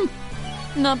levels you.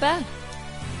 Not bad.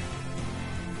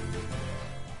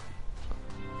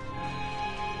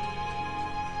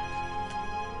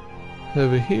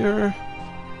 Over here.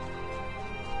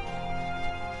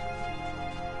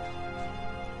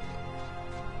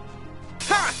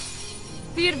 Ha!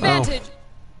 The advantage!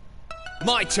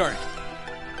 My turn.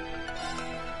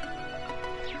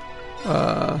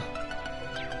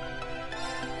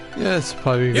 Yeah, it's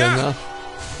probably good enough.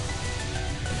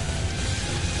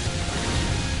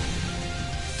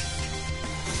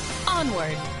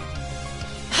 Onward.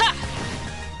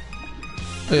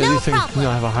 Oh, yeah, No these things do problem.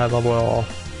 not have a high level at all.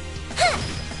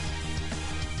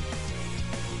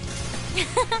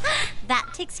 That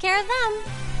takes care of them.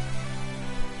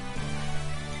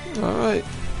 Alright.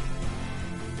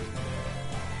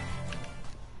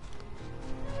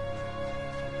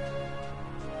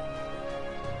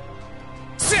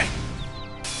 Sit.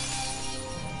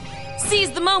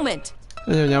 Seize the moment!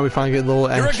 And then now we finally get a little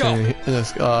Here I action go. in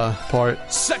this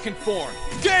part. Second form.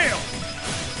 Gale.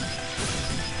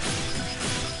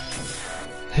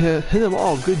 Hit them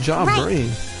all. Good job, Right.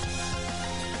 Brain.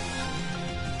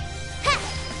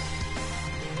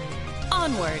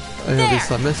 Onward. I know There! this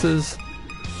misses.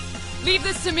 Leave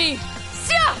this to me.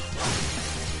 Sia!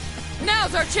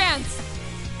 Now's our chance!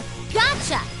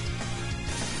 Gotcha!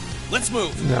 Let's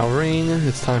move. Now, Rain,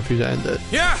 it's time for you to end it.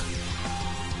 Yeah.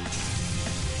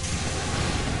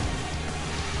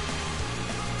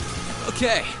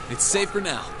 Okay, it's safe for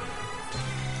now.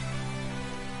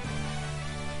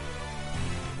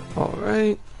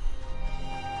 Alright.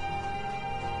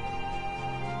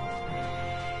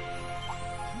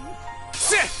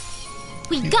 Sit.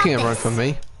 We You got can't this. run from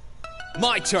me.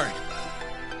 My turn.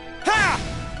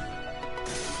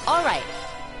 All right.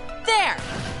 There!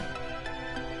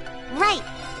 Right.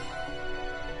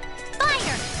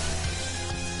 Fire!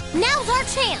 Now's our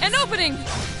chance! An opening!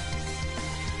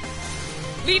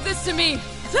 Leave this to me.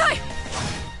 Die!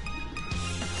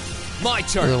 My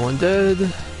turn. Another one dead.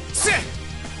 Sit.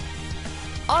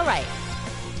 All right.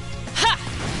 Ha!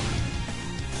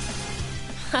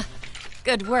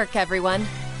 Good work, everyone.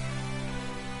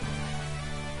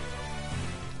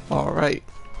 Alright.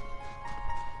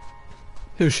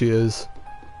 Here she is.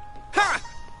 Ha!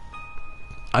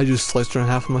 I just sliced her in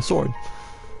half with my sword.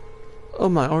 Oh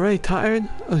my, already tired?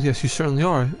 Oh yes, you certainly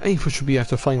are. Any foot should be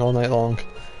after fighting all night long.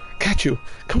 Catch you!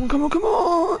 Come on, come on, come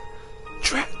on!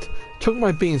 Drat! Took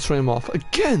my bait and swam off.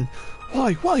 Again!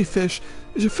 Why, fish?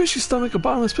 Is your fishy stomach a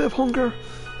bottomless pit of hunger?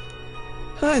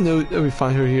 I know that we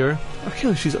find her here.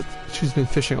 Apparently she's been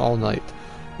fishing all night.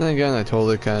 Then again, I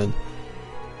totally can.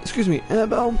 Excuse me,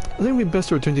 Annabelle? I think we'd best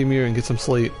to return to Ymir and get some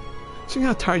sleep. Seeing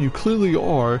how tired you clearly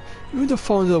are, even to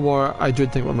fall into the water, I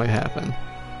dread think what might happen.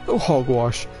 Oh,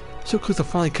 hogwash. So close to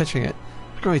finally catching it.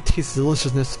 I can already taste the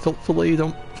deliciousness,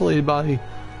 filleted body.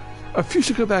 A few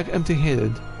should go back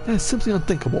empty-handed. That is simply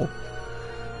unthinkable.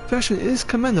 Fashion is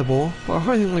commendable, but I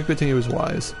hardly think Liquidity was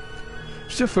wise.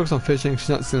 She's still focused on fishing, she's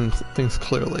not seeing things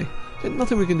clearly. There's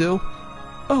nothing we can do.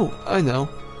 Oh, I know.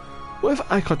 What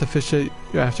if I caught the fish that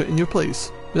you're after in your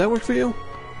place? Would that work for you?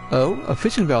 Oh, a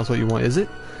fishing vow is what you want, is it?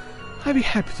 I'd be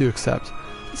happy to accept.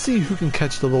 Let's see who can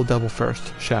catch the little devil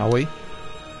first, shall we?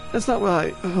 That's not what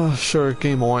I... Oh, sure,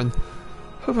 game on.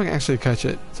 Hope I can actually catch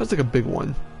it. Sounds like a big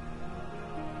one.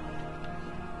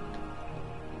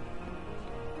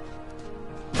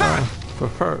 For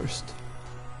first.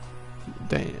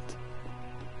 Dang it.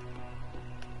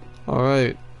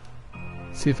 Alright.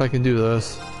 See if I can do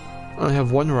this. I only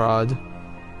have one rod.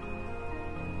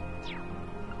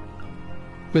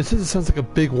 But since it sounds like a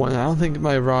big one, I don't think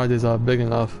my rod is big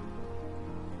enough.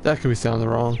 That could be sounding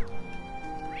wrong.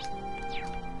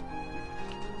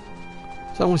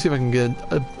 So I want to see if I can get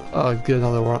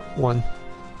another one.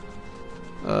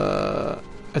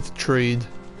 At the trade.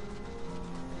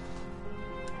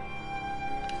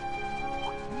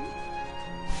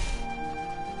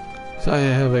 So I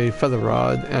have a feather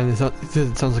rod, and it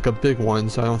sounds like a big one,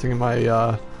 so I don't think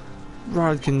my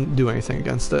rod can do anything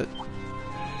against it.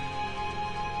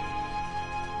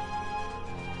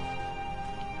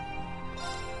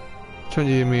 Turn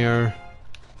to Ymir.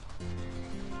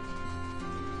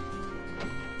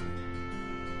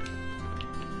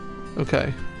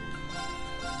 Okay.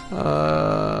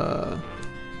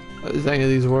 Does any of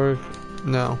these work?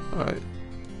 No. Alright.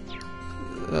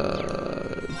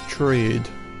 Trade.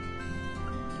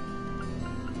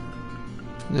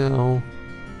 No.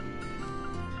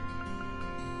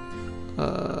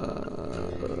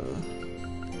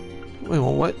 Wait,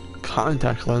 well, what?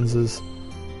 Contact lenses.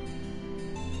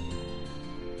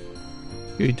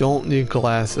 You don't need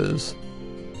glasses.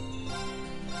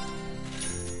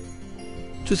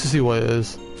 Just to see what it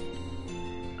is.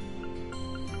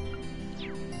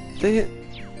 Dang it.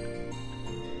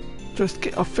 Just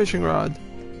get a fishing rod.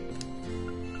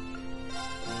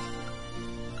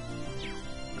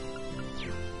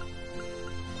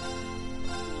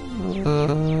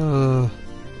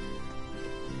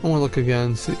 I want to look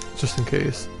again, see, just in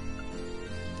case.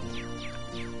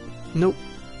 Nope.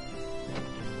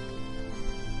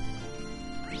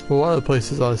 Well, a lot of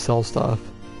places sell stuff.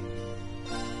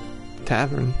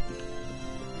 Tavern.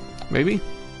 Maybe?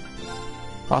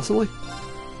 Possibly?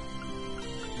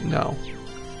 No.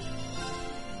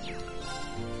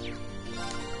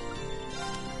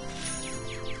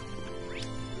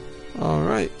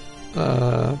 Alright.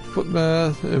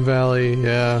 Footbath and Valley,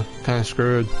 yeah, kinda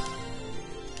screwed.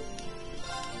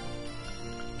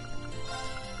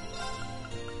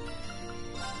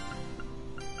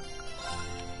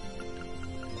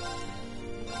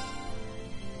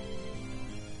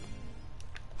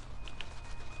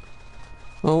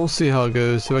 Well, we'll see how it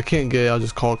goes. If I can't get it, I'll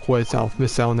just call it quits. I'll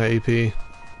miss out on the AP.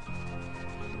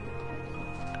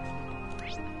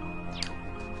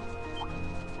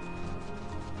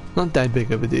 Not that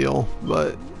big of a deal,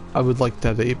 but I would like to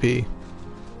have the AP.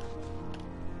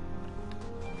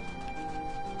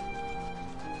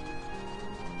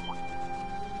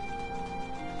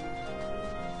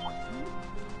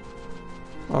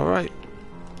 Alright.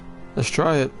 Let's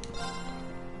try it.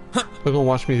 They're gonna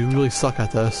watch me really suck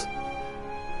at this.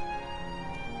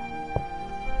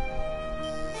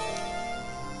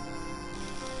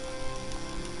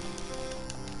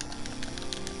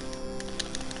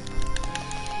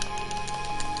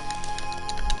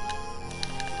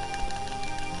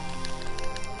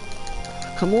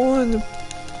 Come on!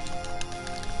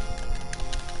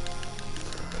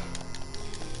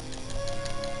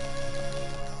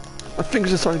 My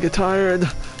fingers are starting to get tired.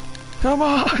 Come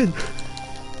on!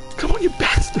 Come on, you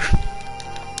bastard!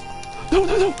 No,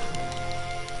 no, no!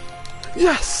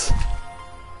 Yes!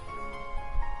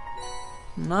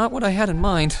 Not what I had in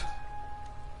mind.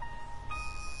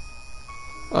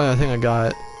 Oh, yeah, I think I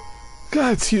got it.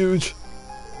 God, it's huge.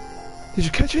 Did you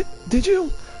catch it? Did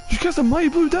you? Did you catch the mighty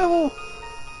blue devil?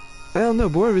 I don't know,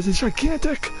 boy, it's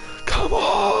gigantic. Come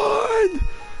on!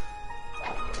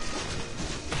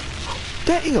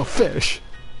 That ain't a fish.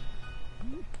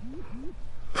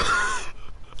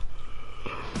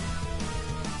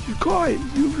 You caught it.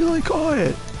 You really caught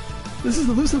it. This is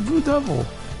the elusive blue devil.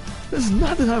 This is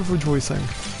not the time for rejoicing.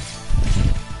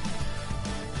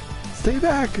 Stay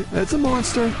back. It's a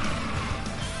monster.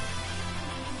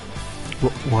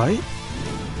 What?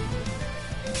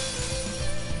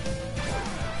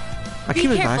 I can't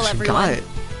believe I actually got it.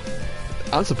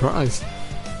 I'm surprised.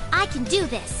 I can do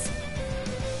this.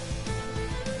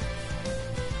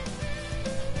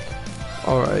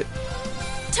 Alright.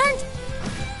 Turned.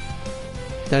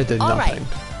 That did nothing.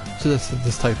 So that's what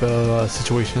this type of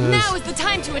situation is. Now is the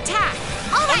time to attack.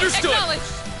 All right. Understood.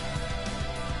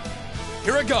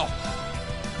 Here I go.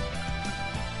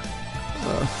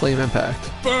 Flame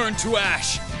impact. Burn to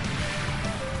ash.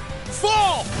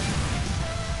 Fall!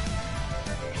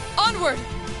 Onward.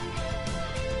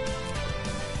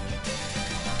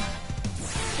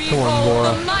 Come on,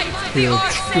 Laura. The might, the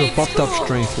You're buffed up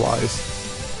strength-wise.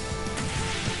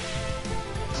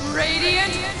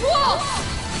 Radiant Wolf!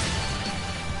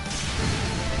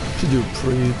 Should do a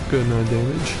pretty good amount of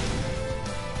damage.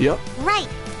 Yep. Right.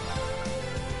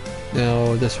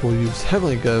 Now this will use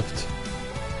Heavenly Gift.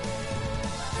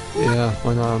 Yeah,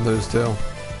 why not on those two?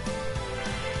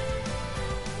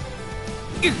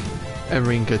 And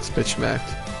Ring gets bitch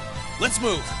smacked. Let's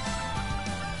move.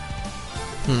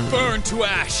 Burn to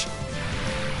ash.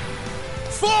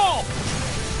 Fall!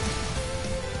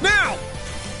 Now!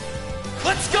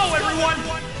 Let's go, everyone!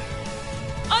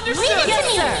 Understood!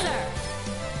 Yes, sir!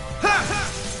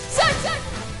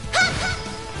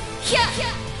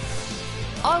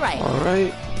 Alright.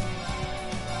 Alright.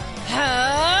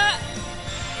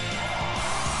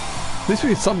 At least we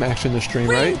get some action in the stream,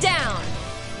 Bring right? down!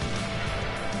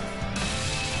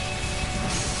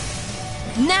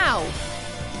 Now!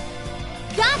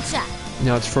 Gotcha.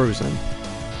 Now it's frozen.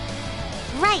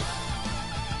 Right.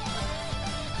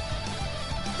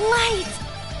 Light.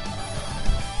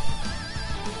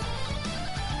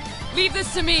 Leave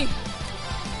this to me!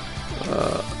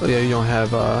 Oh yeah, you don't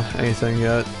have anything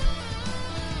yet.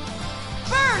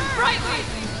 Burn brightly!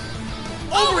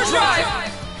 Overdrive!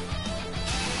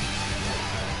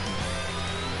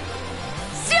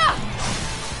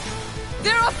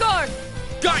 They're off guard!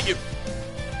 Got you!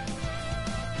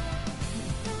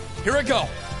 Here I go!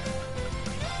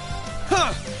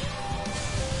 Huh!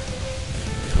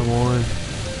 Come on.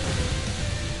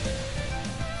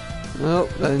 Nope,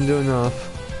 that didn't do enough.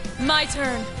 My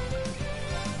turn!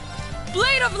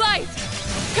 Blade of Light!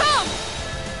 Come!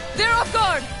 They're off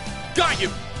guard! Got you!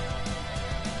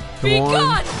 Be Come on.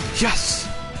 gone! Yes!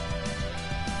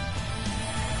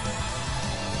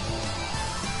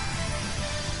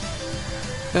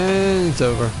 And it's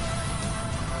over.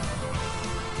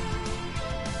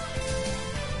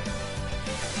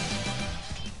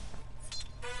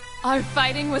 Our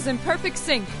fighting was in perfect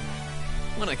sync.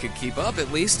 When I could keep up,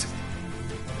 at least.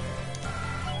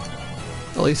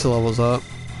 At least the level's up.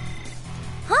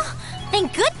 Huh?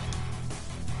 Thank good.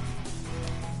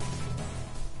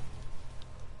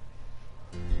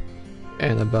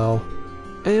 Annabelle.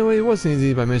 Anyway, it wasn't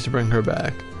easy, but I managed to bring her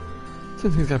back.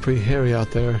 Some things got pretty hairy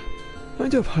out there. I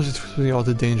do apologize for putting all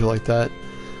the danger like that.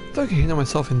 I thought I could handle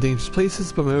myself in dangerous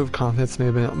places, but my overconfidence may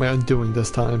have been my undoing this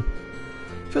time.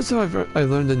 Feels as though I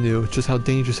learned anew just how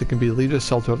dangerous it can be to lead a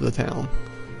shelter of the town.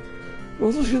 Well,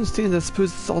 as she understands, I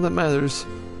suppose that's all that matters.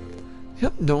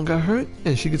 Yep, no one got hurt,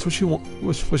 and she gets what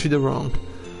she did wrong.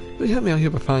 But you helped me out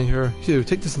here by finding her. Here,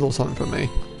 take this little something from me.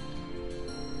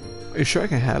 Are you sure I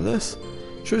can have this?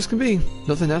 Sure as can be.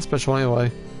 Nothing that special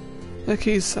anyway. In that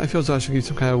case, I feel as though I should give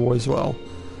some kind of reward as well.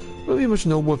 It would be much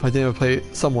noble if I didn't repay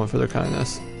someone for their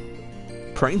kindness.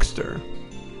 Prankster?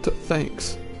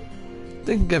 Thanks.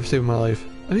 Thank you again for saving my life.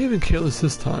 I may have been careless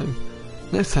this time.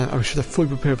 Next time, I should have fully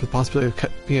prepared for the possibility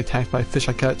of being attacked by a fish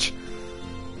I catch.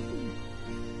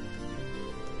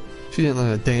 She didn't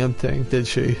learn a damn thing, did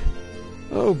she?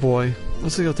 Oh boy.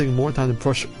 Looks like it'll take more time to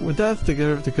brush with death to get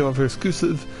her to go off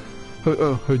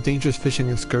her dangerous fishing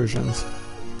excursions.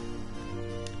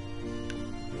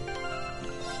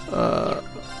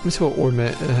 Let me see what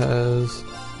ornament it has.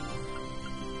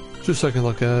 Just so I can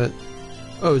look at it.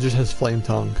 Oh, it just has flame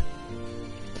tongue.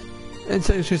 And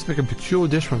take a chance to make a peculiar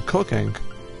dish from cooking.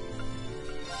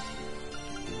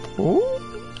 Ooh.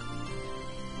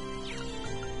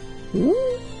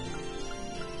 Ooh.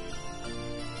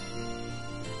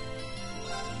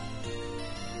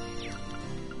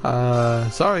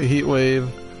 Sorry, Heatwave.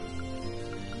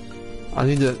 I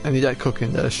need that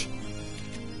cooking dish.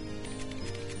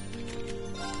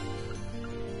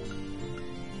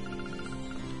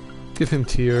 Give him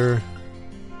tier.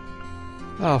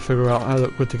 I'll figure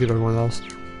out what to give everyone else.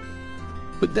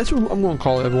 But that's what I'm going to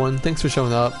call it, everyone. Thanks for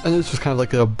showing up. I know this was kind of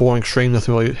like a boring stream,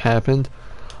 nothing really happened.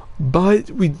 But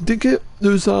we did get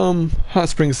those hot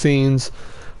spring scenes.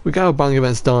 We got our bonding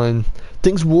events done.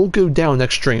 Things will go down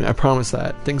next stream, I promise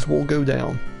that. Things will go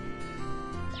down.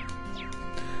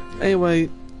 Anyway,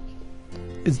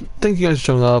 thank you guys for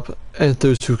showing up, and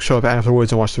those who show up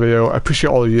afterwards and watch the video. I appreciate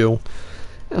all of you.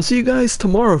 And I'll see you guys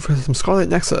tomorrow for some Scarlet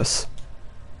Nexus.